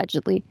long,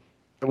 allegedly.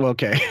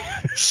 Okay.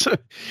 So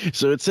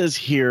it says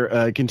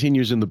here,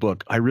 continues in the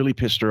book, I really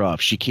pissed her off.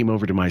 She came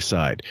over to my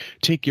side.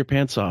 Take your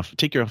pants off.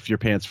 Take off your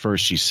pants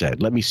first, she said.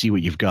 Let me see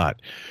what you've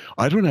got.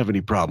 I don't have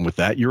any problem with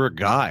that. You're a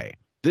guy.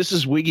 This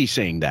is Wiggy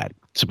saying that.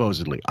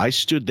 Supposedly, I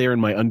stood there in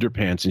my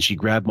underpants and she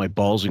grabbed my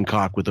balls and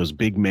cock with those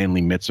big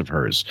manly mitts of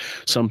hers.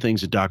 Some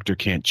things a doctor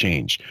can't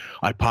change.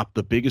 I popped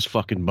the biggest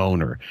fucking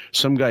boner.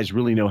 Some guys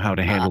really know how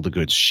to handle the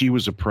goods. She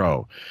was a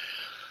pro.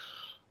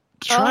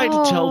 Try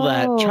to tell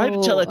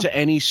that to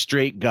any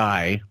straight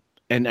guy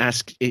and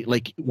ask,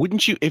 like,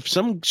 wouldn't you, if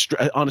some,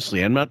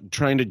 honestly, I'm not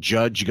trying to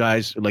judge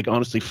guys, like,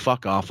 honestly,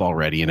 fuck off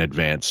already in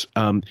advance.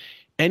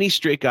 Any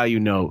straight guy you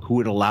know who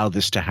would allow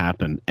this to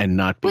happen and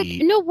not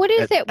be what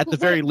is it? At the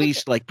very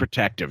least, like,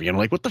 protective, you know,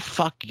 like, what the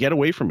fuck, get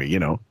away from me, you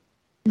know.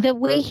 The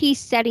way he's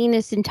setting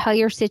this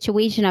entire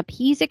situation up,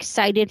 he's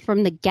excited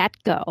from the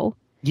get-go.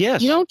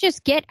 Yes. You don't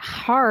just get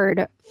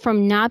hard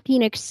from not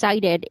being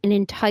excited and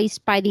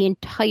enticed by the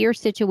entire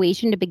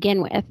situation to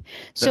begin with.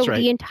 So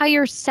the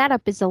entire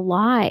setup is a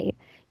lie.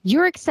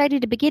 You're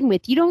excited to begin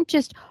with. You don't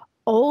just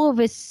all of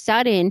a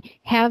sudden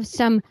have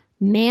some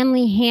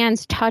manly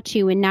hands touch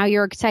you and now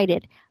you're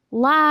excited.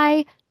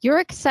 Lie. You're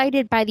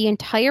excited by the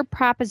entire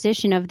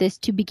proposition of this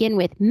to begin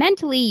with.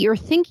 Mentally, you're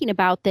thinking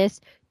about this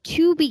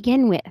to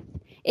begin with.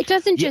 It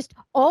doesn't just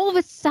all of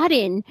a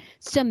sudden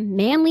some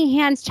manly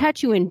hands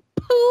touch you and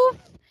poof,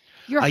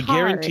 you're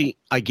hard.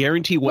 I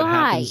guarantee what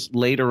happens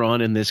later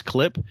on in this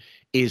clip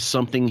is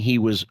something he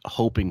was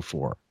hoping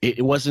for.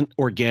 It wasn't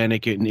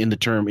organic in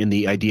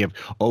the idea of,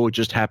 oh, it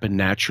just happened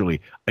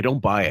naturally. I don't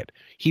buy it.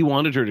 He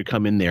wanted her to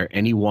come in there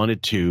and he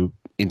wanted to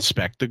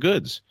inspect the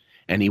goods.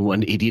 And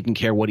he didn't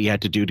care what he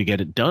had to do to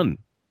get it done.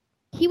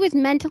 He was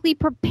mentally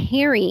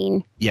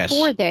preparing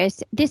for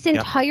this. This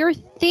entire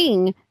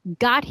thing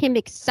got him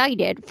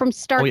excited from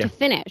start to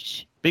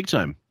finish. Big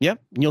time.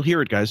 Yep. You'll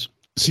hear it, guys.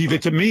 See,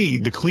 that to me,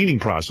 the cleaning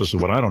process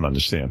is what I don't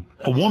understand.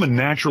 A woman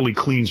naturally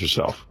cleans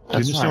herself. Do you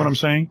understand what I'm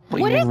saying?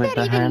 What does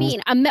that even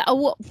mean?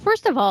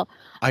 First of all,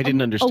 I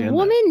didn't understand. A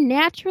woman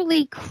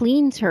naturally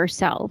cleans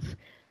herself.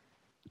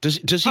 Does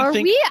he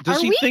think?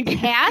 Does he think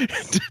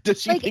cats?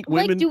 Does he think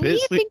women? Do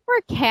we think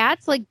we're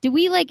cats? Like, do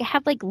we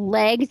have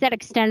legs that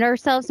extend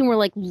ourselves and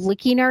we're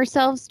licking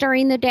ourselves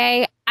during the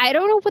day? I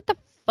don't know what the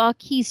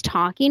fuck he's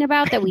talking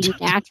about. That we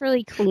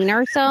naturally clean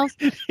ourselves.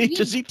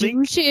 Does he think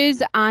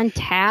douches on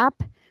tap?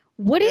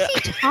 What is he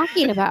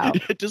talking about?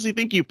 Does he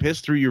think you piss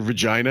through your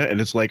vagina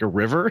and it's like a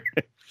river?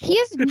 He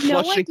has no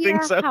Flushing idea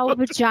things out. how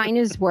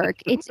vaginas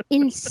work. It's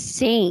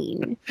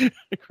insane.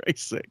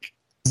 Christ's sake.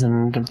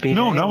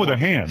 No, not with the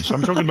hands.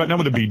 I'm talking about not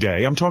with a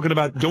bidet. I'm talking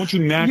about, don't you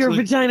naturally...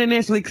 Your vagina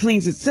naturally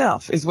cleans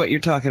itself, is what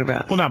you're talking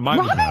about. Well, not my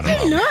Robin's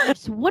vagina. a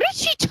nurse. What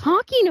is she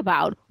talking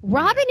about?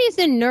 Robin is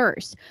a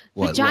nurse.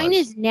 What,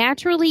 Vaginas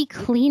naturally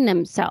clean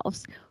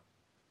themselves.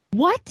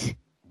 What?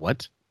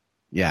 What?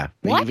 Yeah.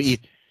 What?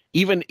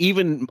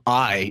 Even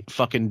I,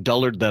 fucking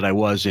dullard that I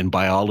was in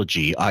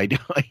biology, I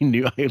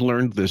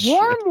learned this.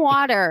 Warm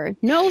water,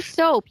 no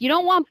soap. You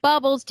don't want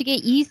bubbles to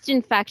get yeast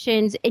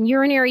infections and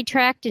urinary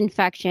tract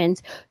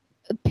infections.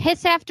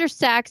 Piss after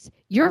sex.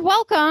 You're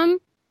welcome.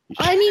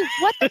 I mean,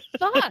 what the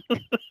fuck?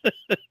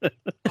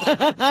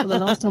 Well, the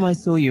last time I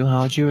saw you,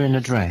 Howard, you were in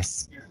a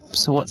dress.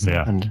 So what's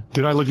happened?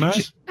 Did I look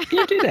nice?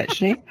 You did,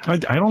 actually. I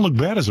don't look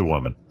bad as a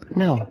woman.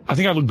 No. I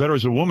think I look better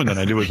as a woman than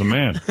I do as a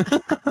man.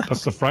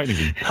 That's the frightening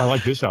thing. I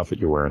like this outfit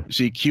you're wearing.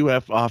 See,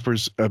 QF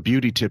offers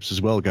beauty tips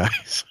as well,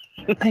 guys.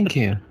 Thank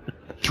you.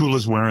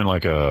 Tula's wearing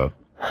like a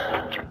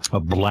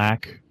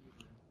black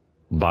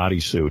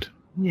bodysuit.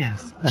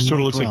 Yes. Sort no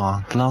of looks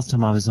bra. The last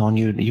time I was on,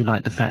 you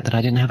liked the fact that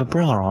I didn't have a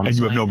bra on. And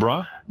you have no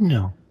bra?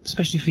 No,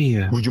 especially for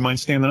you. Would you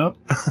mind standing up?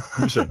 Let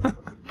me see.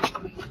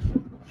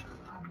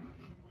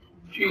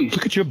 Jeez,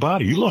 look at your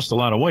body. You lost a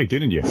lot of weight,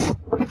 didn't you?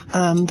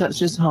 That's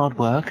just hard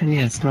work, and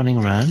yes, running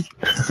around.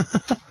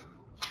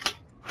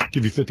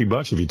 Give you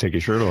 $50 if you take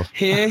your shirt off.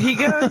 Here he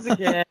goes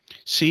again.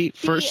 See,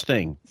 first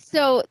thing.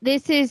 So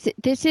this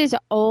is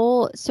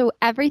all. So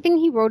everything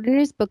he wrote in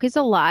his book is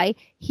a lie.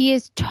 He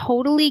is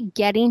totally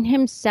getting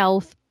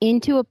himself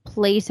into a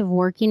place of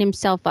working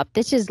himself up.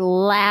 This is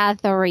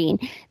lathering.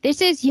 This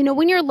is,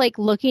 when you're like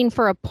looking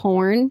for a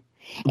porn.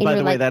 And By you're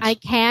the way, like, I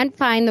can't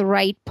find the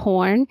right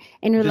porn.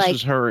 And you're This like,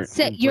 is her in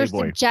you're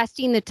Playboy.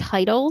 suggesting the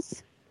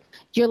titles.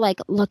 You're like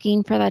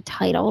looking for the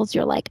titles.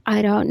 You're like,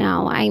 I don't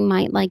know. I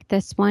might like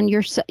this one.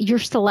 You're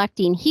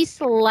selecting. He's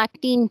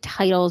selecting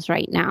titles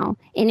right now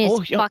in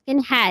his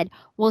fucking head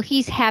while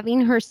he's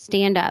having her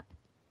stand up.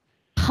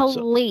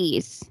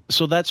 Please.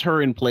 So that's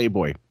her in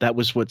Playboy. That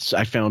was what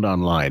I found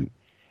online.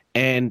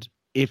 And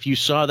if you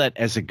saw that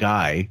as a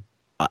guy,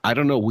 I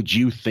don't know, would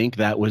you think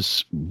that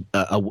was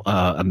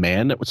a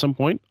man at some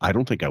point? I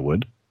don't think I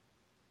would.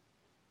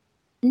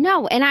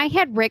 No, and I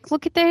had Rick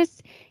look at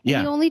this. Yeah.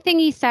 And the only thing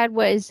he said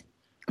was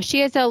she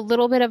has a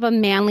little bit of a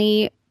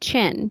manly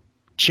chin.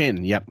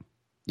 Yep.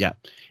 Yeah.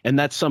 And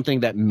that's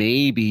something that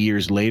maybe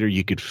years later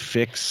you could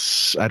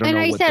fix. I don't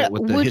know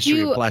what the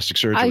history of plastic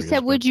surgery is. I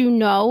said, would you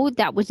know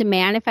that was a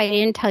man if I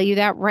didn't tell you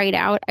that right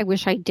out? I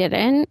wish I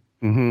didn't.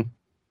 Mm-hmm.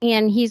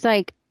 And he's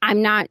like,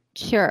 I'm not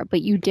sure,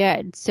 but you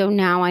did. So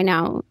now I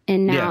know.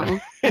 And now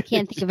I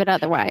can't think of it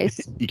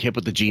otherwise. You can't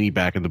put the genie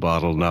back in the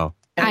bottle. No.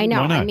 I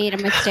know. I made a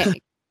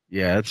mistake.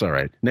 Yeah, that's all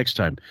right. Next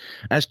time.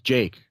 Ask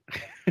Jake.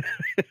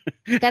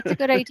 That's a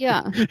good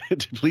idea.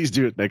 Please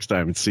do it next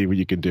time and see what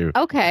you can do.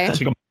 Okay.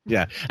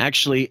 Yeah.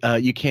 Actually,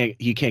 you can't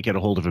get a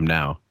hold of him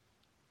now.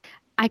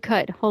 I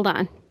could. Hold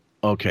on.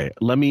 Okay.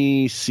 Let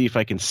me see if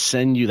I can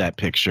send you that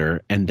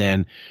picture, and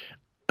then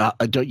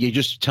don't you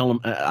just tell him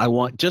I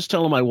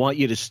want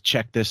you to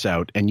check this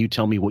out, and you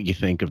tell me what you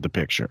think of the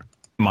picture.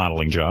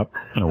 Modeling job,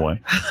 in a way.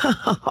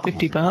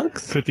 $50?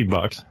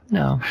 $50.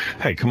 No.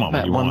 Hey, come on. About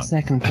What do you 1 want?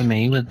 second for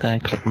me with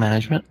the click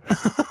management.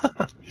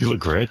 You look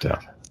great, though.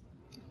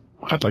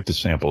 I'd like to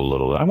sample a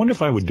little. I wonder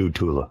if I would do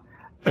Tula.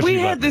 We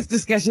had this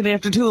discussion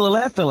after Tula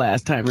left the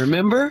last time,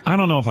 remember? I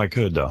don't know if I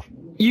could, though.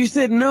 You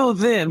said no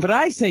then, but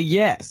I say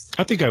yes.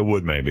 I think I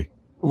would, maybe.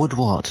 Would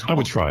what? I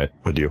would try it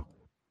with you.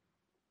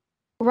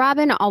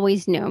 Robin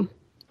always knew.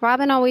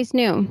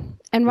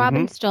 And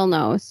Robin still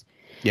knows.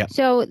 Yeah.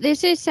 So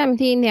this is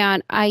something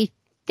that I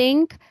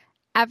think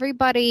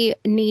everybody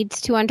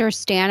needs to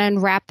understand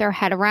and wrap their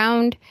head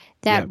around,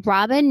 that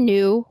Robin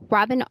knew.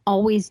 Robin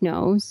always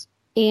knows.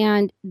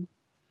 And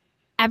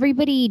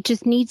everybody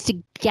just needs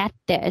to get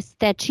this,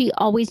 that she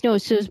always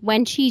knows. So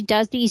when she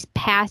does these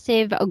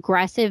passive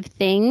aggressive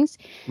things,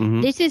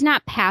 this is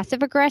not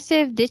passive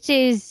aggressive. This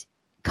is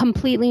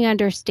completely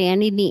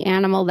understanding the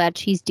animal that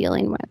she's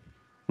dealing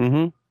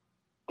with.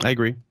 I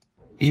agree.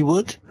 You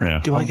would? Yeah.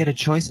 Do I get a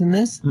choice in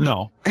this?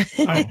 No.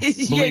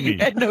 Believe you me,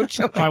 had no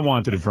choice. if I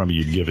wanted it from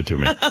you, you'd give it to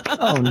me.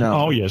 Oh, no.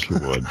 Oh, yes, you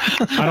would.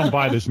 I don't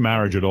buy this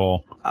marriage at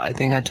all. I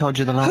think I told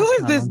you the last time. Who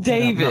is this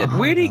David?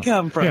 Where'd he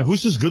come from? Yeah,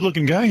 who's this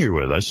good-looking guy here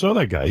with? I saw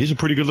that guy. He's a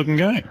pretty good-looking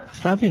guy.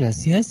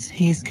 Fabulous, yes.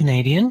 He's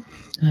Canadian.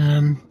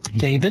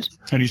 David.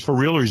 And he's for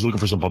real, or he's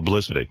looking for some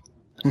publicity?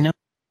 No.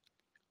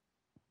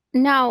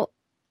 Now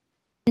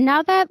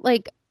that,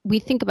 we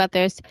think about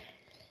this,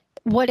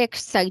 what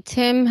excites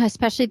him,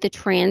 especially the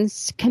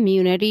trans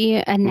community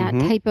and that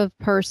type of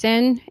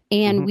person,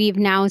 and we've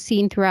now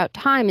seen throughout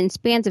time and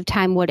spans of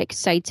time what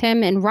excites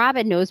him, and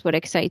Robin knows what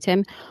excites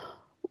him,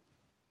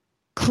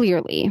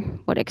 clearly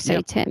what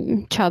excites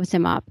him, chubs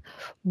him up.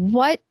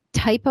 What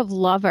type of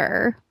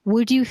lover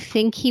would you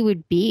think he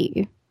would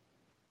be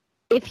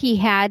if he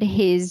had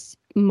his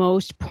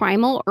most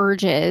primal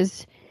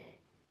urges?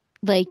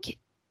 To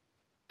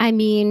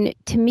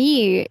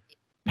me,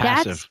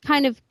 Passive. that's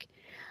kind of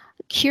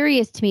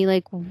curious to me.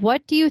 Like,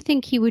 what do you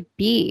think he would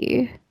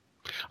be?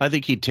 I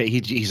think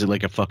he's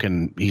like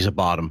he's a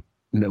bottom.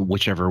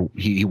 Whichever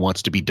he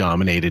wants to be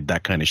dominated,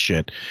 that kind of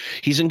shit.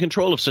 He's in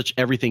control of such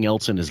everything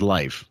else in his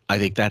life. I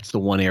think that's the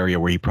one area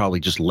where he probably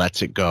just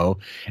lets it go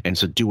and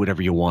so do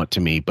whatever you want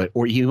to me. But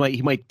or he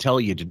might tell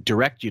you to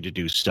direct you to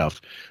do stuff,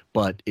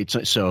 but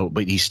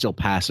but he's still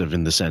passive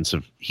in the sense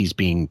of he's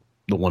being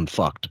the one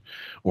fucked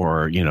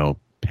or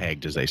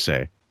pegged, as they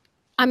say.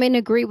 I'm in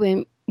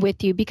agreement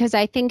with you because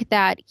I think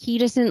that he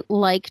doesn't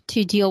like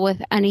to deal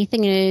with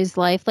anything in his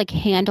life, like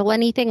handle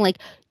anything, like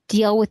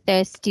deal with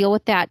this, deal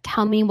with that,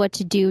 tell me what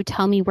to do,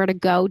 tell me where to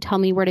go, tell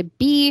me where to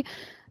be,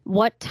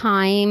 what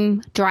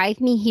time, drive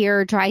me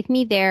here, drive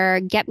me there,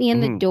 get me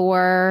in the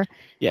door.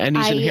 Yeah, and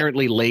he's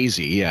inherently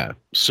lazy, yeah.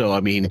 So, I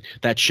mean,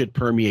 that should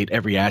permeate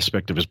every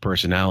aspect of his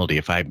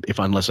personality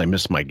unless I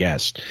miss my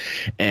guess.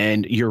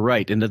 And you're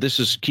right. And this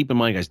is, keep in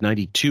mind, guys,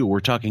 92, we're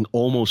talking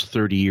almost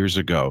 30 years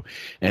ago.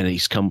 And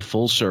he's come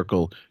full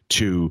circle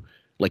to...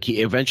 Like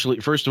he eventually,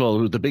 first of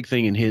all, the big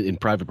thing in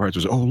Private Parts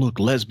was, oh, look,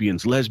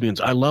 lesbians.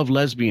 I love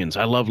lesbians.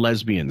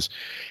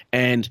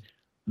 And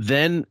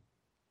then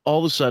all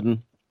of a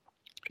sudden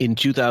in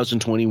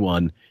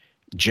 2021,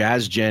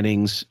 Jazz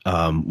Jennings,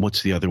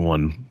 what's the other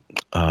one?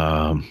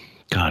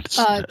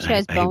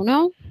 Chaz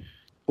Bono?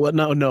 Well,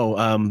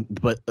 no.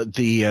 But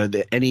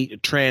the any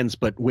trans,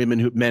 but men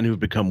who've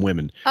become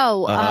women.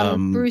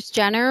 Bruce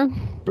Jenner.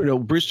 No,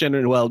 Bruce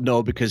Jenner. Well,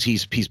 no, because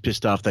he's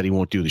pissed off that he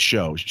won't do the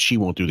show. She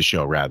won't do the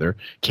show, rather.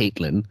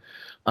 Caitlyn.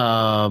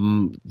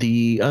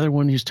 The other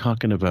one he's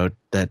talking about,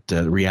 that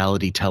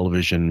reality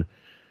television.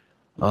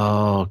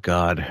 Oh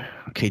God.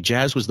 Okay,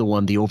 Jazz was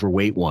the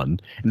overweight one.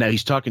 Now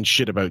he's talking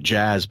shit about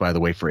Jazz, by the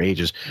way, for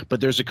ages.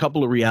 But there's a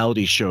couple of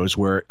reality shows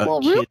where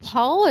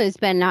RuPaul has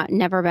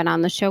never been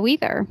on the show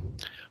either.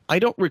 I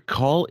don't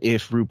recall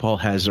if RuPaul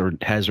has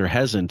or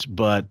hasn't,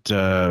 but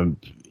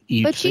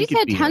she's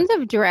had tons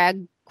of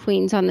drag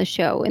queens on the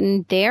show,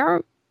 and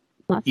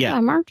lots of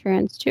them are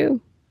trans too.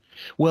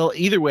 Well,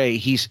 either way,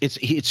 it's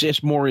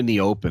just more in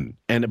the open,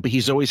 but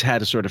he's always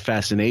had a sort of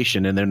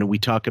fascination. And then we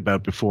talk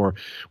about before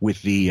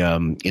with the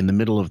in the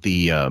middle of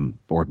the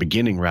or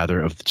beginning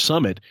rather of the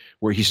summit,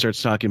 where he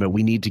starts talking about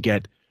we need to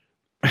get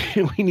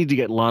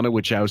Lana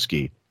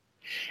Wachowski.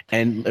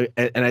 And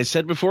I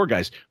said before,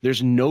 guys,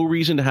 there's no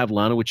reason to have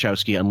Lana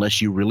Wachowski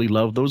unless you really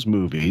love those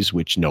movies,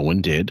 which no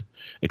one did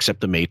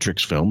except the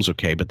Matrix films.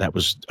 Okay, but that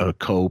was a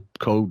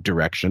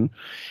co-direction.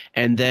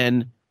 And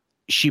then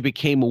she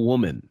became a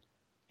woman.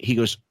 He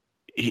goes,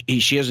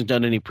 she hasn't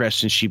done any press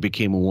since she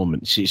became a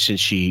woman, since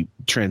she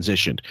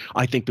transitioned.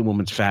 I think the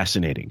woman's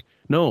fascinating.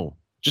 No,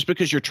 just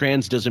because you're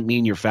trans doesn't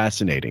mean you're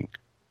fascinating.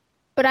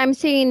 But I'm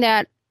saying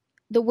that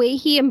the way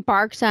he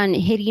embarks on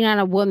hitting on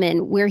a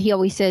woman, where he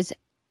always says,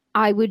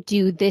 I would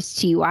do this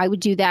to you, I would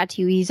do that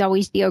to you. He's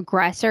always the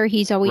aggressor.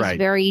 He's always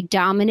very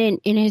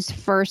dominant in his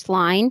first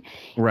line.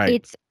 Right.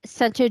 It's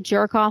such a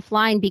jerk off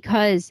line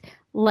because,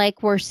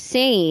 like we're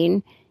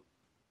saying,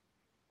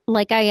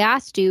 like I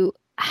asked you,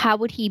 how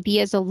would he be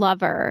as a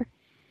lover?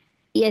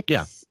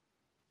 It's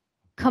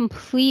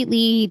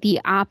completely the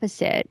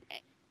opposite.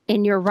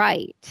 And you're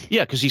right.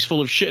 Yeah, because he's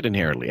full of shit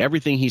inherently.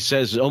 Everything he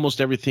says,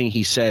 almost everything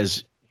he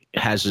says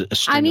has a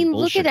string of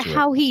bullshit look at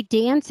how he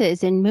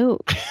dances and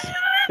moves.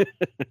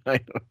 I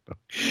don't know.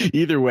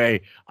 Either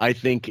way, I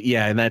think,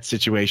 in that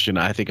situation,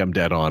 I think I'm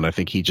dead on. I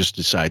think he just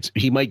decides.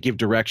 He might give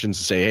directions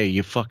and say, hey,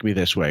 you fuck me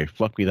this way,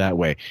 fuck me that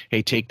way.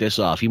 Hey, take this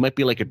off. He might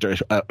be like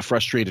a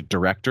frustrated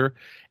director,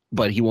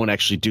 but he won't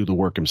actually do the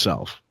work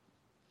himself.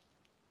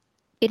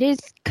 It is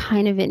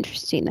kind of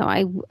interesting,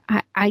 though.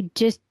 I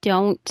just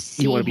don't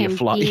see you want to be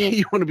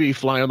you want to be a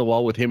fly on the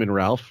wall with him and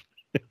Ralph?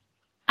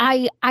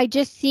 I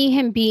just see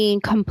him being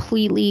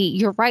completely,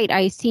 you're right.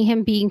 I see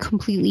him being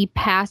completely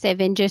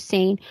passive and just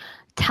saying,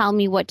 tell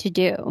me what to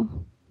do.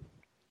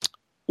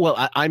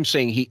 Well, I'm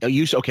saying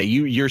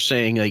you're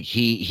saying like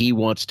he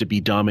wants to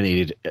be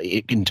dominated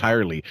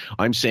entirely.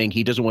 I'm saying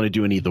he doesn't want to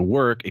do any of the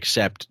work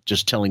except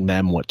just telling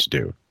them what to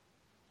do.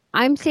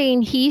 I'm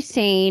saying he's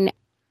saying,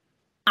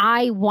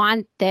 I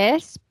want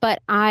this,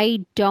 but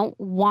I don't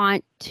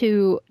want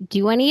to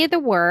do any of the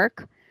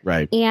work.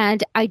 Right.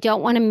 And I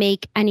don't want to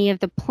make any of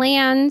the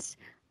plans,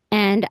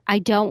 and I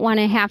don't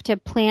want to have to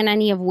plan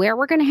any of where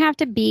we're going to have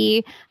to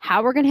be,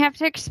 how we're going to have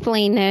to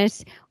explain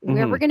this,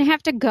 where we're going to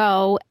have to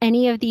go,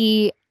 any of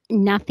the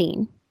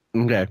nothing.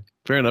 Okay.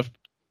 Fair enough.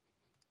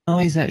 Oh,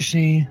 he's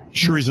actually...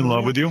 Sure he's in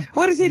love with you?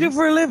 What does he do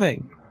for a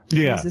living?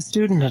 Yeah. He's a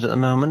student at the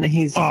moment.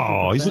 He's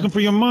looking for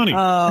your money.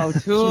 Oh, Tula.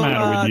 What's the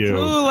matter with you?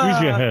 Tula.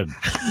 Who's your head?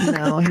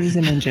 No, he's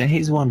an engineer.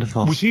 He's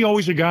wonderful. Was he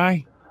always a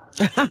guy?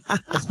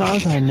 As far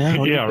as I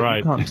know. Yeah, right.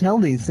 You can't tell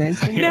these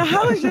things. Now,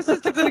 how is your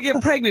sister going to get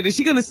pregnant? Is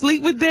she going to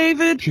sleep with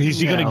David? Is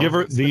he going to give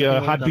her the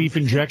hot beef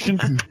injection?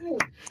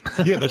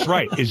 Yeah, that's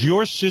right. Is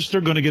your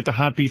sister going to get the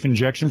hot beef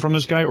injection from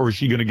this guy, or is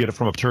she going to get it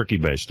from a turkey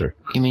baster?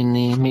 You mean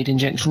the meat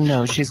injection?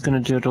 No, she's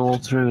going to do it all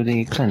through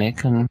the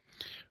clinic. And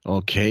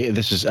okay,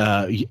 this is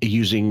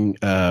using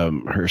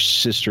her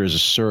sister as a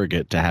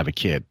surrogate to have a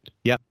kid.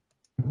 Yep.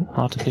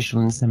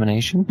 artificial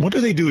insemination. What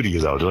do they do to you,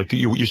 though? Like,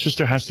 your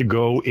sister has to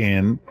go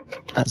in.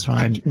 That's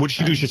right. And what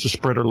she do is just to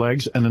spread her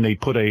legs, and then they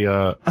put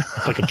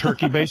like a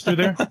turkey baster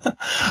there?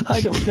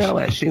 I don't know,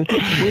 actually.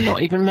 We're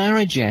not even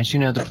married yet. You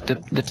know,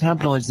 the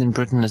tabloids in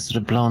Britain have sort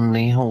of blown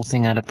the whole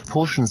thing out of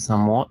proportion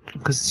somewhat,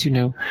 because, you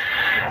know...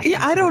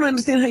 Yeah, I don't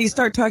understand how you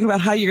start talking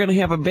about how you're going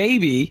to have a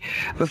baby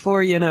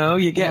before, you know,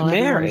 you get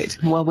married.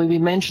 Well, we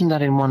mentioned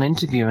that in one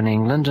interview in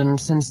England, and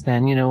since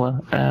then, you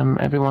know,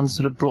 everyone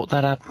sort of brought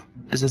that up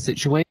as a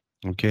situation.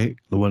 Okay,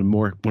 one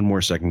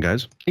more second,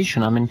 guys.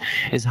 I mean,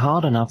 it's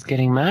hard enough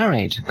getting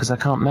married, because I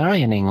can't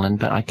marry in England,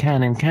 but I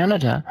can in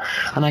Canada,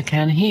 and I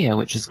can here,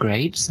 which is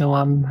great. So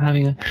I'm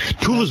having a...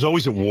 Tula's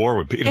always at war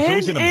with people. It's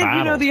always in a battle.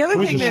 You know, the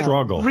other thing that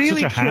struggle.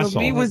 really Such a killed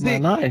hassle. me was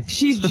that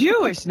she's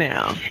Jewish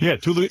now. Yeah,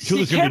 Tula's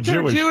going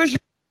to be Jewish.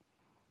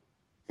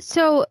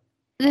 So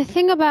the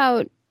thing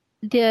about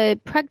the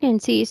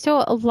pregnancy,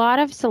 so a lot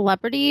of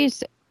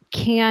celebrities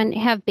can't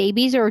have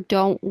babies or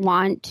don't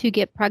want to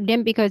get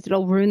pregnant because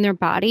it'll ruin their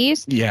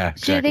bodies. Yeah,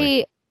 exactly. So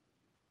they,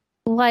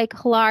 like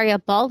Hilaria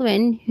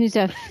Baldwin, who's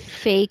a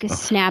fake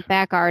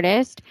snapback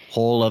artist.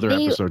 Whole other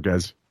episode,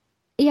 guys.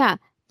 Yeah,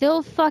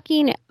 they'll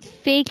fucking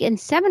fake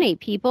inseminate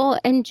people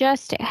and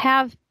just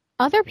have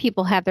other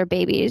people have their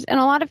babies. And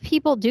a lot of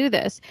people do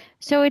this.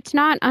 So it's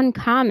not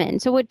uncommon.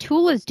 So what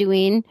Tula's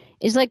doing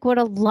is like what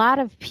a lot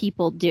of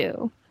people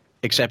do.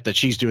 Except that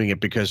she's doing it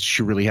because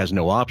she really has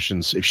no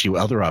options. If she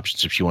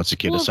wants a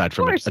kid aside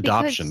from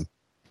adoption.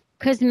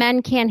 Because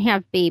men can't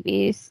have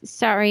babies.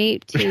 Sorry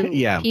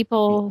to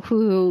people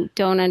who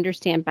don't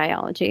understand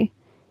biology.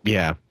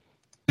 Yeah.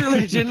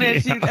 And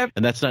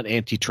that's not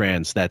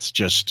anti-trans. That's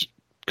just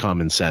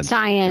common sense.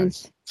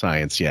 Science,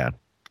 yeah.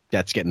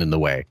 That's getting in the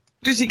way.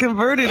 She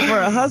converted for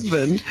a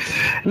husband.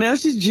 Now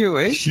she's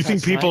Jewish. You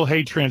think people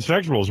hate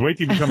transsexuals? Wait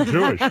till you become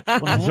Jewish.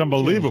 It's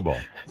unbelievable.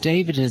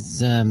 David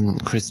is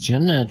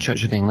Christian,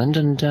 Church of England,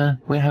 and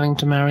we're having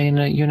to marry in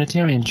a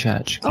Unitarian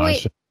church. Oh,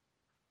 wait.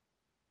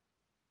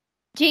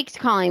 Jake's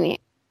calling me.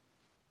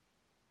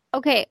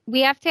 Okay,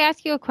 we have to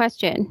ask you a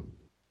question.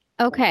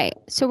 Okay,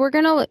 so we're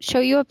going to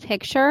show you a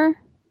picture,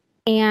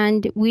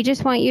 and we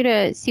just want you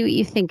to see what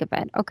you think of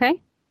it,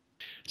 okay?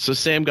 So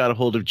Sam got a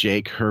hold of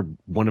Jake,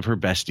 one of her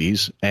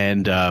besties,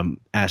 and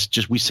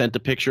asked. We sent a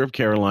picture of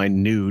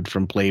Caroline nude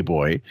from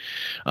Playboy.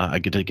 I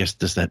guess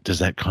does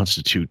that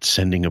constitute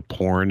sending a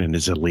porn and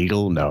is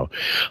illegal? No,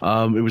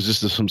 it was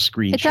just some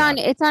screenshot.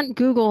 It's on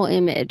Google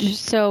Image.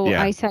 So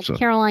I said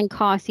Caroline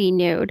Cossey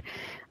nude,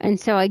 and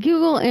so I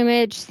Google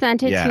Image,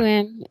 sent it to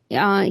him.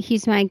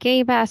 He's my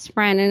gay best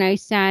friend, and I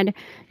said,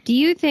 "Do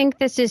you think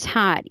this is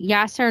hot?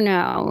 Yes or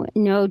no?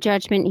 No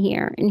judgment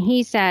here." And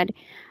he said,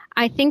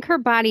 "I think her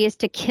body is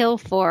to kill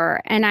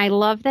for, and I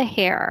love the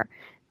hair.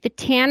 The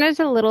tan is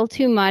a little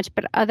too much,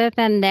 but other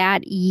than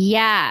that,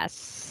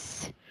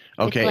 yes."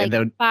 Okay, it's like and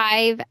then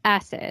 5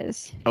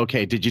 S's.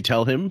 Okay, did you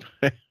tell him?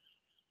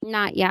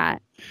 Not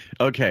yet.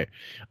 Okay,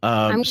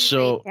 I'm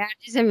so that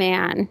is a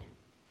man.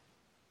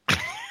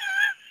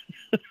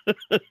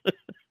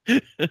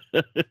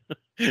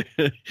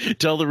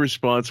 Tell the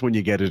response when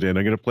you get it in.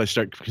 I'm going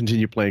to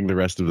continue playing the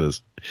rest of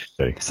this.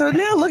 Okay. So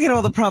now look at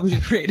all the problems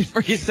you created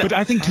for yourself. But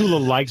I think Tula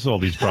likes all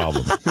these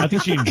problems. I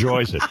think she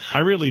enjoys it. I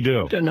really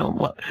do. I don't know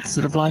what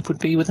sort of life would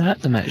be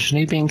without them,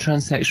 actually. Being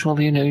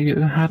transsexual, you know, you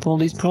have all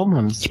these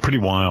problems. It's pretty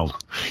wild.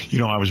 You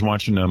know, I was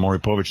watching Maury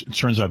Povich. It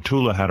turns out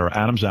Tula had her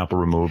Adam's apple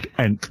removed,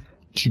 and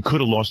she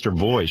could have lost her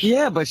voice.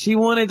 Yeah, but she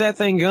wanted that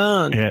thing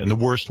gone. Yeah, in the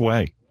worst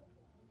way.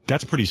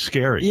 That's pretty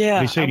scary.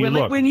 Yeah. They say to you,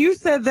 look, when you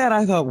said that,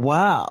 I thought,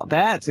 wow,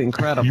 that's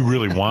incredible. You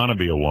really want to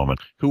be a woman.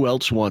 Who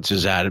else wants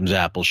his Adam's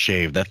apple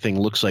shaved? That thing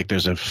looks like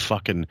there's a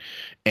fucking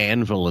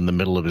anvil in the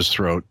middle of his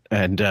throat.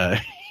 And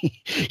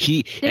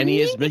he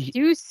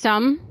do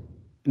some.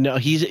 No,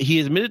 he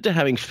admitted to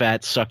having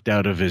fat sucked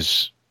out of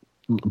his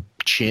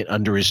chin,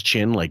 under his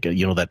chin, like,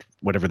 you know, that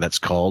whatever that's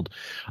called.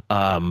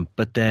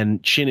 But then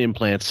chin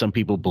implants, some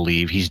people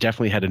believe. He's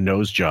definitely had a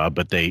nose job,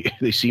 but they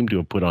seem to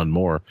have put on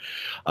more.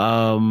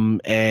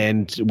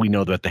 And we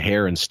know that the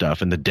hair and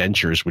stuff and the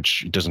dentures,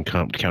 which doesn't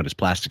count as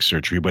plastic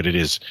surgery, but it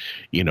is,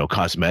 you know,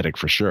 cosmetic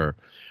for sure.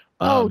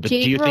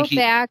 Jake wrote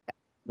back.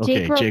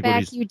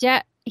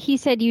 He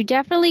said, "You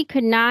definitely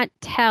could not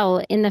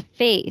tell in the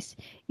face.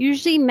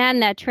 Usually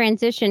men that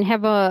transition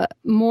have a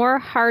more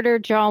harder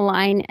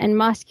jawline and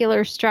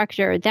muscular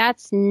structure.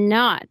 That's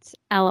nuts,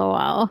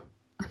 LOL."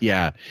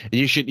 Yeah.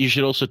 You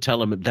should also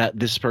tell him that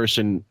this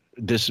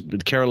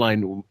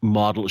Caroline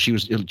model,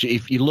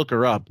 if you look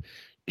her up,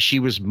 she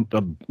was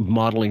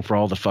modeling for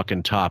all the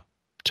fucking top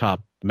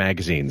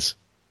magazines.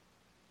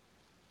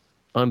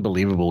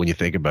 Unbelievable when you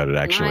think about it,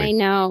 actually. I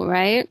know,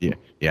 right?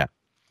 Yeah.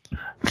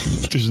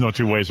 There's no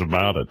two ways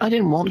about it. I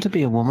didn't want to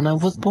be a woman. I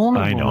was born a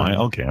woman. I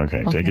know. Okay.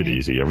 Take it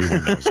easy.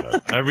 Everyone knows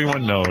that.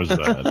 Everyone knows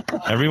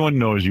that. Everyone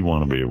knows you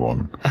want to be a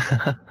woman.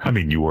 I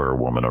mean, you were a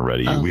woman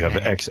already. Okay. We have the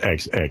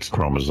XXX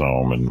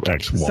chromosome and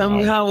XY.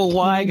 Somehow a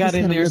Y got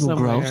in there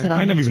somewhere.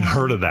 I never even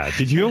heard of that.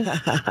 Did you?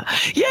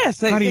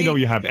 Yes. How do you know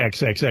you have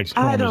XXX chromosome?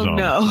 I don't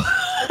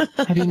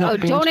know.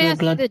 Don't ask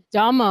the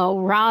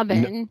dumbo,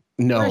 Robin.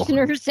 No. Worst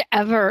nurse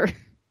ever.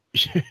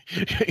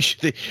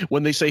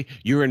 When they say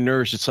you're a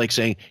nurse, it's like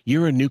saying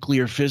you're a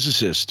nuclear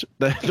physicist.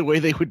 The way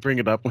they would bring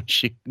it up when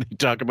they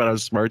talk about how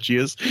smart she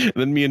is. And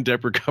then me and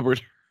Deborah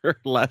covered her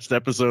last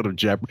episode of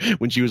Jeopardy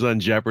when she was on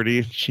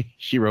Jeopardy.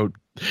 She wrote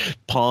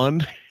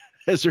pawn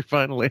as her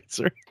final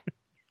answer.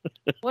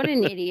 What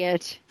an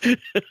idiot. I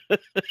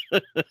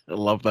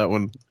love that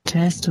one.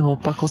 Test or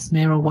buckle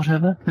smear or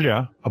whatever?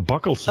 Yeah, a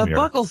buckle smear. A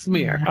buckle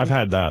smear. I've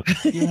had that.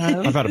 Yeah.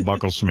 I've had a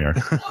buckle smear.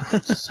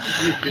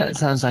 That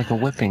sounds like a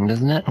whipping,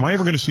 doesn't it? Am I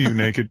ever going to see you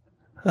naked?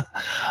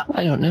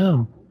 I don't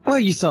know. Well,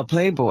 you saw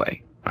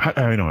Playboy.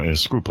 I know,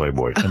 screw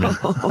Playboy. I mean,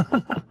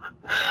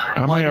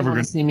 am I ever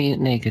going to see me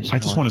naked? I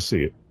just want to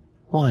see it.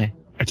 Why?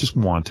 I just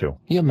want to.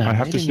 You're married I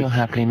have to and you're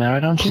happily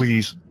married, aren't you?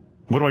 Please.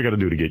 What do I got to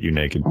do to get you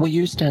naked? Well,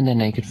 you stand there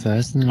naked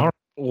first. And...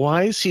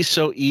 Why is he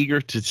so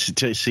eager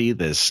to see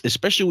this?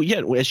 Especially,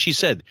 as she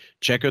said,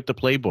 check out the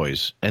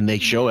Playboys, and they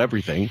show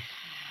everything.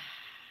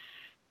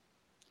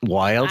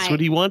 Why else would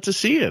he want to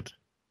see it?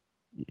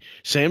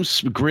 Sam's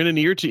grinning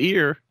ear to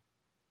ear.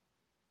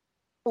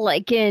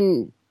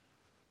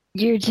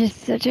 You're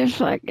just such a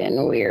fucking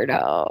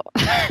weirdo. All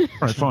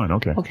right, fine,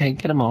 okay. Okay,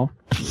 get them all.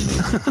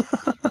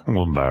 I'm a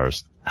little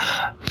embarrassed.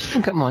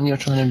 Come on, you're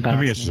trying to embarrass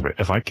Let me ask you,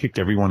 if I kicked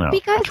everyone out,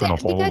 Because- turn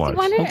off all the because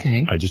lights,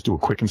 Okay. I just do a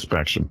quick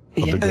inspection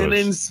of the An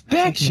goods.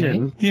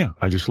 inspection. Yeah,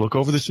 I just look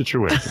over the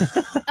situation.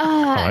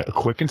 All right, a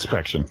quick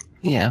inspection.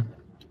 Yeah.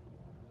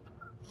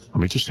 Let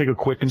me just take a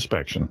quick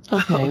inspection.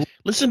 Okay.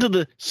 Listen to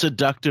the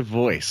seductive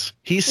voice.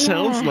 He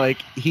sounds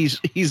like he's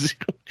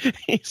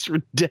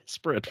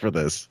desperate for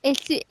this.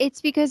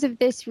 It's because of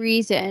this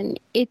reason.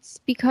 It's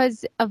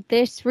because of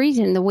this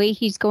reason, the way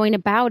he's going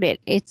about it.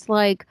 It's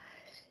like,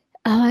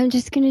 oh, I'm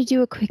just going to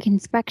do a quick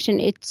inspection.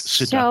 It's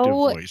Seductive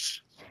so...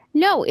 voice.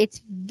 No,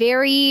 it's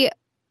very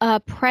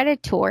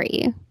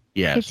predatory.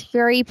 Yes. It's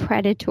very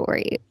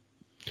predatory.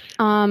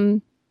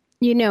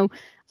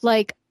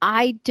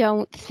 I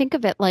don't think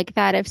of it like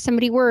that. If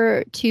somebody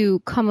were to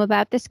come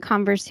about this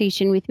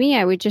conversation with me,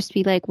 I would just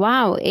be like,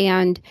 wow.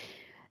 And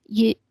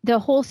the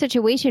whole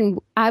situation,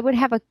 I would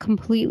have a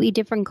completely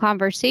different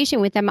conversation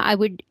with them. I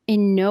would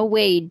in no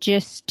way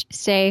just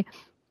say,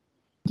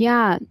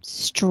 yeah,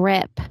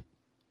 strip.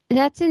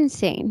 That's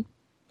insane.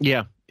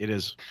 Yeah, it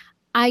is.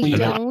 I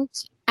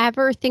don't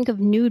ever think of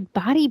nude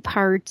body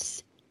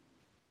parts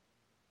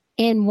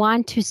and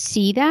want to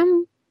see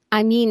them.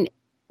 I mean,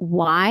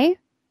 why?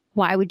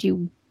 Why would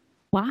you?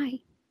 Why?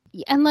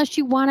 Unless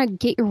you want to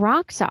get your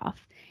rocks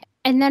off.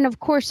 And then,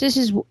 of course, this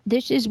is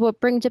what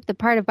brings up the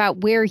part about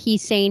where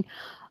he's saying,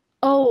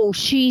 oh,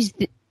 she's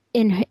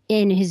in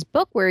his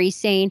book where he's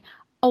saying,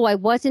 oh, I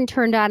wasn't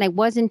turned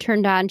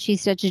on.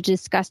 She's such a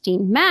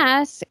disgusting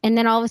mess. And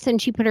then all of a sudden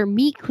she put her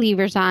meat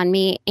cleavers on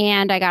me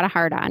and I got a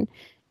hard on.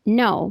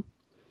 No,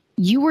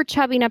 you were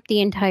chubbing up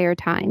the entire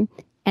time.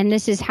 And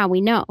this is how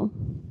we know.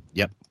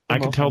 Yep. I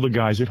can tell the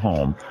guys at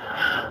home,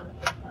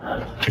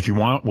 if you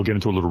want, we'll get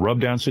into a little rub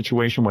down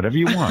situation, whatever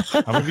you want,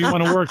 however you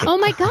want to work it. Oh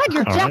my God,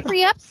 you're All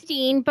Jeffrey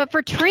Epstein, but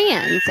for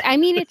trans. I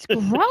mean, it's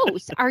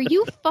gross. Are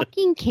you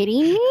fucking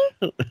kidding me?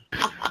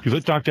 You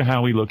let Dr.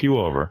 Howie look you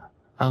over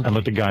and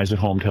let the guys at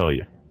home tell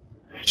you.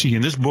 See,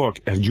 in this book,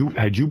 had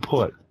you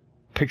put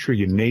picture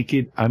you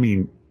naked, I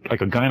mean,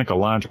 like a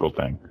gynecological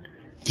thing,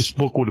 this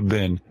book would have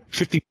been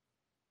 50.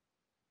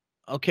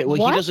 Okay, well,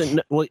 What? he doesn't.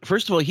 Well,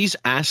 first of all, he's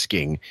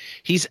asking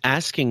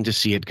to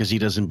see it because he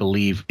doesn't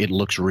believe it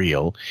looks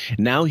real.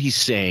 Now he's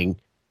saying,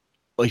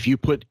 well, if you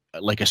put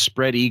like a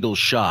spread eagle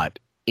shot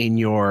in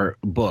your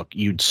book,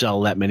 you'd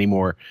sell that many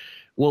more.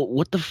 Well,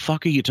 what the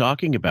fuck are you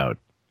talking about?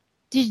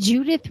 Did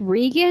Judith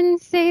Regan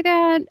say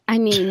that? I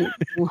mean,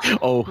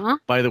 Oh, huh?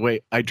 by the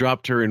way, I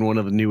dropped her in one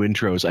of the new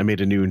intros. I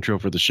made a new intro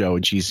for the show,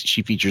 and she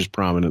features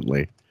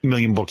prominently. 50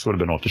 million books would have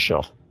been off the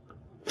shelf.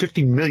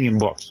 50 million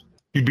books.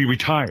 You'd be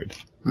retired.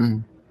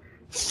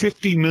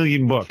 50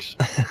 million books.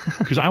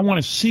 Because I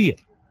want to see it.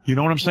 You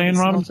know what I'm saying,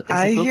 Robin?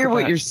 I hear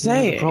what you're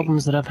saying. The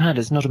problems that I've had.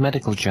 It's not a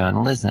medical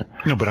journal, is it?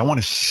 No, but I want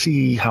to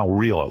see how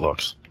real it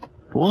looks.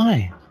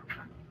 Why?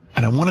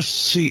 And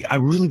I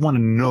really want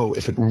to know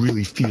if it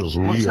really feels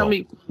real. Well, tell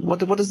me, what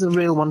does the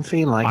real one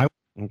feel like?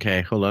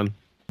 Okay, hold on.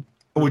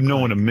 I would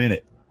know in a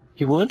minute.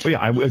 You would? Oh, yeah,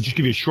 I would just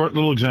give you a short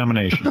little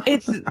examination.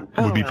 It's It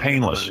would be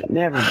painless.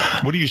 never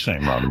mind. What are you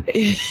saying, Robin?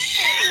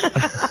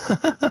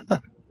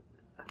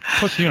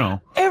 Plus, you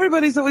know.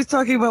 Everybody's always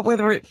talking about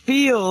whether it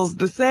feels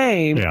the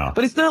same. Yeah.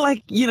 But it's not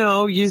like,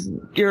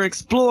 you're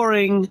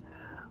exploring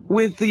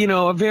with,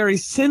 a very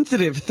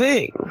sensitive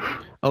thing.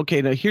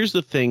 Okay, now here's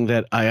the thing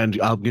that I'm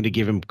going to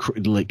give him,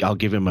 I'll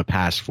give him a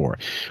pass for.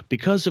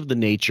 Because of the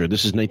nature,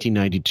 this is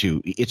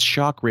 1992, it's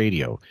shock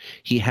radio.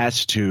 He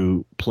has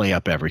to play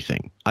up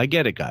everything. I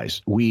get it,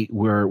 guys.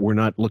 We're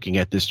not looking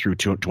at this through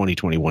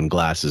 2021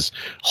 glasses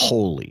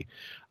wholly.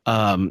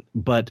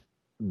 But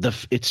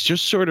it's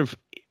just sort of,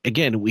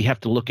 again, we have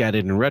to look at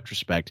it in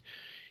retrospect.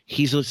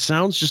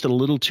 Sounds just a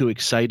little too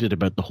excited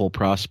about the whole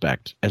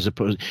prospect, as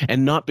opposed,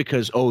 and not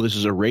because, this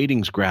is a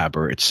ratings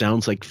grabber. It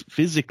sounds like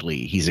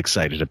physically he's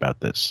excited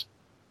about this.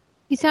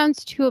 He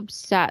sounds too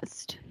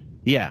obsessed.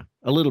 Yeah,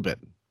 a little bit.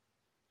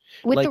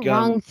 with like, the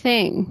wrong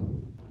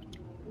thing.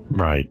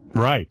 Right.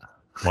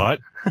 What?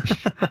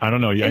 I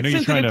don't know. I know It's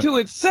you're trying sensitive to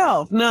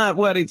itself, not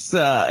what it's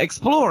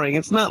exploring.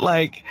 It's not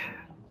like.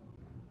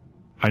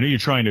 I know you're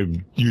trying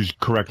to use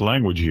correct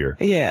language here.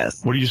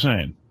 Yes. What are you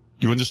saying?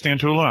 You understand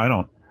Tula? I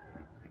don't.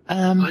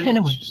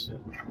 Anyway.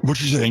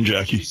 What you saying,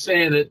 Jackie? She's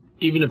saying that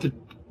even if it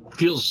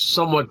feels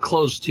somewhat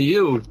close to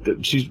you,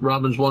 that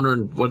Robin's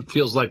wondering what it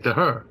feels like to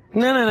her.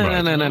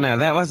 No.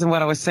 That wasn't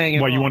what I was saying.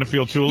 Why, you want to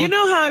feel Tula? You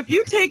know how if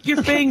you take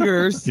your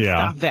fingers,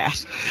 Yeah. stop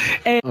that.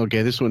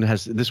 Okay, this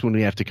one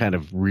we have to kind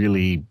of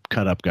really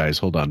cut up, guys.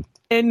 Hold on.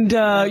 And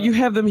you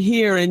have them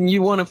here and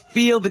you want to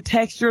feel the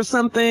texture of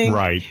something.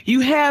 Right.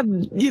 You have,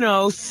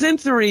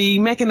 sensory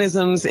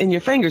mechanisms in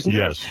your fingers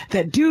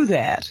that do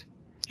that.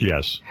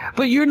 Yes.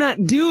 But you're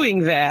not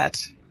doing that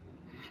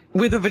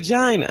with a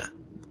vagina.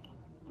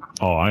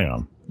 Oh, I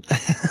am.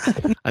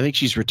 I think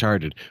she's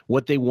retarded.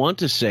 What they want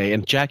to say,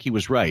 and Jackie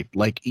was right,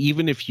 like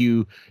even if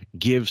you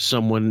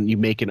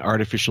make an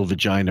artificial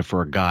vagina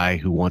for a guy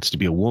who wants to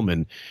be a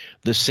woman,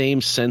 the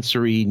same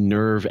sensory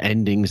nerve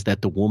endings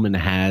that the woman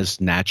has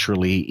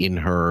naturally in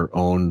her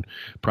own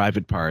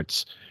private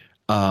parts,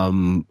 are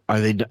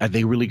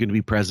they really going to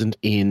be present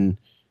in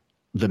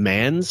the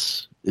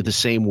man's the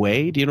same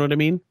way? Do you know what I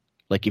mean?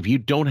 Like if you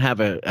don't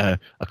have a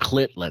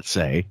clit, let's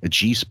say, a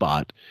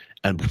G-spot,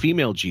 a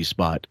female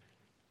G-spot,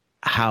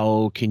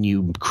 how can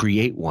you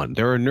create one?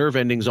 There are nerve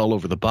endings all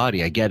over the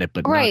body. I get it,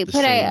 but not the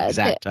same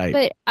exact type.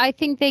 But I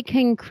think they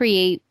can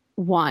create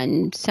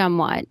one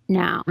somewhat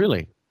now.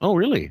 Really? Oh,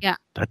 really? Yeah.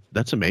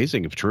 That's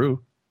amazing if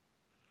true.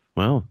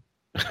 Well,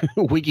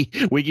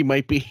 Wiggy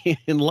might be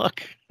in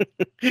luck.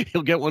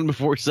 He'll get one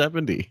before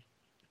 70.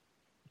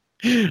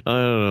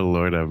 Oh,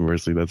 Lord have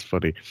mercy. That's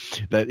funny.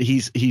 That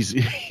he's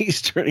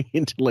turning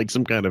into like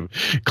some kind of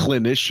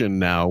clinician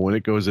now when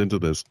it goes into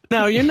this.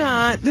 No, you're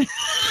not.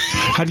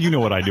 How do you know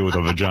what I do with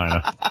a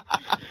vagina?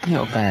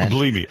 Not bad.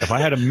 Believe me, if I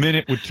had a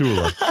minute with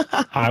Tula,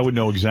 I would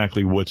know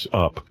exactly what's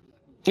up.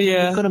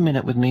 Yeah. You've got a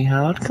minute with me,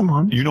 Howard. Come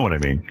on. You know what I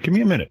mean. Give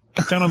me a minute.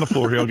 Get down on the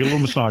floor here. I'll get a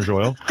little massage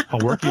oil. I'll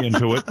work you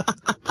into it.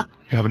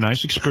 You have a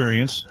nice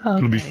experience. Okay.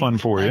 It'll be fun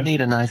for you. I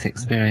need a nice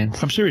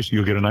experience. I'm serious.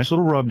 You'll get a nice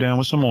little rub down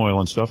with some oil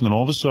and stuff, and then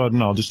all of a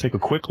sudden, I'll just take a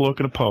quick look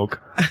and a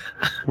poke.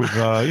 With,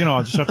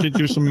 I'll just have to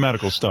do some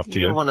medical stuff to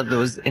you. You're one of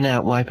those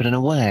in-out, wipe it and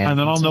away. And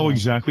then I'll know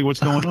exactly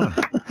what's going on.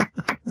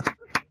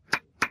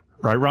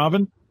 Right,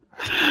 Robin?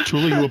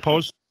 Tula, you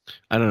opposed?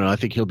 I don't know. I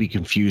think he'll be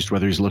confused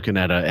whether he's looking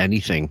at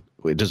anything.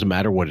 It doesn't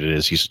matter what it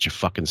is. He's such a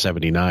fucking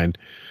 79.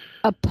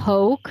 A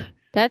poke?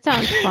 That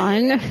sounds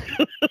fun.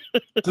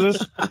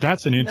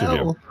 That's an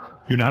interview. No.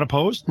 You're not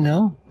opposed?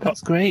 No,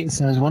 that's great. It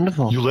sounds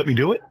wonderful. You let me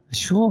do it?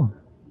 Sure.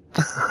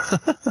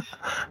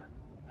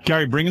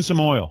 Gary, bring in some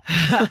oil.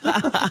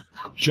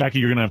 Jackie,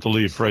 you're going to have to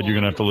leave. Fred, you're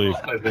going to have to leave.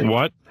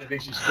 What? I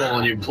think she's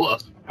calling you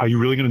bluff. Are you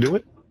really going to do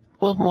it?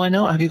 Well, why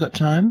not? Have you got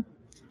time?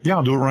 Yeah,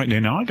 I'll do it right now.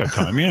 Now I got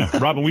time, yeah.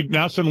 Robin,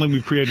 suddenly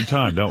we've created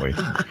time, don't we?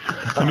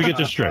 Let me get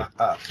this straight.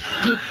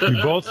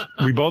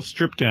 We both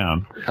strip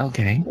down.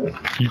 Okay.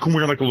 You can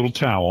wear like a little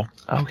towel.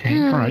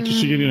 Okay. All right, just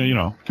so you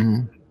know.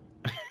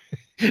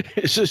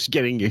 It's just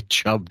getting you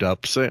chubbed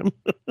up, Sam.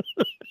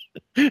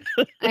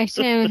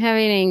 Actually, I'm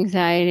having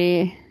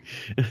anxiety.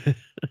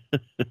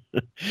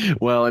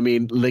 Well, I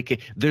mean,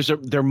 like,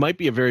 there might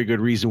be a very good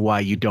reason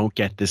why you don't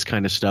get this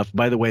kind of stuff.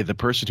 By the way, the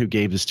person who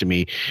gave this to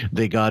me,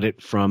 they got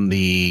it from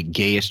the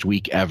Gayest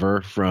Week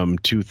Ever from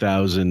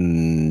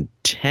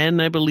 2010,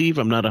 I believe.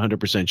 I'm not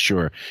 100%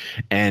 sure.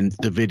 And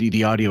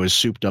the audio is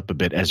souped up a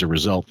bit as a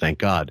result, thank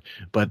God.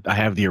 But I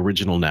have the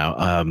original now.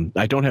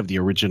 I don't have the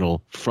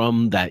original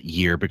from that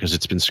year because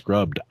it's been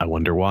scrubbed. I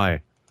wonder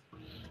why.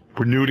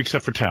 We're nude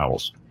except for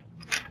towels.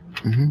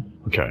 Mm-hmm.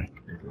 Okay.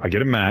 I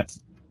get a mat.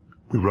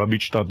 We rub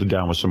each other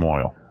down with some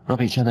oil.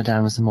 Rub each other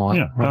down with some oil.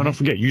 Yeah. Right. Now, don't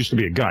forget, you used to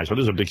be a guy, so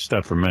this is a big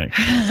step for me.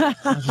 I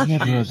was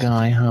never a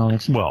guy,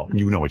 Howard. Well,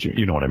 you know what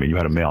I mean. You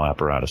had a male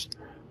apparatus.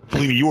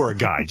 Believe me, you were a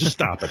guy. Just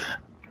stop it.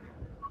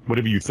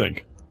 Whatever you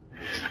think.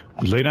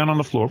 We lay down on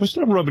the floor. We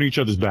start rubbing each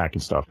other's back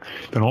and stuff.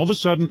 Then all of a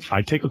sudden,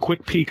 I take a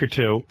quick peek or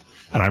two,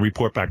 and I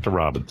report back to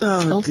Robin.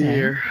 Oh, Okay.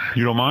 dear.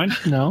 You don't mind?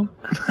 No.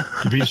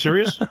 You being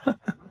serious?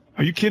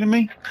 Are you kidding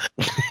me?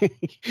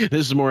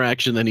 This is more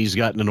action than he's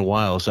gotten in a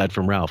while, aside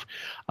from Ralph.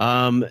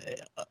 By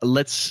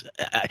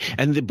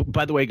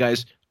the way,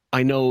 guys,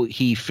 I know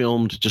he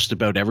filmed just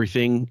about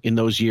everything in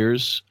those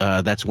years.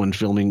 That's when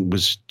filming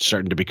was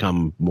starting to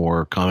become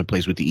more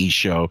commonplace with the E!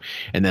 Show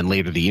and then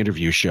later the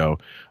interview show.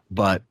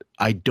 But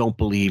I don't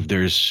believe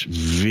there's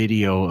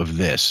video of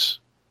this.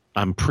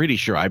 I'm pretty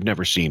sure. I've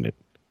never seen it.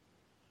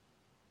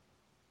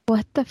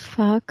 What the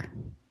fuck?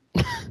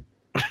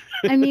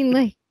 I mean,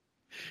 like.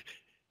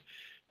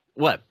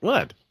 What?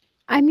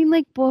 I mean,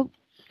 like, what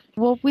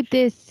would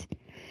this?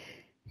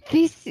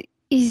 This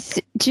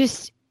is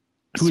just.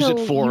 Who's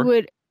it for?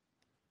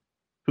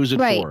 Who's it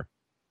for?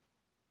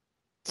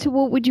 So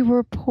what would you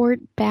report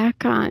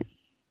back on?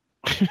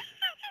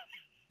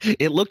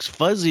 It looks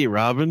fuzzy,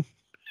 Robin.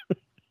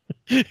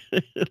 It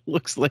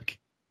looks like.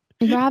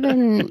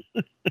 Robin,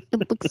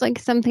 it looks like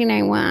something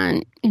I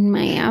want in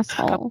my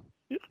asshole.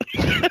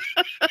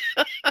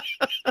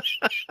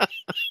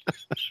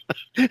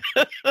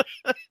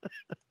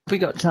 We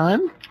got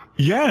time?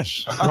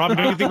 Yes. Robin,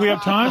 do you think we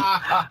have time?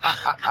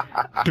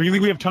 Do you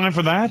think we have time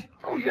for that?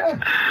 Oh, yeah.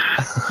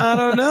 I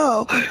don't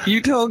know.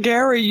 You told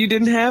Gary you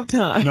didn't have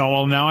time. No,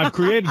 well, now I've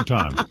created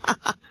time.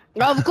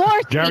 Of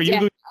course Gary, we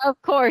did. you-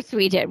 Of course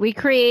we did. We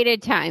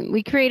created time.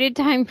 We created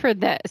time for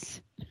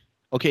this.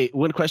 Okay,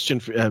 one question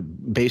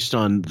based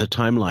on the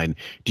timeline.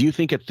 Do you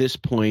think at this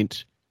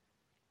point,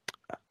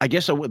 I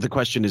guess the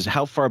question is,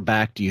 how far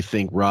back do you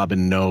think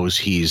Robin knows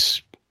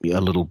he's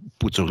a little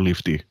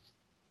putzerlifty?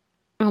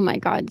 Oh my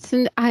God!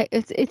 So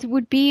it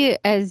would be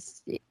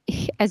as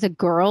a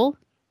girl.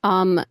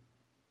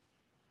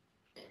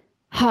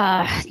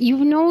 You've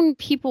known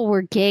people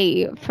were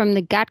gay from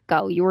the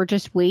get-go. You were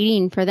just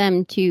waiting for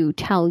them to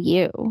tell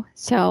you.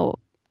 So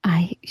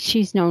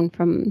she's known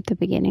from the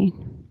beginning.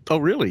 Oh,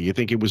 really? You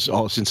think it was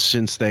all since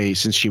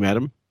she met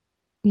him?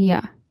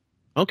 Yeah.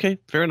 Okay,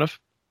 fair enough.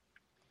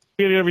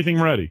 Get everything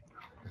ready.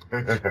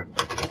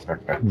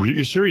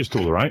 You're serious,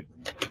 Tula, right?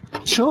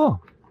 Sure.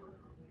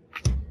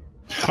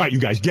 All right, you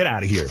guys, get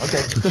out of here.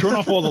 Okay. Turn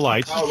off all the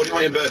lights. Oh, what do you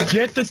want in bed?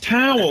 Get the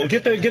towel.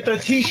 Get the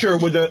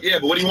T-shirt with the. Yeah,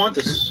 but what do you want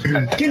this?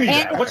 Give me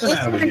that. What's the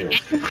matter with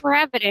you? For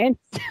evidence.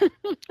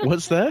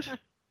 What's that?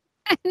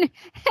 and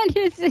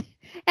as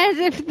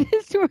if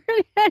this were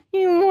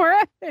any more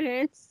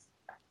evidence.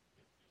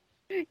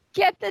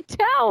 Get the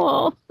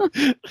towel.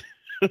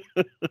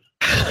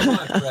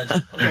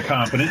 You're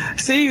confident.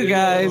 See you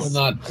guys.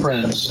 We're not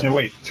friends. Hey,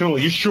 wait, Tula,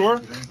 you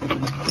sure?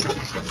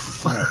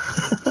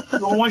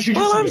 Well,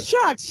 I'm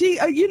shocked.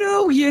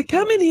 You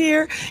come in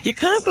here, you're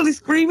constantly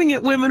screaming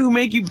at women who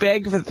make you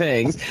beg for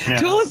things. Yeah.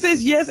 Tula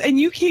says yes, and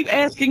you keep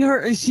asking her,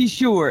 is she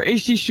sure?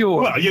 Is she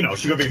sure? Well, she's going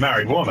to be a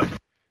married woman.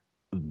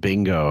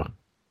 Bingo.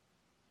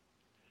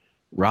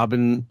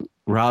 Robin,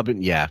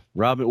 yeah.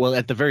 Robin, well,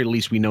 at the very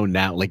least, we know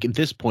now, like at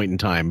this point in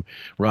time,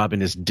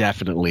 Robin is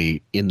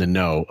definitely in the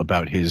know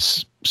about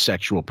his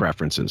sexual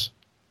preferences.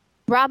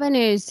 Robin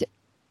is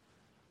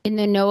in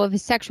the know of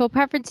his sexual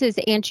preferences,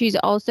 and she's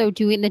also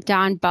doing the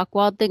Don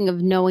Buchwald thing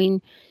of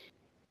knowing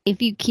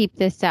if you keep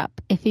this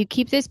up, if you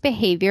keep this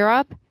behavior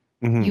up,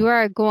 you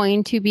are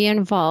going to be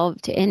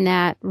involved in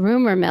that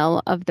rumor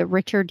mill of the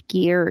Richard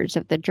Gere's,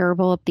 of the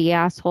gerbil up the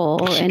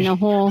asshole, and the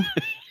whole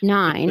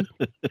nine.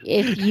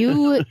 If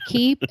you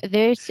keep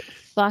this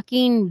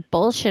fucking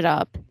bullshit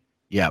up.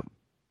 Yeah.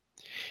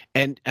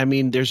 And I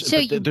mean, there's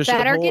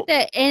better get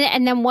the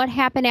and then what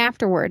happened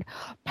afterward?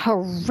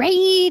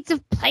 Parades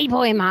of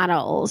Playboy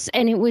models,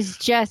 and it was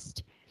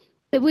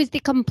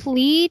the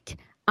complete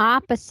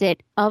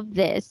opposite of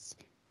this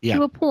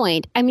to a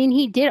point. I mean,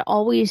 he did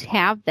always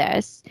have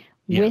this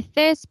with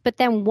this, but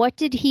then what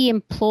did he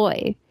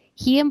employ?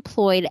 He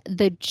employed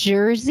the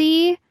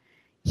jersey.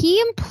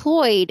 He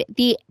employed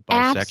the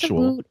bisexual.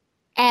 Absolute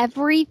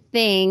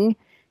everything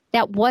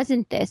that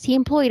wasn't this. He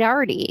employed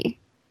Artie.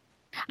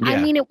 Yeah.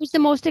 I mean, it was the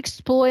most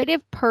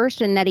exploitive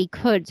person that he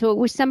could. So it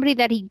was somebody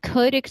that he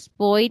could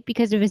exploit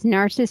because of his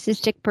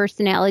narcissistic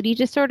personality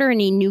disorder, and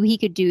he knew he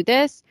could do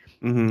this.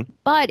 Mm-hmm.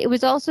 But it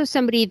was also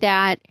somebody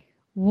that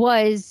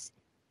was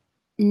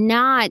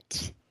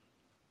not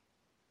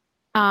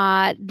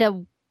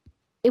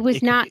it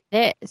was not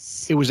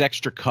this. It was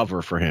extra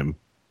cover for him.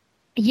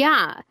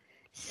 Yeah.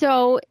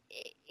 So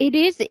it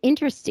is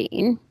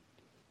interesting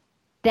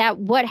that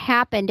what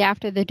happened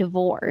after the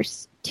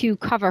divorce to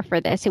cover for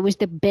this. It was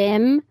the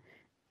BIM.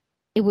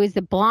 It was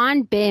the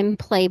blonde BIM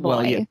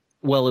Playboy.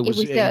 Well, it was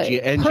Angie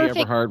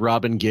Everhart,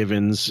 Robin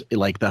Givens,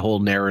 like the whole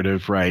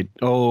narrative, right?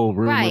 Oh,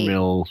 rumor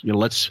mill.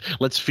 Let's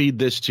feed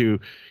this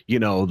to,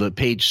 the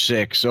page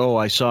 6. Oh,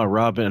 I saw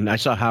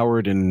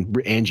Howard and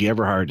Angie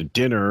Everhart at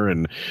dinner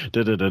and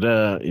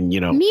da-da-da-da. And,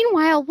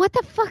 Meanwhile, what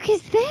the fuck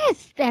is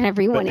this that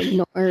everyone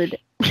ignored?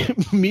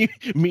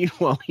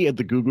 Meanwhile, he had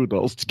the Goo Goo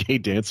Dolls gay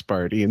dance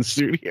party in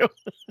studio.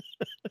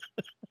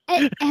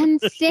 and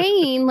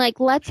saying, like,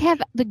 let's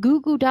have the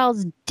Goo Goo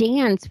Dolls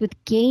dance with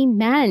gay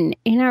men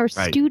in our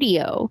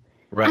studio.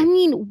 Right. I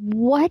mean,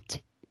 what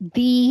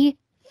the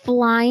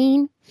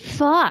flying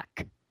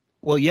fuck?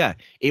 Well, yeah,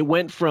 it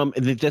went from –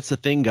 that's the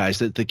thing, guys,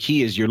 that the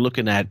key is you're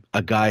looking at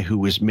a guy who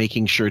was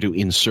making sure to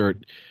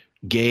insert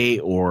gay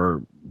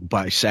or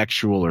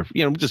bisexual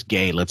or, just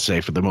gay, let's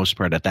say, for the most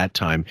part at that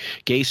time,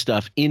 gay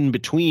stuff in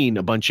between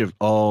a bunch of,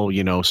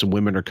 some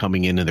women are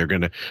coming in and they're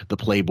going to – the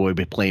Playboy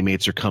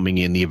Playmates are coming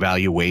in, the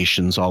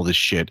evaluations, all this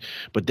shit.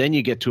 But then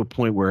you get to a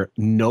point where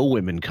no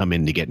women come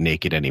in to get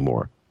naked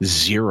anymore.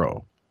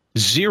 Zero.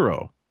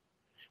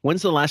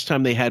 When's the last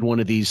time they had one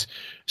of these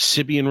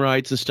Sibian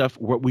rides and stuff?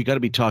 We got to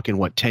be talking,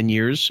 10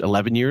 years,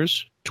 11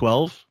 years,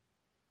 12?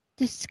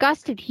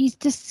 Disgusted. He's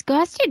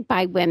disgusted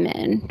by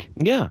women.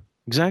 Yeah,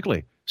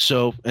 exactly.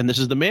 So, and this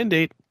is the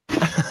mandate.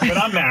 But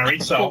I'm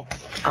married, so.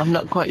 I'm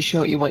not quite sure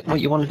what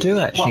you want to do,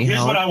 actually. Well, here's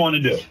Howard. what I want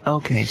to do.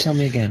 Okay, tell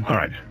me again. All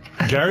right.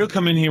 Gary will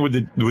come in here with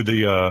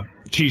the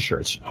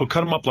T-shirts. He'll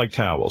cut them up like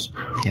towels.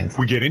 Yes.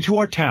 We get into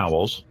our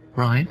towels.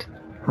 Right.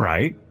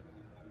 Right.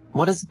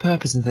 What is the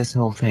purpose of this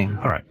whole thing?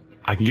 All right.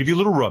 I can give you a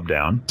little rub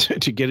down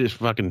to get his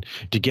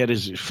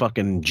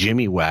fucking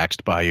Jimmy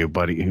waxed by you,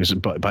 buddy.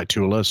 By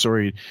Tula.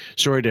 Sorry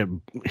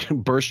to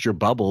burst your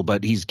bubble,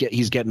 but he's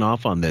getting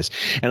off on this,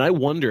 and I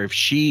wonder if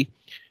she.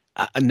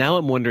 Now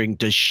I'm wondering,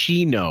 does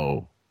she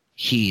know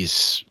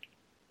he's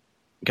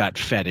got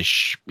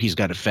fetish? He's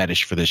got a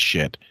fetish for this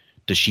shit.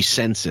 Does she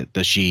sense it?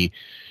 Does she,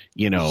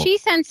 She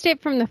sensed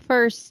it from the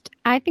first.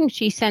 I think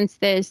she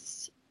sensed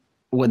this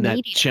when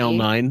that Channel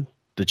 9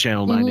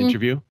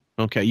 interview.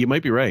 Okay, you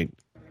might be right.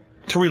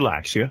 To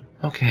relax you.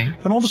 Okay.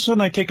 And all of a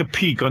sudden I take a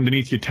peek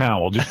underneath your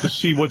towel just to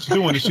see what's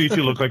doing, to see if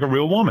you look like a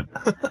real woman.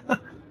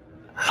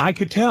 I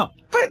could tell.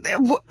 But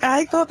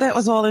I thought that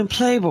was all in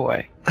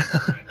Playboy.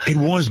 It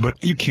was,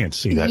 but you can't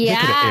see that. Yeah.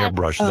 They could have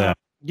airbrushed that.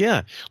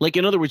 Yeah. Like,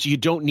 in other words, you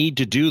don't need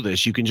to do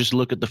this. You can just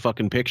look at the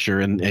fucking picture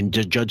and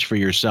judge for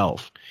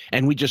yourself.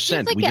 And we just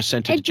sent it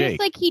to Jake. Just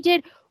like he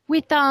did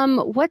with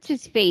what's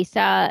his face?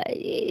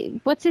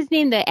 What's his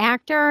name? The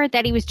actor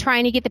that he was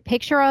trying to get the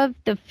picture of,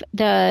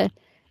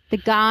 the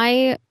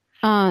guy,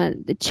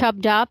 the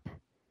chubbed up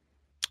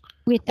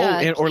with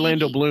and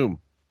Orlando Bloom.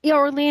 Yeah,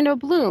 Orlando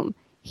Bloom.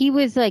 He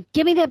was like,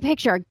 "Give me that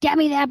picture. Get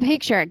me that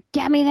picture.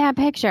 Get me that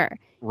picture."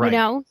 Right.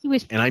 He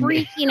was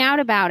freaking out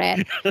about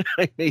it.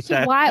 I made So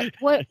that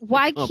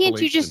why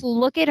can't you just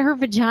look at her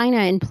vagina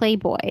in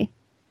Playboy?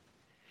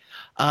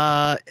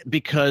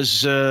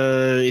 Because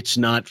it's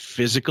not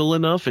physical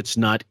enough. It's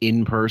not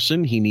in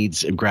person. He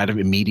needs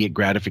immediate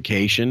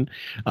gratification.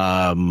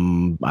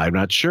 I'm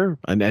not sure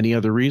on any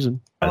other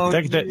reason.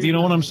 You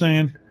know what I'm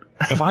saying?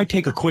 If I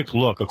take a quick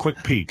look, a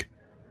quick peek,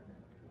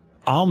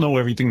 I'll know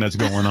everything that's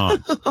going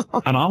on.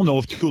 And I'll know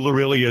if Tula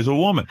really is a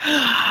woman.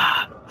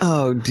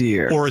 Oh,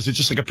 dear. Or is it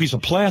just like a piece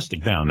of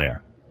plastic down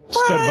there?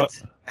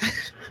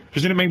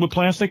 Isn't it made with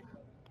plastic?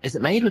 Is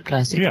it made with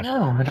plastic? Yeah.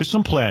 No. There's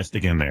some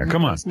plastic in there.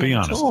 Come on, be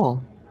honest. At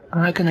all.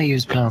 How can I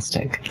use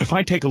plastic? If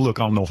I take a look,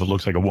 I'll know if it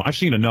looks like a woman. I've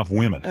seen enough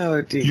women.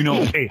 Oh,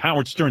 dear. Hey,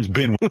 Howard Stern's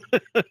been.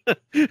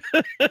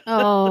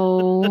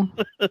 Oh.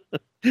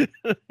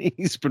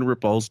 He's been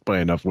repulsed by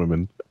enough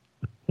women.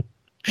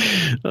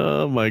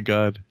 Oh, my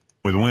God.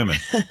 With women.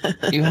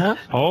 You have?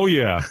 Oh,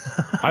 yeah.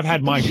 I've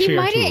had my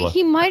share, Tula.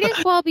 He might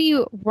as well be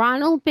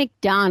Ronald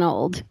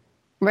McDonald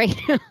right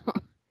now.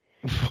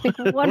 Like,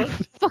 what a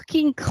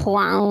fucking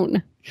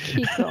clown.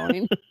 Keep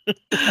going.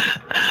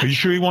 Are you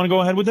sure you want to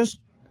go ahead with this?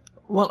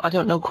 Well, I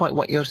don't know quite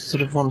what you're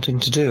sort of wanting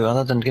to do,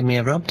 other than give me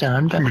a rub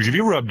down. But... I'm going to give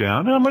you a rub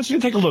down. I'm just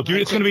going to take a look.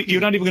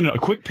 You're not even going to, a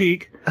quick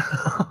peek.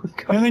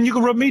 And then you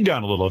can rub me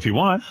down a little if you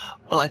want.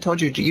 Well, I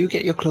told you, do you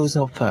get your clothes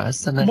off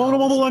first? And then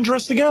we'll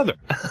undress together.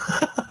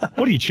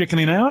 What are you,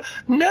 chickening out?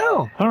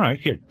 No. All right,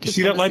 here. You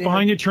see that light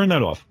behind you? Turn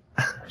that off.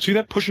 See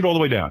that? Push it all the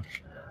way down.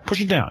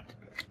 Push it down.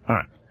 All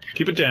right.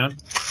 Keep it down.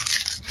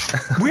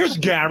 Where's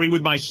Gary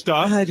with my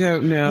stuff? I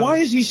don't know. Why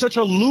is he such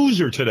a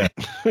loser today?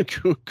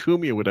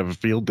 Kumia would have a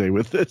field day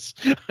with this.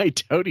 I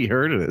doubt he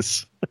heard of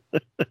this.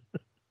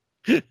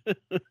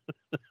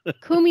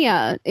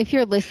 Kumia, if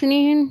you're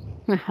listening,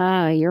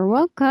 you're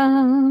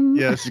welcome.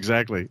 Yes,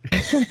 exactly.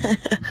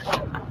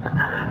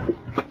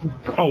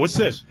 Oh, what's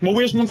this? Well,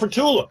 where's one for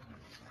Tula?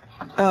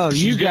 Oh,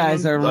 you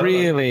guys are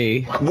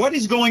really... What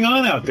is going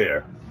on out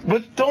there?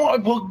 But don't I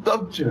look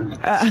up to?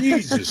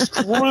 Jesus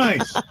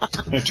Christ.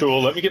 Now, Tula,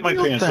 let me get my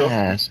pants off.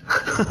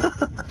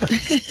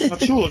 Now,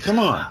 Tula, come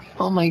on.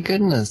 Oh, my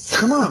goodness.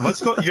 Come on,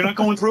 let's go. You're not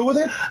going through with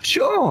it?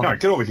 Sure. All right,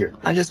 get over here.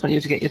 I just want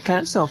you to get your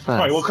pants off first. All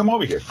right, well, come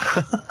over here.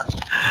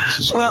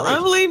 Well,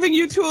 I'm leaving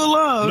you two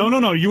alone.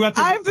 No, you have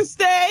to... I have to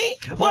stay?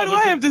 Why do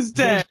I have to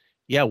stay?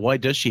 Yeah, why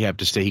does she have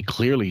to stay? He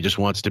clearly just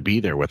wants to be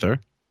there with her.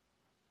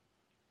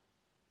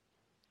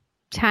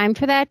 Time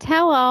for that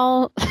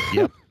tell-all.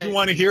 Yep. You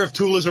want to hear if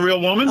Tula's a real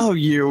woman? Oh,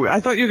 I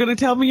thought you were going to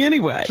tell me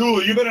anyway.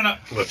 Tula, you better not...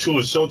 Look,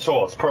 Tula's so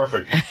tall, it's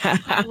perfect.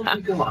 How long have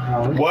we got,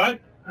 Howard?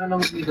 What? How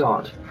long have we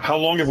got? How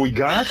long have we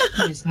got?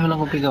 Yes, how long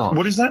have we got?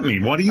 What does that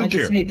mean? Why do you care?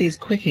 I just hate these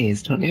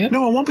quickies, don't you?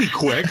 No, it won't be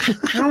quick.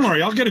 Don't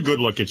worry, I'll get a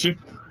good look at you.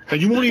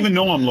 And you won't even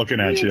know I'm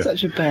looking at you. You're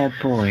such a bad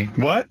boy.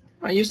 What?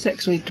 Are you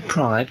sexually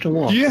deprived or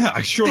what? Yeah,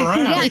 I sure am.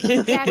 Yeah,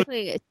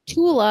 exactly.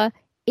 Tula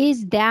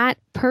is that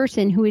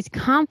person who is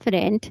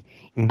confident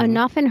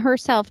enough in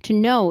herself to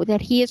know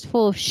that he is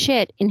full of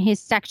shit in his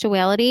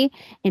sexuality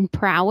and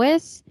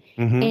prowess.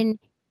 And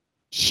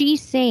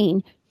she's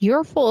saying,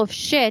 you're full of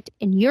shit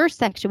in your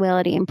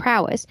sexuality and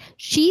prowess.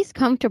 She's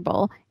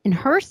comfortable in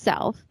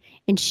herself.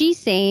 And she's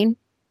saying,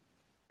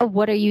 oh,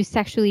 what are you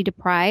sexually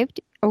deprived?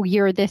 Oh,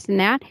 you're this and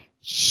that.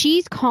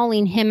 She's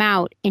calling him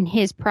out in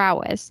his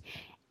prowess.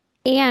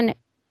 And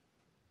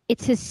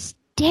it's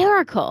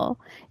hysterical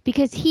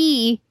because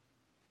he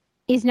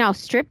is now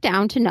stripped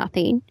down to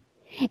nothing.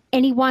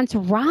 And he wants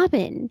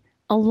Robin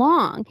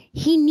along.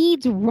 He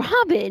needs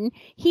Robin.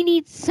 He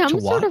needs some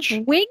sort of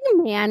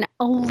wingman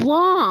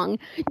along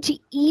to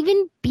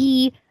even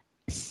be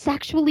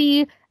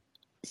sexually,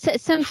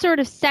 some sort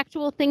of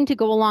sexual thing to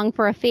go along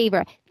for a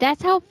favor.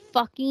 That's how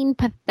fucking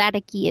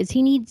pathetic he is.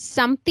 He needs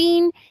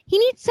something. He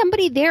needs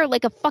somebody there,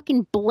 like a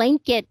fucking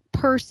blanket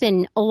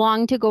person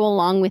along to go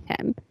along with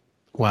him.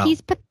 Wow.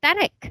 He's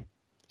pathetic.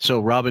 So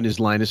Robin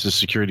is Linus's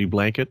security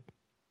blanket?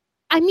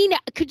 I mean,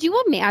 could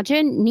you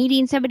imagine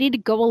needing somebody to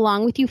go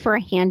along with you for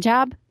a hand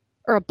job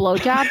or a blow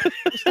job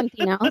or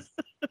something else?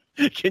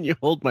 Can you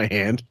hold my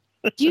hand?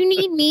 Do you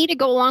need me to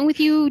go along with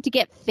you to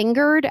get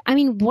fingered? I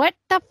mean, what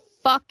the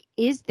fuck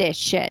is this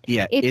shit?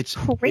 Yeah, it's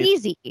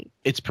crazy.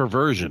 It's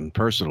perversion,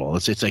 personal.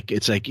 It's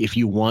like if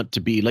you want to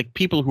be like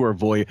people who are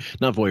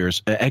not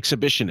voyeurs,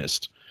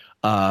 exhibitionists,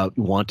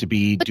 want to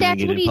be But doing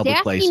that's it what in he's public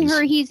asking places.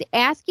 her. He's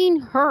asking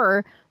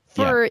her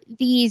for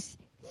these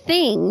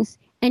things,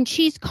 and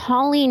she's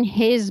calling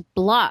his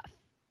bluff.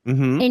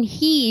 Mm-hmm. And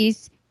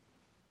he's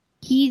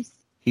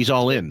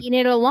all in. taking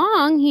it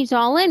along. He's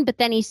all in. But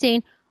then he's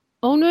saying,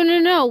 "Oh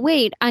no!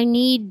 Wait, I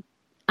need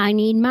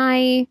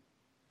my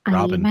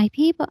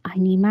people. I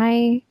need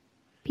my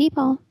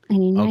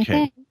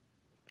thing."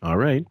 All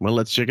right. Well,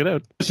 let's check it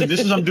out.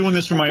 Listen, I'm doing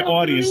this for my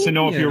audience to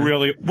know if you're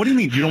really. What do you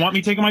mean? You don't want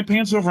me taking my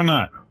pants off or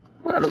not?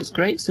 Well, that looks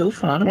great so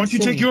far. Why don't you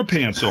take your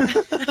pants off?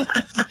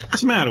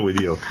 What's the matter with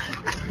you,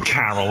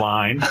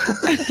 Caroline?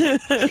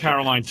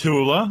 Caroline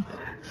Tula.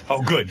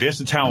 Oh, good. There's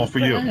the towel for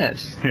you.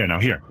 Here, now,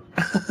 here.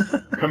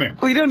 Come here.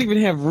 We don't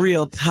even have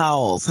real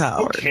towels,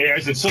 Howard. Who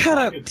cares? It's cut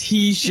up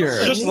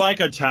T-shirt. Just like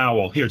a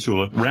towel. Here,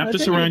 Tula. Wrap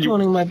this around you.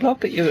 Calling my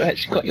bluff, but you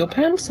actually got your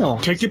pants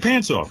off. Take your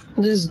pants off.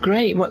 This is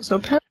great. What's so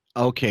pants?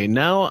 Okay,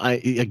 now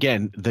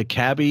the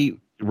Cabby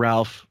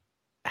Ralph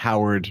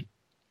Howard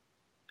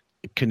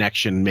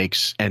connection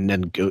makes, and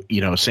then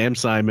Sam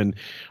Simon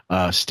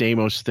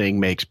Stamos thing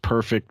makes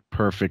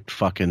perfect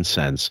fucking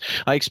sense.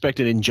 I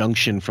expect an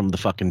injunction from the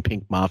fucking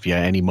Pink Mafia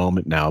any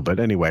moment now, but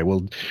anyway,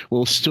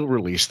 we'll still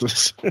release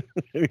this.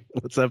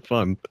 Let's have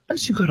fun.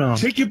 What's you got on?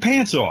 Take your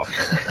pants off.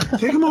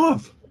 Take them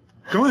off.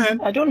 Go ahead.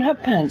 I don't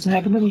have pants. I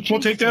have a little.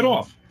 Well, take that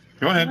off.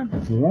 Go ahead.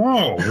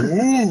 Whoa.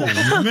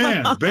 Ooh,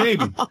 man,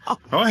 baby.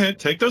 Go ahead.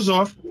 Take those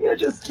off. You're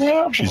just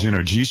terrible. She's in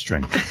her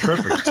G-string.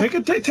 Perfect.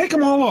 Take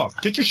them all off.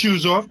 Take your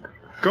shoes off.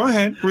 Go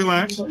ahead.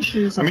 Relax.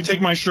 Let me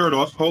take my shirt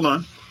off. Hold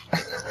on.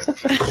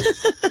 What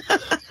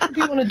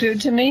do you want to do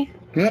to me?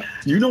 Yeah.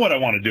 You know what I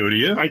want to do to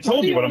you. I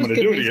told you what I'm going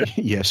to do to you.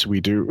 Yes,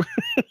 we do.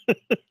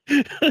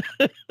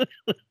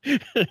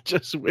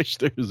 Just wish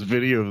there was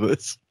video of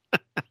this.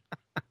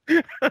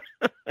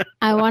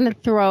 I want to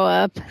throw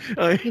up.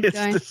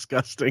 It's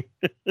disgusting.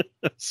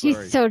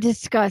 She's so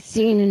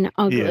disgusting and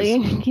ugly.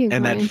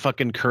 And that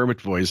fucking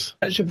Kermit voice.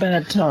 Such a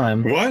bad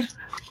time. What?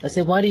 I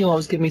said, why do you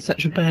always give me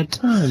such a bad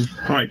time?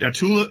 All right, now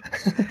Tula.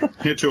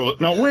 Here, Tula.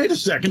 Now, wait a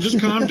second. Just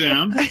calm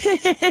down.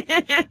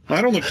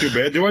 I don't look too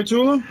bad, do I,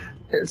 Tula?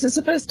 Is this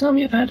the first time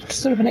you've had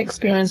sort of an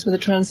experience with a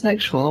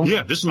transsexual?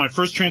 Yeah, this is my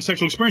first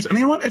transsexual experience. And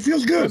you know what? It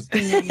feels good.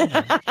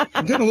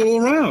 I'm getting a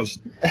little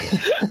aroused.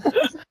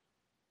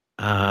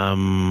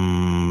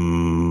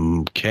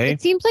 Okay.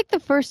 It seems like the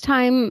first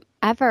time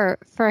ever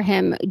for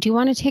him. Do you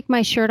want to take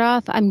my shirt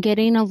off? I'm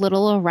getting a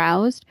little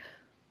aroused.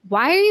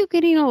 Why are you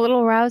getting a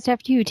little aroused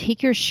after you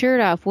take your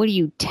shirt off? What are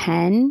you,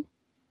 10?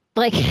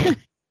 Like,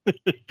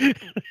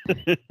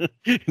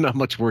 not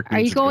much work. Are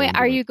you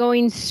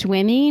going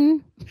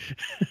swimming?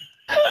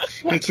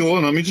 Hey, Tula,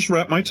 let me just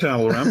wrap my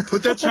towel around.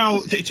 Put that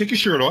towel. Take your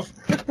shirt off.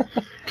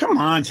 Come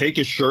on, take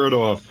your shirt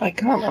off. I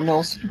can't. I'm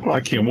all.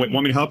 I can't wait.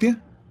 Want me to help you?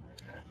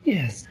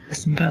 Yes,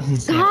 some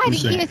buttons. God,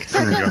 you're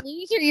such a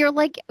loser. You're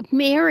like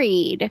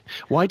married.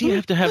 Why do you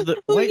have to have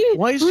the?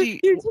 Why is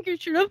he? Here, take your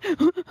shirt off.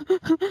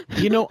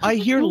 I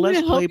hear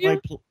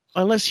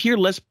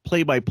less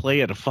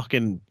play-by-play at a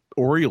fucking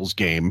Orioles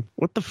game.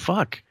 What the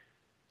fuck?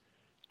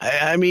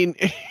 I mean,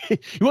 you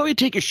want me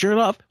to take your shirt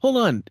off? Hold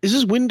on. Is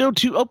this window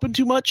open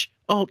too much?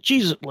 Oh,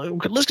 Jesus.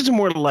 Let's get some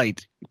more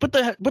light. Put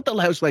the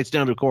house lights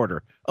down to a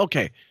quarter.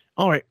 Okay.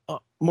 All right.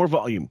 More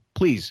volume,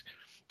 please.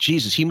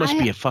 Jesus, he must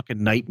be a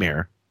fucking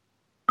nightmare.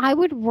 I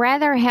would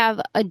rather have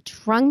a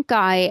drunk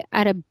guy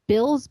at a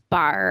Bills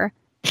bar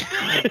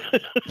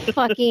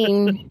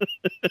fucking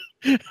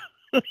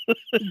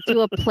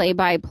do a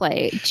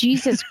play-by-play.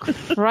 Jesus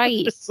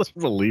Christ. It's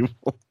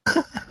unbelievable.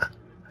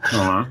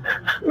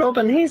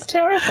 Robin, he's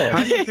terrible.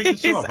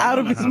 He's out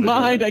of his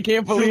mind. I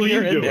can't believe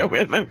you're in there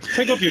with him.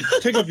 Take off your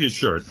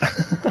shirt.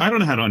 I don't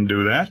know how to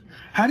undo that.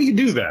 How do you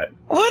do that?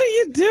 What are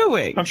you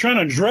doing? I'm trying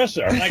to undress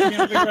her. I can't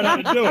figure out how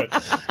to do it.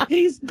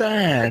 He's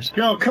bad.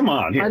 Yo, come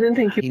on. I didn't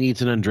think he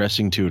needs an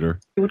undressing tutor.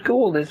 You would go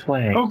all this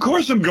way. Of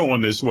course I'm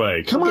going this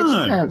way. Come Get your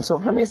on. pants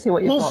off. Let me see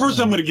what you've got. Well, first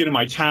I'm going to get in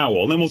my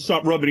towel, then we'll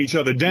stop rubbing each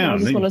other down. I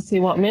just want to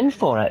see what I'm in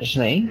for,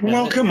 actually.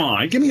 Well, come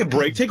on. Give me a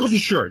break. Take off your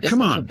shirt.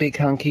 Come on. A big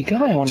hunky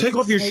guy. I want Take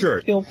off your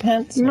shirt. Your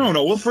pants. No.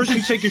 Well, first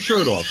you take your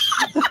shirt off.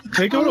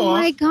 Take it off. Oh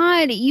my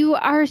God, you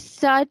are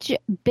such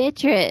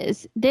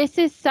bitches. This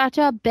is such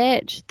a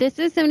bitch. This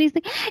is somebody's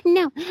like,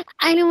 no,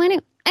 I don't want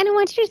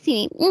you to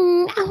see me.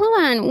 Hold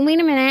on, wait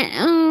a minute.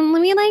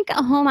 Let me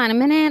hold on a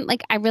minute.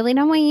 I really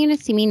don't want you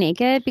to see me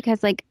naked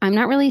because I'm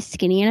not really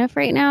skinny enough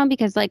right now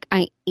because I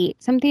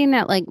ate something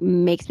that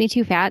makes me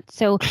too fat.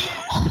 So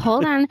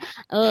hold on,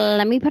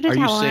 let me put a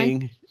towel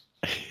on.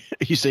 Are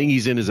you saying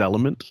he's in his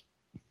element?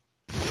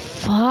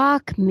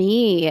 Fuck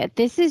me.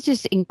 This is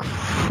just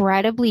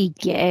incredibly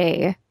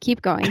gay.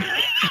 Keep going.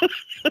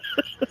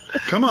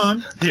 Come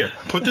on. Here,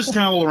 put this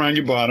towel around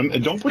your bottom,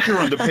 and don't put your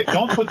underpants.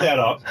 Don't put that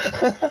up.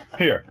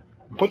 Here,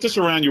 put this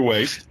around your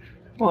waist.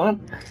 What?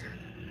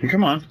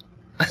 Come on.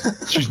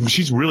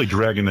 She's really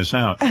dragging this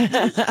out.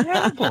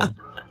 Terrible.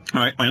 All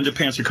right, my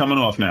underpants are coming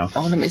off now.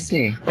 Oh, let me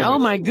see. Oh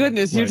my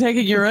goodness, you're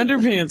taking your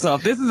underpants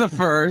off. This is a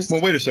first.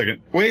 Well, wait a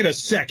second.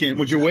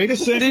 Would you wait a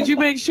second? Did you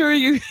make sure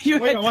you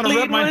Wait, had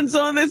clean ones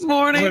on this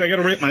morning? Wait, I got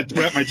to wrap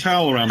my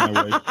towel around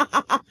my waist.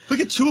 Look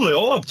at Tula,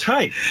 all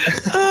uptight.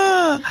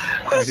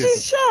 Well,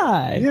 she's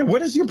shy. Yeah,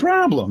 what is your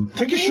problem?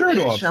 Take your shirt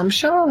off. I'm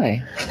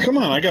shy. Come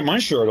on, I got my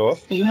shirt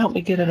off. You help me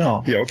get it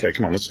off. Yeah, okay,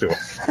 come on, let's do it.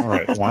 All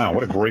right, wow,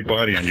 what a great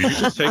body on you. You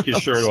just take your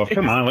shirt off.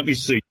 Come on, let me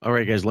see. All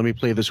right, guys, let me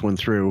play this one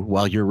through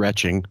while you're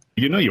retching.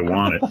 You know you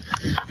want it.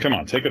 Come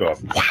on, take it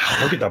off. Wow,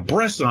 look at the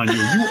breasts on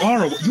you.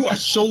 You are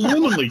so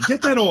womanly.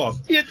 Get that off.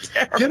 You're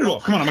terrible. Get it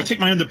off. Come on, I'm going to take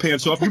my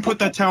underpants off. You put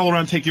that towel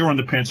around, take your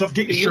underpants off.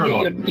 Get your shirt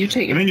off. You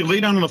take it. And then you lay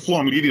down on the floor.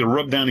 I'm going to give you the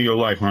rub down of your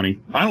life, honey.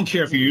 I don't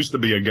care if you used to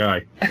be a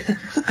guy.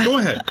 Go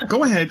ahead.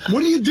 Go ahead.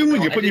 What are you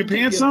doing? You're putting your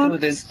pants on?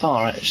 This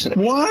far, actually.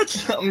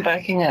 What? I'm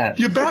backing out.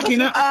 You're backing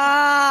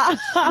out?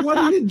 What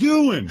are you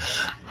doing?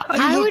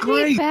 I would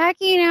be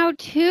backing out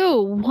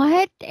too.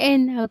 What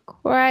in the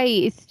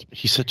Christ?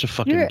 He's such a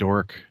fucking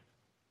dork.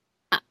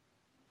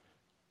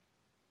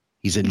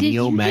 He's a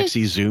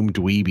neo-maxi zoom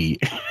dweeby.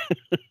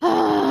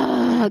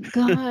 Oh,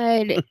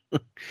 God.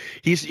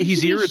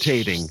 He's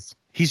irritating.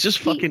 He's just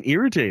fucking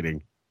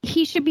irritating.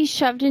 He should be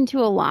shoved into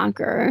a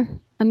locker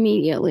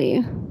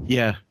immediately.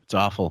 Yeah, it's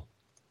awful.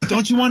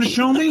 Don't you want to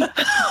show me?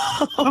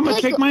 I'm going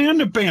to take my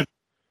underpants.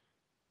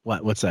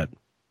 What's that?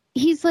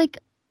 He's like,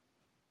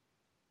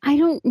 I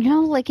don't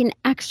know, like an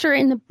extra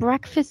in the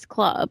Breakfast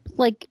Club.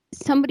 Like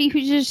somebody who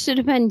just should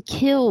have been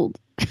killed.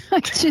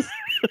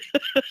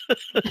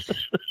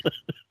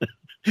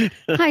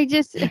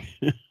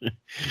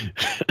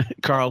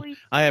 Carl,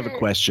 I have a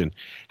question.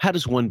 How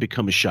does one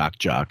become a shock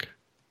jock?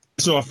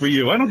 It's off for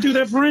you. I don't do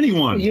that for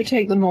anyone. You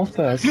take them off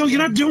first. No, you're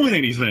not doing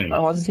anything. I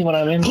want to see what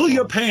I'm in. Pull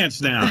your pants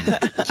down.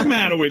 What's the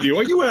matter with you?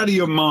 Are you out of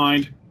your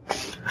mind?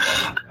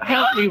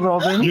 Help me,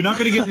 Robin. You're not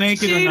going to get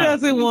naked She or not?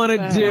 doesn't want to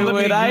do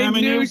it. I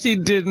knew she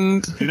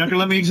didn't. You're not going to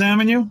let me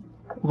examine you?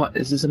 What,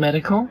 is this a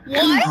medical?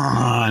 Come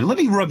on, let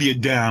me rub you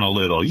down a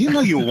little. You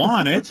know you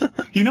want it.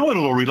 You know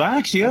it'll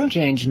relax you. I've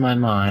changed my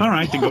mind. All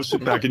right, then go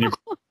sit back in your...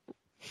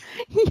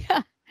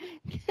 Yeah.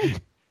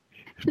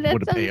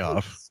 What a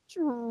payoff.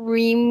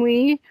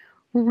 Extremely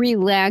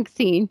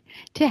relaxing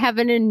to have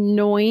an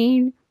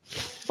annoying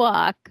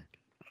fuck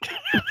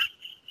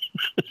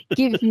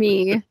give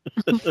me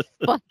a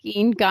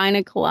fucking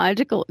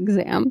gynecological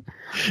exam.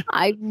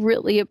 I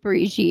really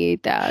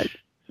appreciate that.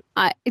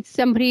 It's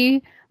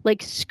somebody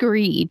like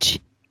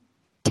Screech.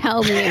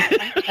 Tell me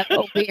I have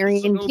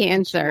ovarian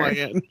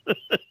cancer.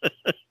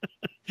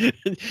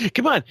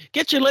 Come on,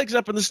 get your legs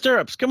up in the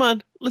stirrups. Come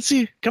on, let's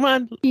see. Come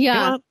on, yeah,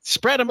 come on.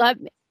 Spread them.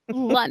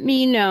 Let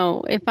me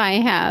know if I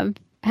have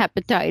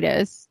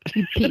hepatitis.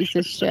 You piece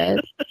of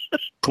shit.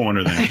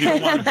 Corner then. You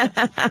don't want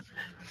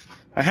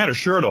I had her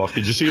shirt off.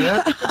 Did you see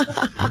that?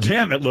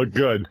 Damn, it looked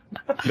good.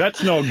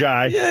 That's no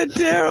guy. You're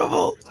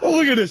terrible. Oh,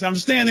 look at this. I'm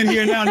standing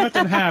here now.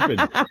 Nothing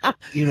happened.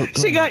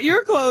 She got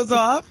your clothes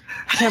off.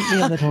 Tempt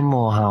me a little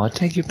more, Howard.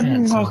 Take your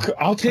pants off.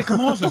 I'll take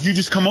them off. If you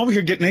just come over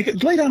here, get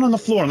naked, lay down on the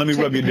floor and let me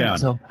rub you down.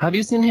 So, have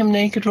you seen him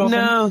naked,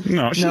 Robin?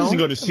 No, she doesn't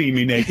go to see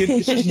me naked.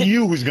 It's just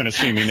you who's going to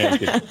see me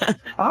naked.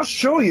 I'll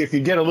show you if you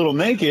get a little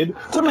naked.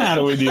 What's the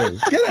matter with you?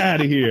 Get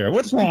out of here.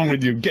 What's wrong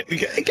with you?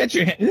 Get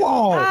your hand.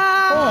 Whoa.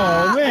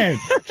 Oh, man.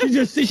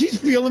 She's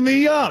feeling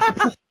me up.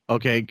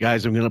 Okay,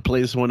 guys, I'm going to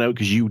play this one out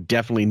because you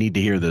definitely need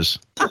to hear this.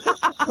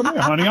 Come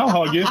here, honey. I'll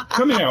hug you.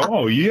 Come here.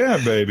 Oh, yeah,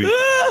 baby.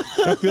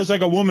 That feels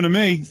like a woman to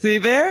me. See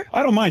there?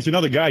 I don't mind. It's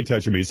another guy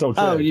touching me. It's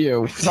okay. Oh,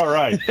 you. It's all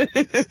right.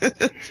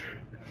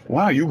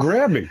 Wow, you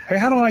grabbed me. Hey,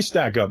 how do I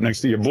stack up next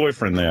to your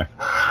boyfriend there?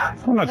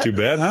 Well, not too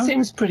bad, huh?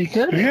 Seems pretty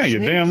good. Yeah,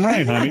 you're damn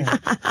right, honey.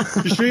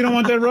 You sure you don't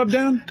want that rub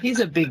down? He's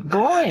a big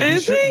boy.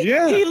 Is he?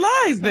 Yeah. He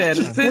lies then.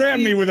 She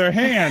grabbed me with her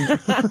hand.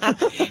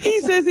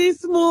 He says he's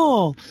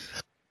small.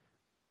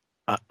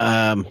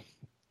 I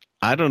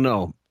don't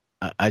know.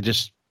 I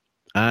don't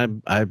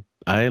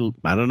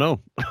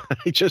know.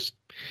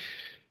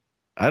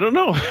 I don't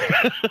know.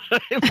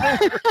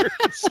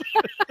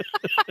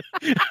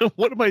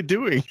 What am I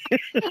doing?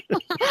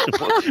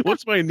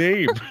 What's my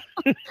name?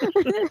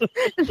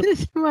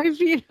 This might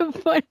be the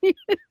funniest.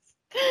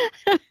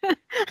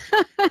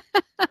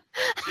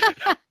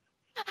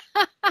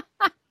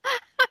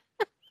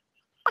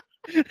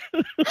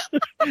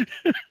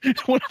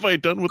 What have I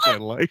done with my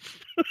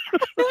life? I'm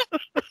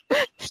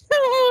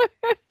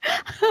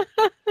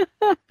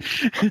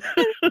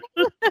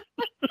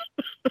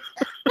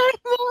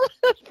all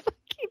the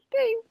fucking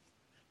things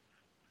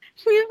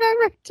we've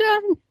ever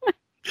done.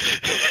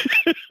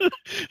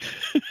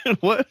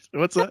 What?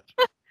 What's that?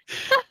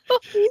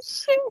 Holy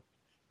shit.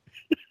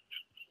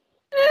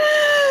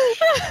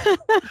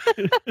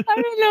 I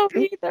don't know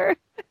either.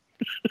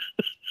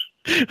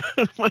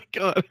 Oh my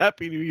God.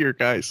 Happy New Year,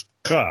 guys.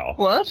 Kyle.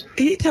 What?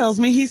 He tells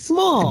me he's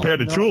small. Compared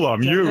to Tula,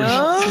 I'm huge.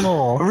 No?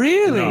 Small.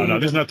 Really? No,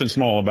 there's nothing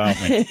small about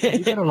me. You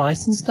get a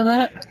license to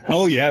that?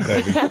 Oh, yeah,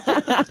 baby.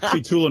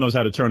 See, Tula knows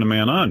how to turn a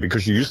man on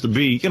because she used to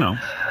be, a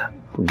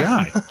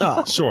guy.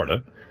 Sort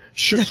of.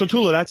 Sure. So,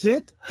 Tula, that's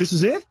it? This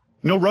is it?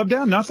 No rub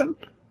down? Nothing?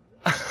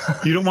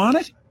 You don't want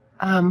it?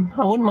 I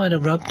wouldn't mind a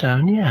rub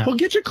down, yeah. Well,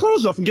 get your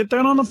clothes off and get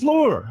down on the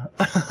floor.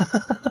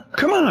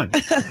 Come on.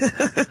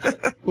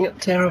 You're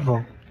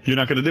terrible. You're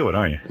not going to do it,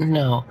 are you?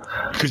 No.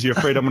 Because you're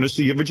afraid I'm going to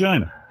see your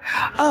vagina.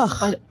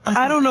 Oh,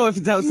 I don't know if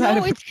it's outside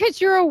No, it's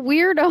because you're a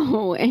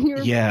weirdo and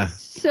you're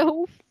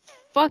so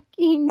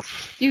fucking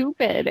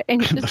stupid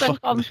and just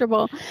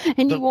uncomfortable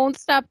and you won't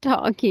stop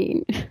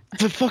talking.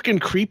 The fucking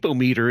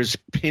creepometer is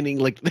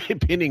pinning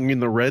in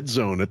the red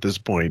zone at this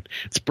point.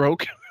 It's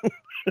broken.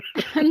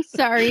 I'm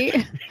sorry.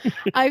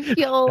 I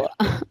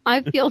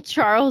feel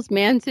Charles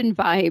Manson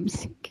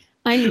vibes.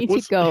 I need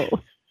to go.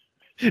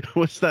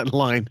 What's that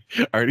line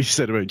Artie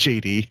said about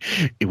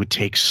JD? It would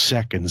take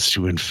seconds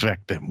to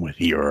infect them with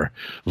your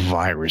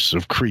virus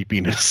of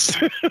creepiness.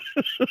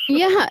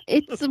 Yeah,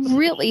 it's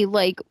really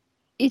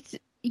it's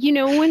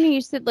when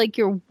you said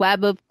your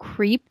web of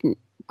creep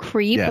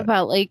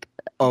about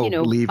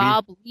Levy.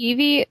 Bob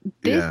Levy,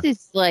 this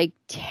is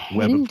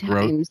 10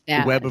 times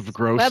that. Web of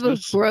grossness. Web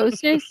of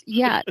grossness.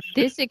 Yeah,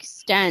 this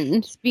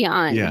extends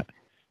beyond. Yeah.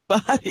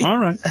 All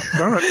right.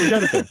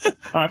 Forget it then.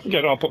 All right,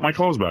 forget it. I'll put my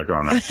clothes back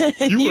on.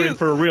 You were in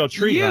for a real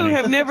treat, You honey.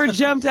 have never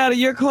jumped out of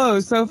your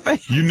clothes so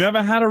fast. You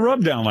never had a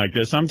rub down like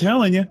this. I'm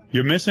telling you.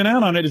 You're missing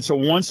out on it. It's a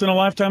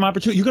once-in-a-lifetime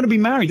opportunity. You're going to be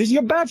married. This is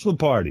your bachelor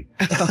party.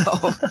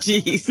 Oh,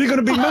 jeez. You're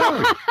going to be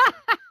married.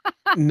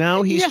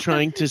 Now he's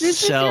trying to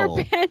sell.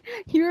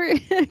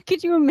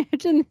 Could you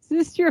imagine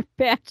this is your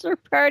bachelor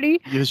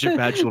party? This is your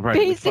bachelor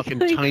party with fucking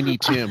Tiny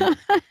Tim.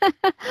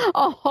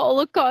 A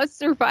Holocaust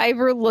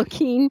survivor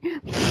looking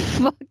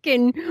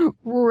fucking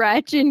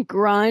wretch and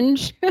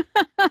grunge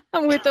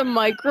with a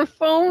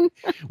microphone.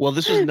 Well,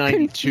 this was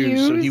 92,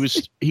 so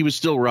he was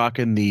still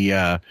rocking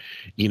the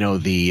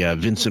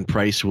Vincent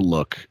Price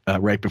look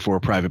right before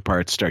Private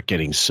Parts start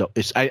getting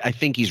I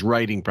think he's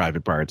writing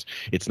Private Parts.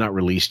 It's not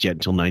released yet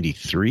until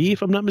 93,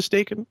 if I'm not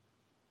mistaken.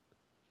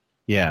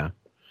 Yeah.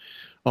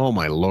 Oh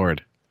my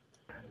Lord.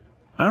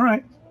 All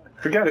right.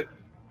 Forget it.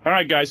 All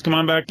right, guys, come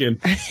on back in.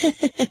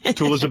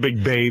 Tula's a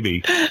big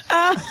baby.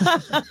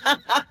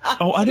 I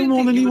don't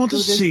want anyone to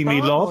see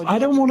me, love. I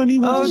don't want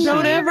anyone to see me. Oh,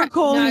 don't ever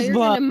call his You're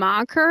bluff. gonna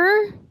mock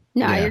her?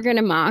 You're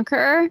gonna mock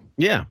her?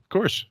 Yeah, of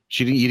course.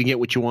 You didn't get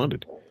what you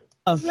wanted.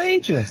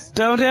 Outrageous.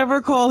 Don't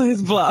ever call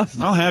his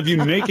bluff. I'll have you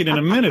naked in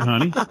a minute,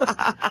 honey.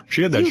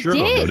 She had that shirt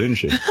on, though, didn't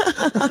she?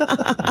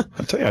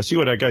 I'll tell you, I see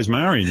why that guy's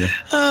marrying you.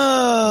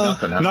 Oh.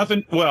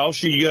 Nothing. Well,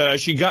 I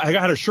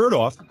got her shirt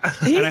off, and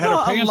I had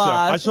her pants up.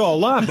 I saw a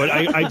lot, but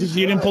I just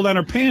you didn't pull down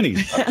her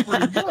panties. That's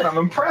pretty good. I'm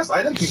impressed.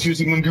 I didn't think you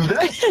was even do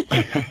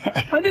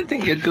that. I didn't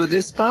think you'd do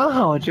this far,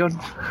 Howard. You're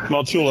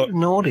Tula,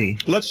 naughty.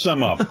 Let's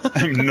sum up.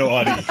 I'm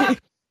naughty.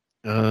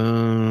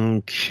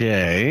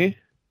 Okay.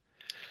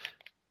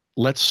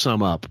 Let's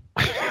sum up.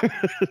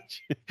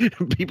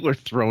 People are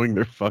throwing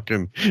their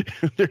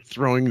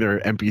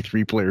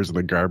MP3 players in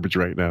the garbage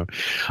right now.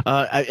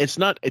 It's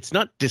not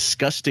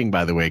disgusting,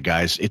 by the way,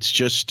 guys. It's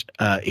just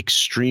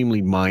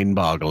extremely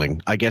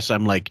mind-boggling. I guess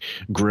I'm like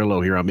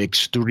Grillo here. I'm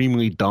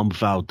extremely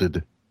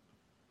dumbfounded.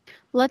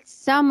 Let's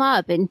sum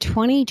up. In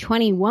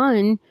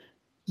 2021,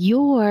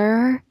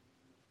 you're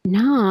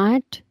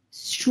not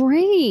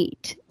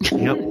straight.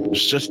 Yep.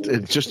 Just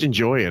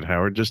enjoy it,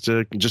 Howard. Just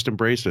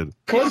embrace it.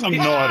 Of course I'm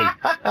naughty.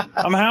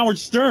 I'm Howard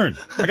Stern.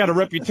 I got a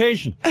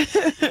reputation.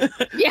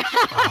 Yeah.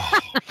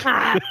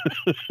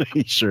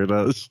 He sure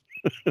does.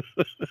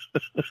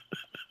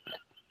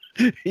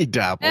 He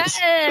dabbles.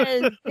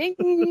 Yes.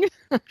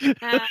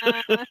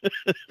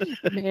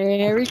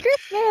 Merry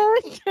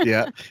Christmas.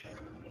 Yeah.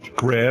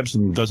 Grabs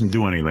and doesn't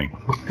do anything.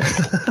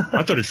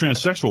 I thought a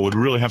transsexual would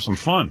really have some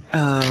fun.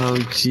 Oh,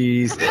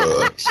 jeez.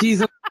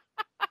 She's a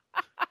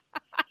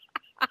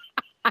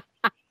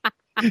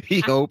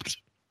He hoped.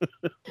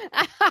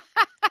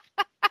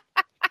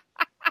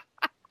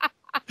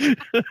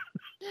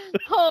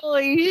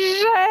 Holy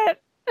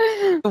shit.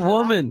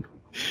 woman.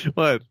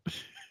 What?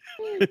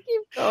 Keep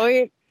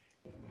going.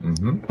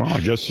 Mm-hmm. Oh, I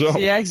guess so.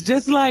 She acts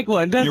just like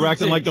one, doesn't You're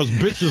acting she? like those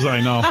bitches I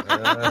know.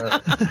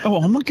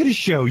 I'm not going to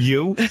show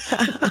you.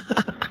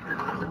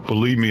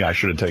 Believe me, I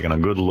should have taken a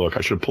good look.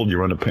 I should have pulled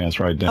your underpants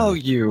right down. Oh,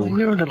 you. Well,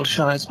 you're a little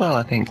shy as well,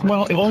 I think.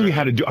 Well, all you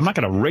had to do, I'm not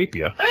going to rape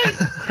you.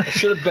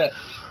 Should have bet.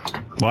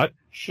 What?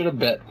 Should have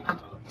bet.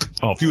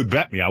 Oh, if you had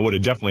bet me, I would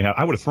have definitely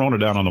I would have thrown her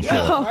down on the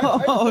floor.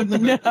 Oh,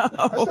 no.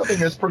 I think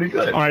that's pretty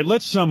good. All right,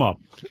 let's sum up.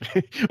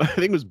 I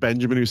think it was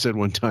Benjamin who said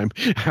one time,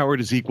 Howard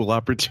is equal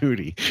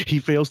opportunity. He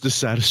fails to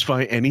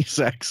satisfy any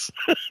sex.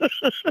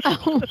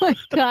 Oh, my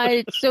God.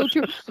 It's so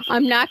true.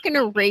 I'm not going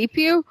to rape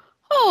you.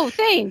 Oh,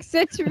 thanks.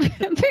 That's very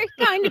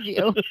kind of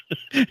you.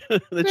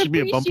 That should be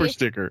a bumper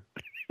sticker.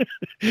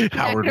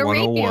 Howard gonna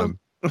rape 101.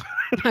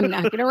 I'm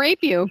not going to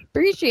rape you.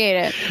 Appreciate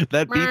it.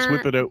 That beats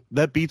whip it out.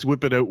 That beats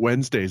whip it out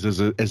Wednesdays as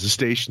a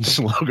station's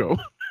logo.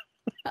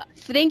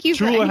 Thank you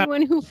for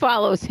anyone who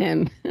follows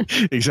him.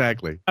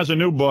 Exactly. Has a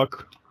new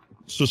book.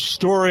 It's the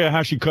story of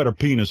how she cut her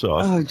penis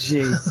off. Oh,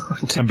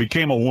 jeez. And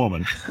became a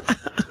woman.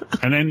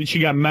 And then she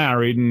got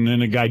married, and then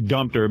the guy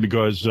dumped her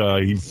because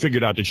he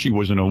figured out that she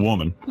wasn't a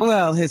woman.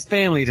 Well, his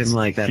family didn't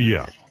like that.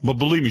 Yeah. But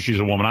believe me, she's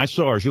a woman. I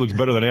saw her. She looks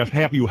better than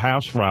half you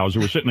housefrows who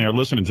were sitting there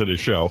listening to this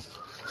show.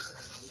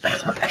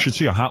 Should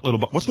see a hot little...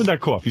 What's with that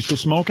cough? You still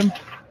smoking?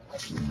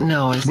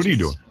 No. What are you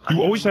doing?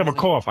 You always have a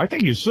cough. I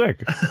think you're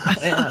sick.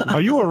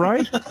 Are you all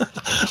right?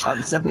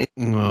 I'm 70.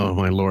 Oh,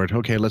 my Lord.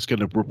 Okay, let's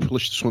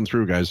push this one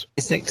through, guys.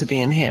 It's sick to be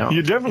in here.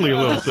 You're definitely a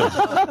little sick.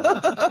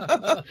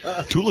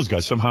 Tula's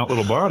got some hot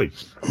little body.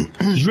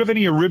 Did you have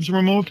any of your ribs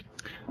removed?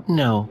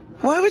 No.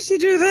 Why would she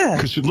do that?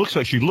 Because she looks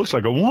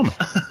like a woman.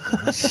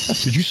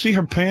 Did you see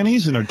her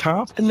panties and her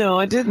top? No,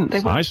 I didn't.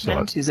 I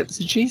saw it. It was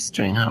a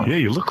G-string, Howard. Yeah,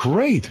 you look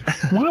great.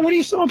 What are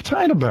you so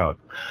uptight about?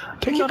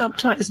 I'm not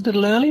uptight. It's a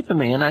little early for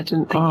me, and I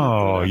didn't think...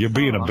 Oh, you're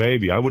being a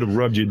baby. I would have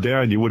rubbed you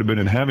down. You would have been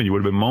in heaven. You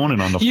would have been moaning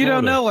on the floor. You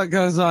don't know what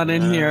goes on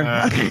in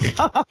here.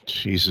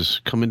 Jesus.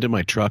 Come into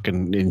my truck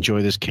and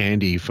enjoy this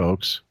candy,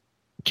 folks.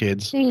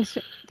 Kids.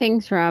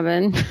 Thanks,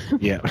 Robin.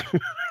 Yeah.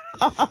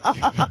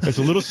 It's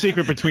a little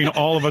secret between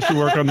all of us who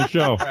work on the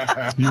show.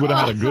 You would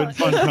have had a good,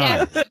 fun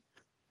time.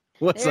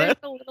 What's that?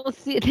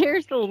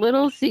 There's the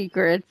little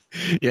secrets.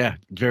 Yeah,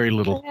 very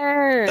little.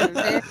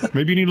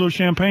 Maybe you need a little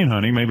champagne,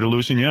 honey. Maybe to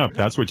loosen you up.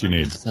 That's what you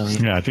need.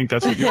 Yeah, I think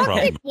that's what your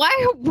problem. Why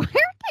aren't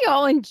they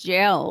all in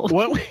jail?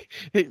 What?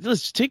 Hey,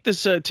 let's take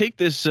this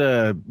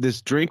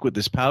this drink with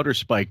this powder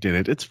spiked in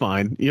it. It's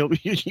fine. You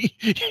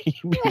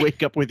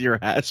wake up with your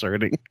ass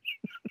hurting.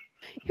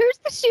 Here's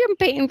the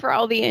champagne for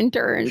all the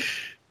interns.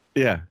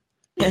 Yeah.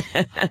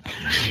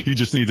 You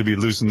just need to be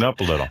loosened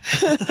up a little.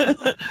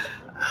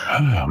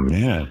 Oh,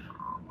 man.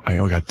 I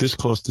got this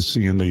close to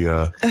seeing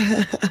whether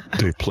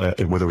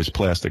it was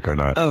plastic or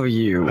not. Oh,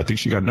 you. I think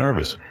she got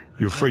nervous.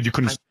 You're afraid you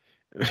couldn't...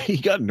 He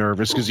got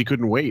nervous because he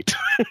couldn't wait.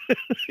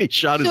 He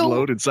shot his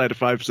load inside of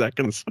 5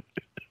 seconds.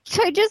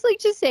 So I'd just like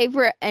to say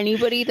for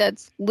anybody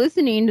that's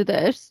listening to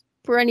this,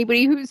 for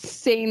anybody who's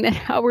saying that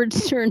Howard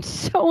Stern's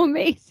so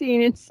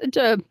amazing and such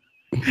a...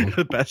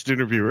 the best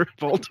interviewer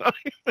of all time.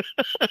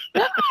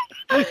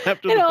 And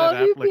all of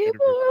you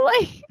people are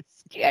like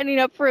standing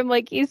up for him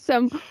like he's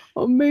some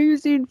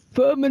amazing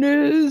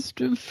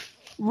feminist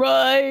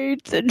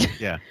rights and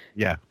yeah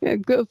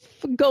go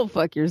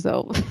fuck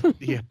yourself.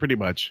 Yeah, pretty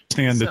much.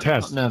 Stand the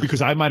test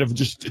because I might have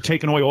just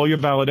taken away all your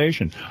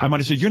validation. I might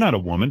have said, "You're not a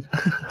woman.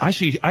 I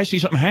see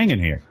something hanging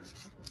here."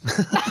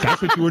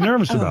 That's what you were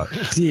nervous about.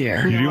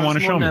 Dear. You didn't want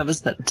to show me. I'm nervous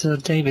that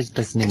David's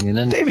listening in.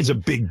 And... David's a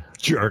big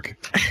jerk.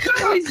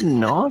 No, he's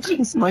not.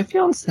 He's my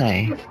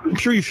fiance. I'm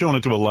sure you've shown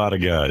it to a lot of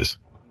guys.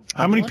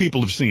 How many people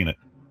have seen it?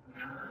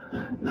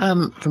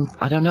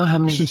 I don't know how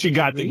many. Since you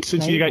got your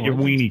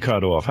weenie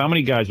cut off, how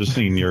many guys have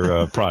seen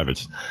your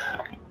privates?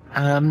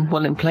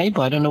 Well, in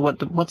Playboy, I don't know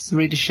what's the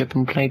readership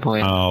in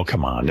Playboy. Oh,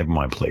 come on, never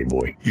mind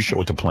Playboy. You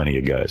show it to plenty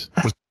of guys.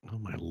 Oh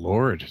my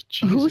Lord,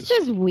 Jesus. Who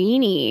says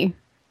weenie?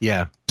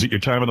 Yeah. Is it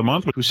your time of the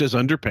month? Who says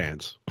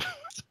underpants?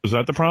 Was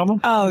that the problem?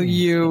 Oh,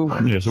 you.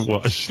 Yes, it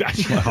was.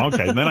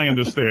 Okay, then I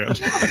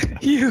understand.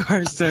 You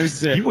are so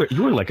sick.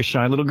 You were like a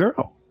shy little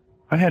girl.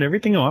 I had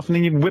everything off, and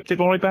then you whipped it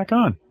all right back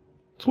on.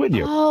 It's with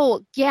you.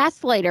 Oh,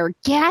 gaslighter.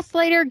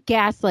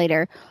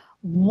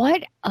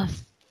 What a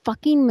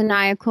fucking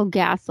maniacal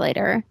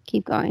gaslighter.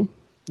 Keep going.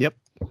 Yep.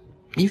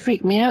 You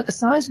freaked me out, the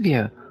size of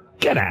you.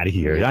 Get out of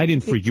here. I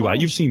didn't freak you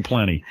out. You've seen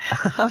plenty.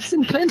 I've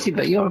seen plenty,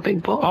 but you're a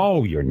big boy.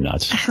 Oh, you're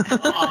nuts.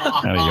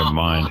 Out of your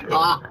mind.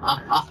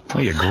 Oh,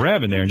 you're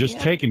grabbing there and just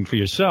taking for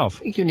yourself.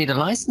 I think you need a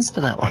license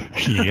for that one.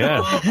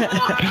 Yeah.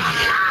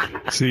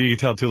 See, you can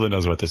tell Tula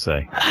knows what to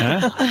say.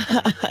 Huh?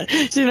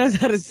 She knows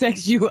how to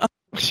sex you up.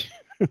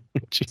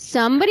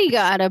 Somebody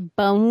got a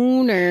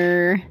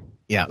boner.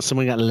 Yeah,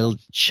 someone got a little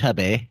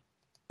chubby.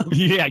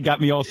 Yeah, it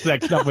got me all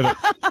sexed up with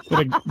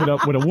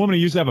a woman who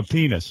used to have a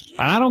penis.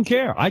 I don't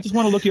care. I just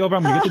want to look you over.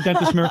 I'm going to get the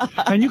dentist mirror.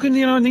 And you can,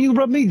 and then you can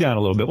rub me down a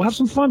little bit. We'll have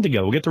some fun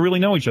together. We'll get to really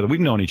know each other. We've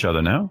known each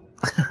other now.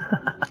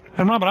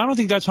 And Robert, I don't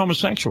think that's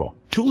homosexual.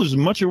 Tula's as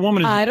much a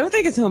woman as... I don't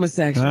think it's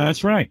homosexual.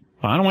 That's right.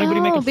 I don't want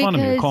anybody making fun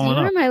of me or calling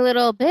up. You're my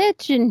little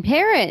bitch and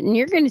parrot, and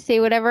you're going to say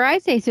whatever I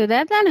say, so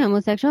that's not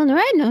homosexual.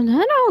 Right? No,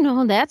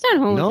 that's not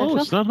homosexual. No,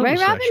 it's not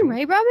homosexual.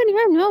 Right,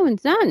 Robin? No,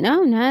 it's not.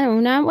 No,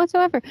 not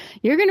whatsoever.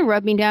 You're going to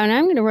rub me down,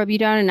 I'm going to rub you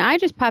down, and I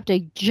just popped a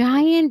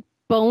giant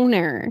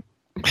boner.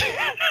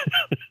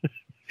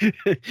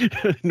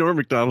 Norm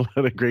Macdonald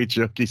had a great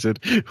joke. He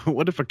said,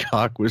 "What if a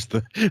cock was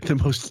the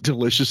most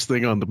delicious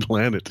thing on the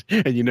planet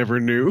and you never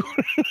knew?"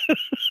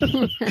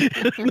 And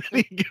then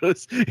he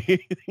goes,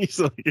 he's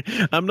like,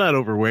 "I'm not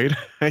overweight.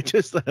 I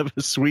just have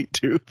a sweet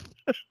tooth."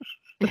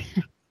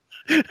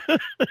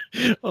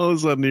 All of a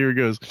sudden, here he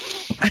goes,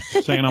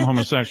 saying I'm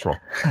homosexual.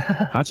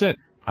 That's it.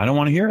 I don't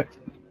want to hear it.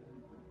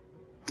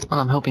 Well,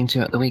 I'm hoping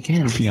to at the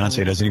weekend.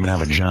 Fiance doesn't even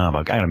have a job.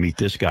 I got to meet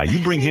this guy. You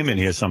bring him in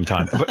here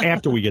sometime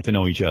after we get to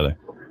know each other.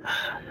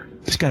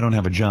 This guy don't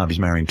have a job. He's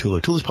marrying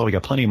Tula. Tula's probably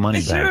got plenty of money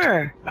back.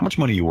 Sure. How much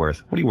money are you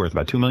worth? What are you worth?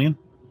 About $2 million?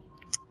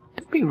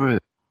 Don't be rude.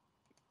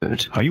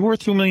 Are you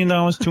worth $2 million,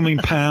 2 million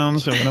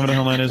pounds, or whatever the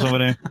hell that is over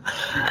there?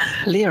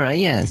 Lira,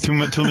 yes. 2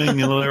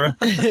 million lira?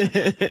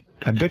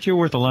 I bet you're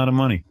worth a lot of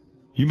money.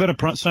 You better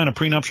sign a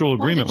prenuptial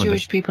agreement with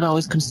Jewish people are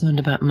always concerned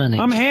about money.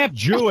 I'm half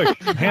Jewish.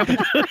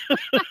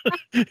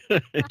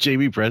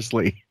 Jamie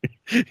Presley,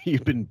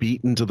 you've been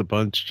beaten to the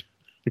punch.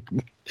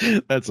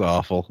 That's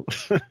awful.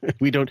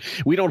 We don't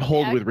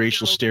hold with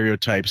racial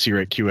stereotypes here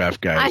at QF,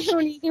 guys. I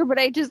don't either, but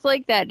I just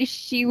like that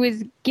she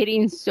was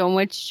getting so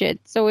much shit.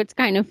 So it's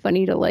kind of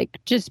funny to like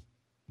just,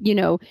 you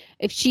know,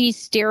 if he's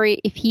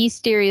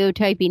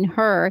stereotyping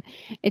her,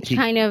 it's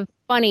kind of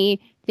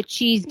funny that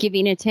she's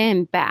giving it to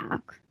him back.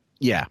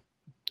 Yeah,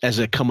 as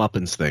a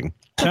comeuppance thing.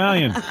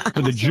 Italian,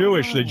 but the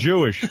Jewish.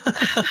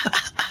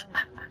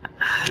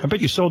 I bet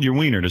you sold your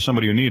wiener to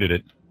somebody who needed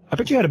it. I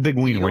bet you had a big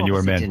wiener when you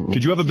were a man.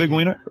 Did you have a big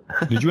wiener?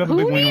 Did you have a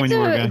big wiener when you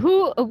were a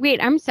guy? Wait,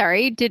 I'm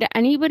sorry. Did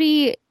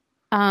anybody,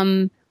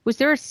 was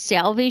there a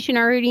Salvation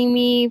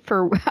Army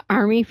for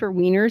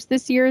wieners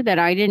this year that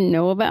I didn't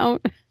know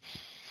about?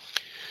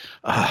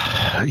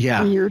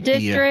 Yeah. In your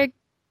district?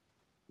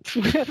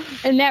 Yeah.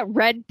 And that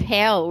red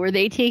pail, were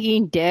they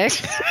taking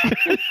dicks?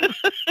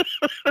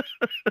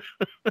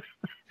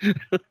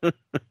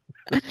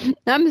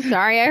 I'm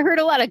sorry. I heard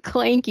a lot of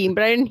clanking,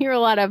 but I didn't hear a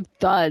lot of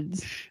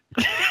thuds.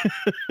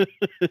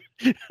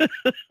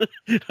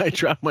 I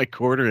dropped my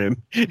quarter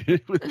in.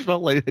 It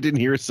felt like I didn't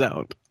hear a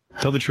sound.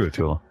 Tell the truth,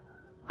 Tula.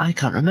 I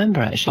can't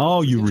remember, actually.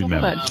 Oh, you remember.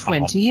 About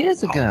 20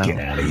 years ago. Get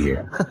out of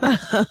here.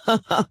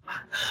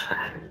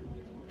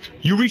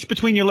 You reach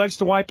between your legs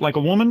to wipe like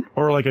a woman,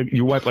 or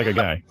you wipe like a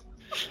guy?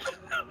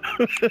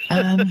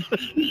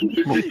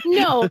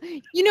 No,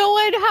 you know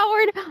what,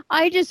 Howard?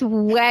 I just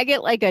wag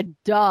it like a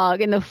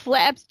dog, and the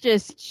flaps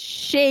just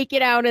shake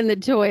it out in the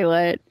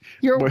toilet.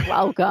 You're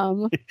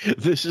welcome.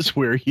 This is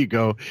where you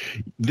go,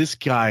 this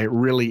guy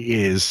really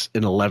is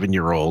an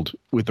 11-year-old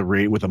with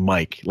a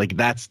mic. Like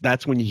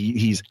that's when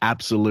he's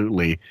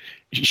absolutely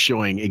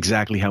showing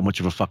exactly how much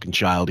of a fucking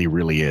child he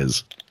really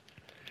is.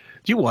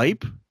 Do you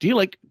wipe? Do you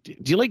like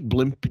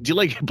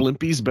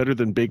Blimpies better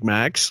than Big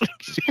Macs?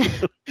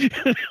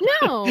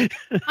 No,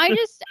 I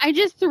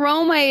just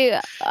throw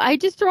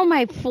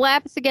my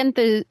flaps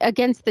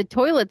against the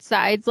toilet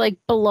sides like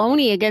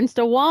baloney against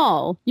a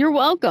wall. You're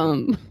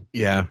welcome.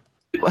 Yeah.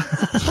 I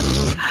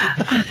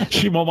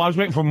was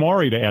waiting for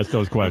Maury to ask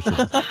those questions.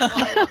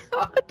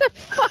 What the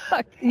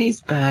fuck?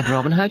 He's bad,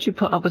 Robin. How'd you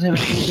put up with him?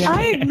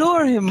 I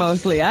ignore him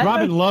mostly.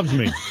 Robin loves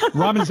me.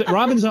 Robin's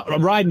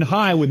riding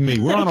high with me.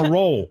 We're on a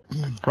roll.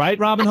 Right,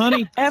 Robin,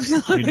 honey?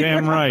 Absolutely. You're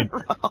damn right.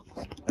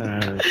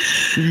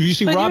 You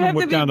see but Robin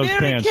whip down those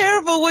pants. Be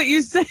careful what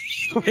you say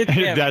with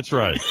him. That's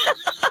right.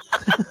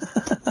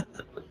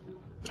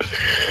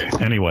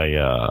 Anyway,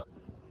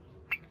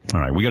 all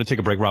right, we got to take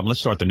a break, Robin.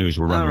 Let's start the news.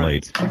 We're running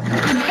late.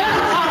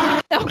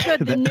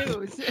 The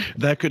news.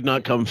 That could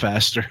not come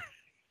faster.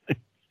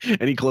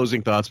 Any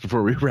closing thoughts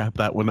before we wrap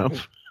that one up?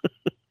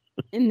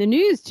 In the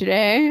news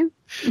today,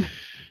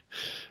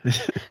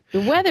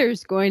 the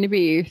weather's going to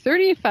be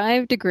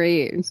 35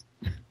 degrees.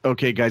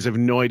 Okay, guys, I have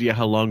no idea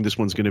how long this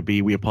one's going to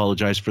be. We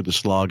apologize for the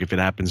slog if it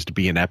happens to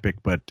be an epic,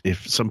 but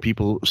if some of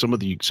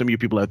you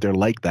people out there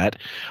like that,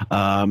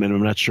 and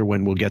I'm not sure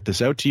when we'll get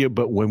this out to you,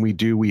 but when we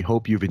do, we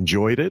hope you've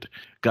enjoyed it.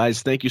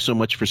 Guys, thank you so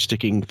much for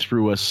sticking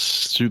through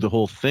the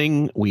whole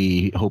thing.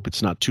 We hope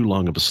it's not too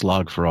long of a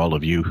slog for all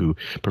of you who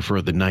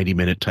prefer the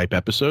 90-minute type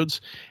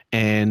episodes.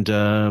 And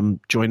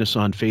join us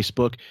on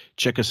Facebook.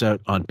 Check us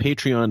out on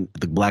Patreon,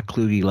 the Black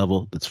Kluge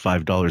level. That's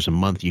 $5 a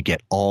month. You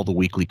get all the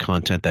weekly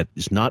content that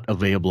is not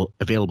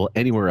available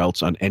anywhere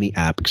else on any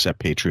app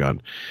except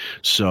Patreon.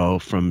 So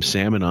from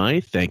Sam and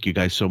I, thank you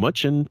guys so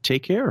much and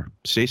take care.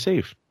 Stay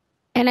safe.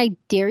 And I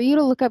dare you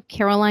to look up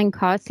Caroline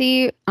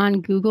Cossey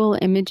on Google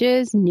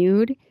Images,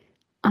 nude.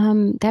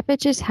 That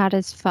bitch is hot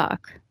as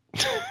fuck.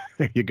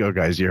 There you go,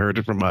 guys. You heard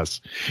it from us.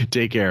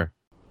 Take care.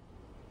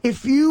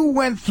 If you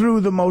went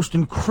through the most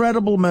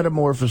incredible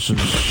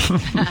metamorphosis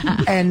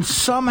and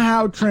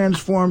somehow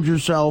transformed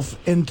yourself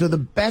into the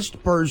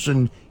best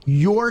person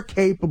you're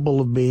capable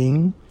of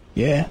being,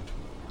 yeah,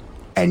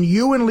 and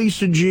you and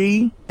Lisa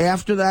G,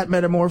 after that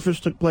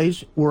metamorphosis took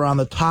place, were on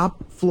the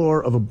top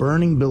floor of a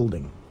burning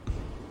building,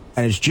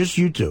 and it's just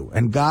you two,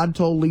 and God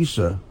told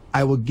Lisa,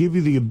 I will give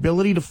you the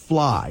ability to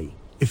fly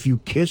if you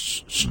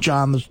kiss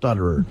John the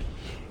Stutterer,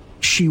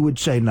 she would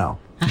say no.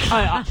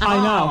 I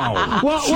know. Well,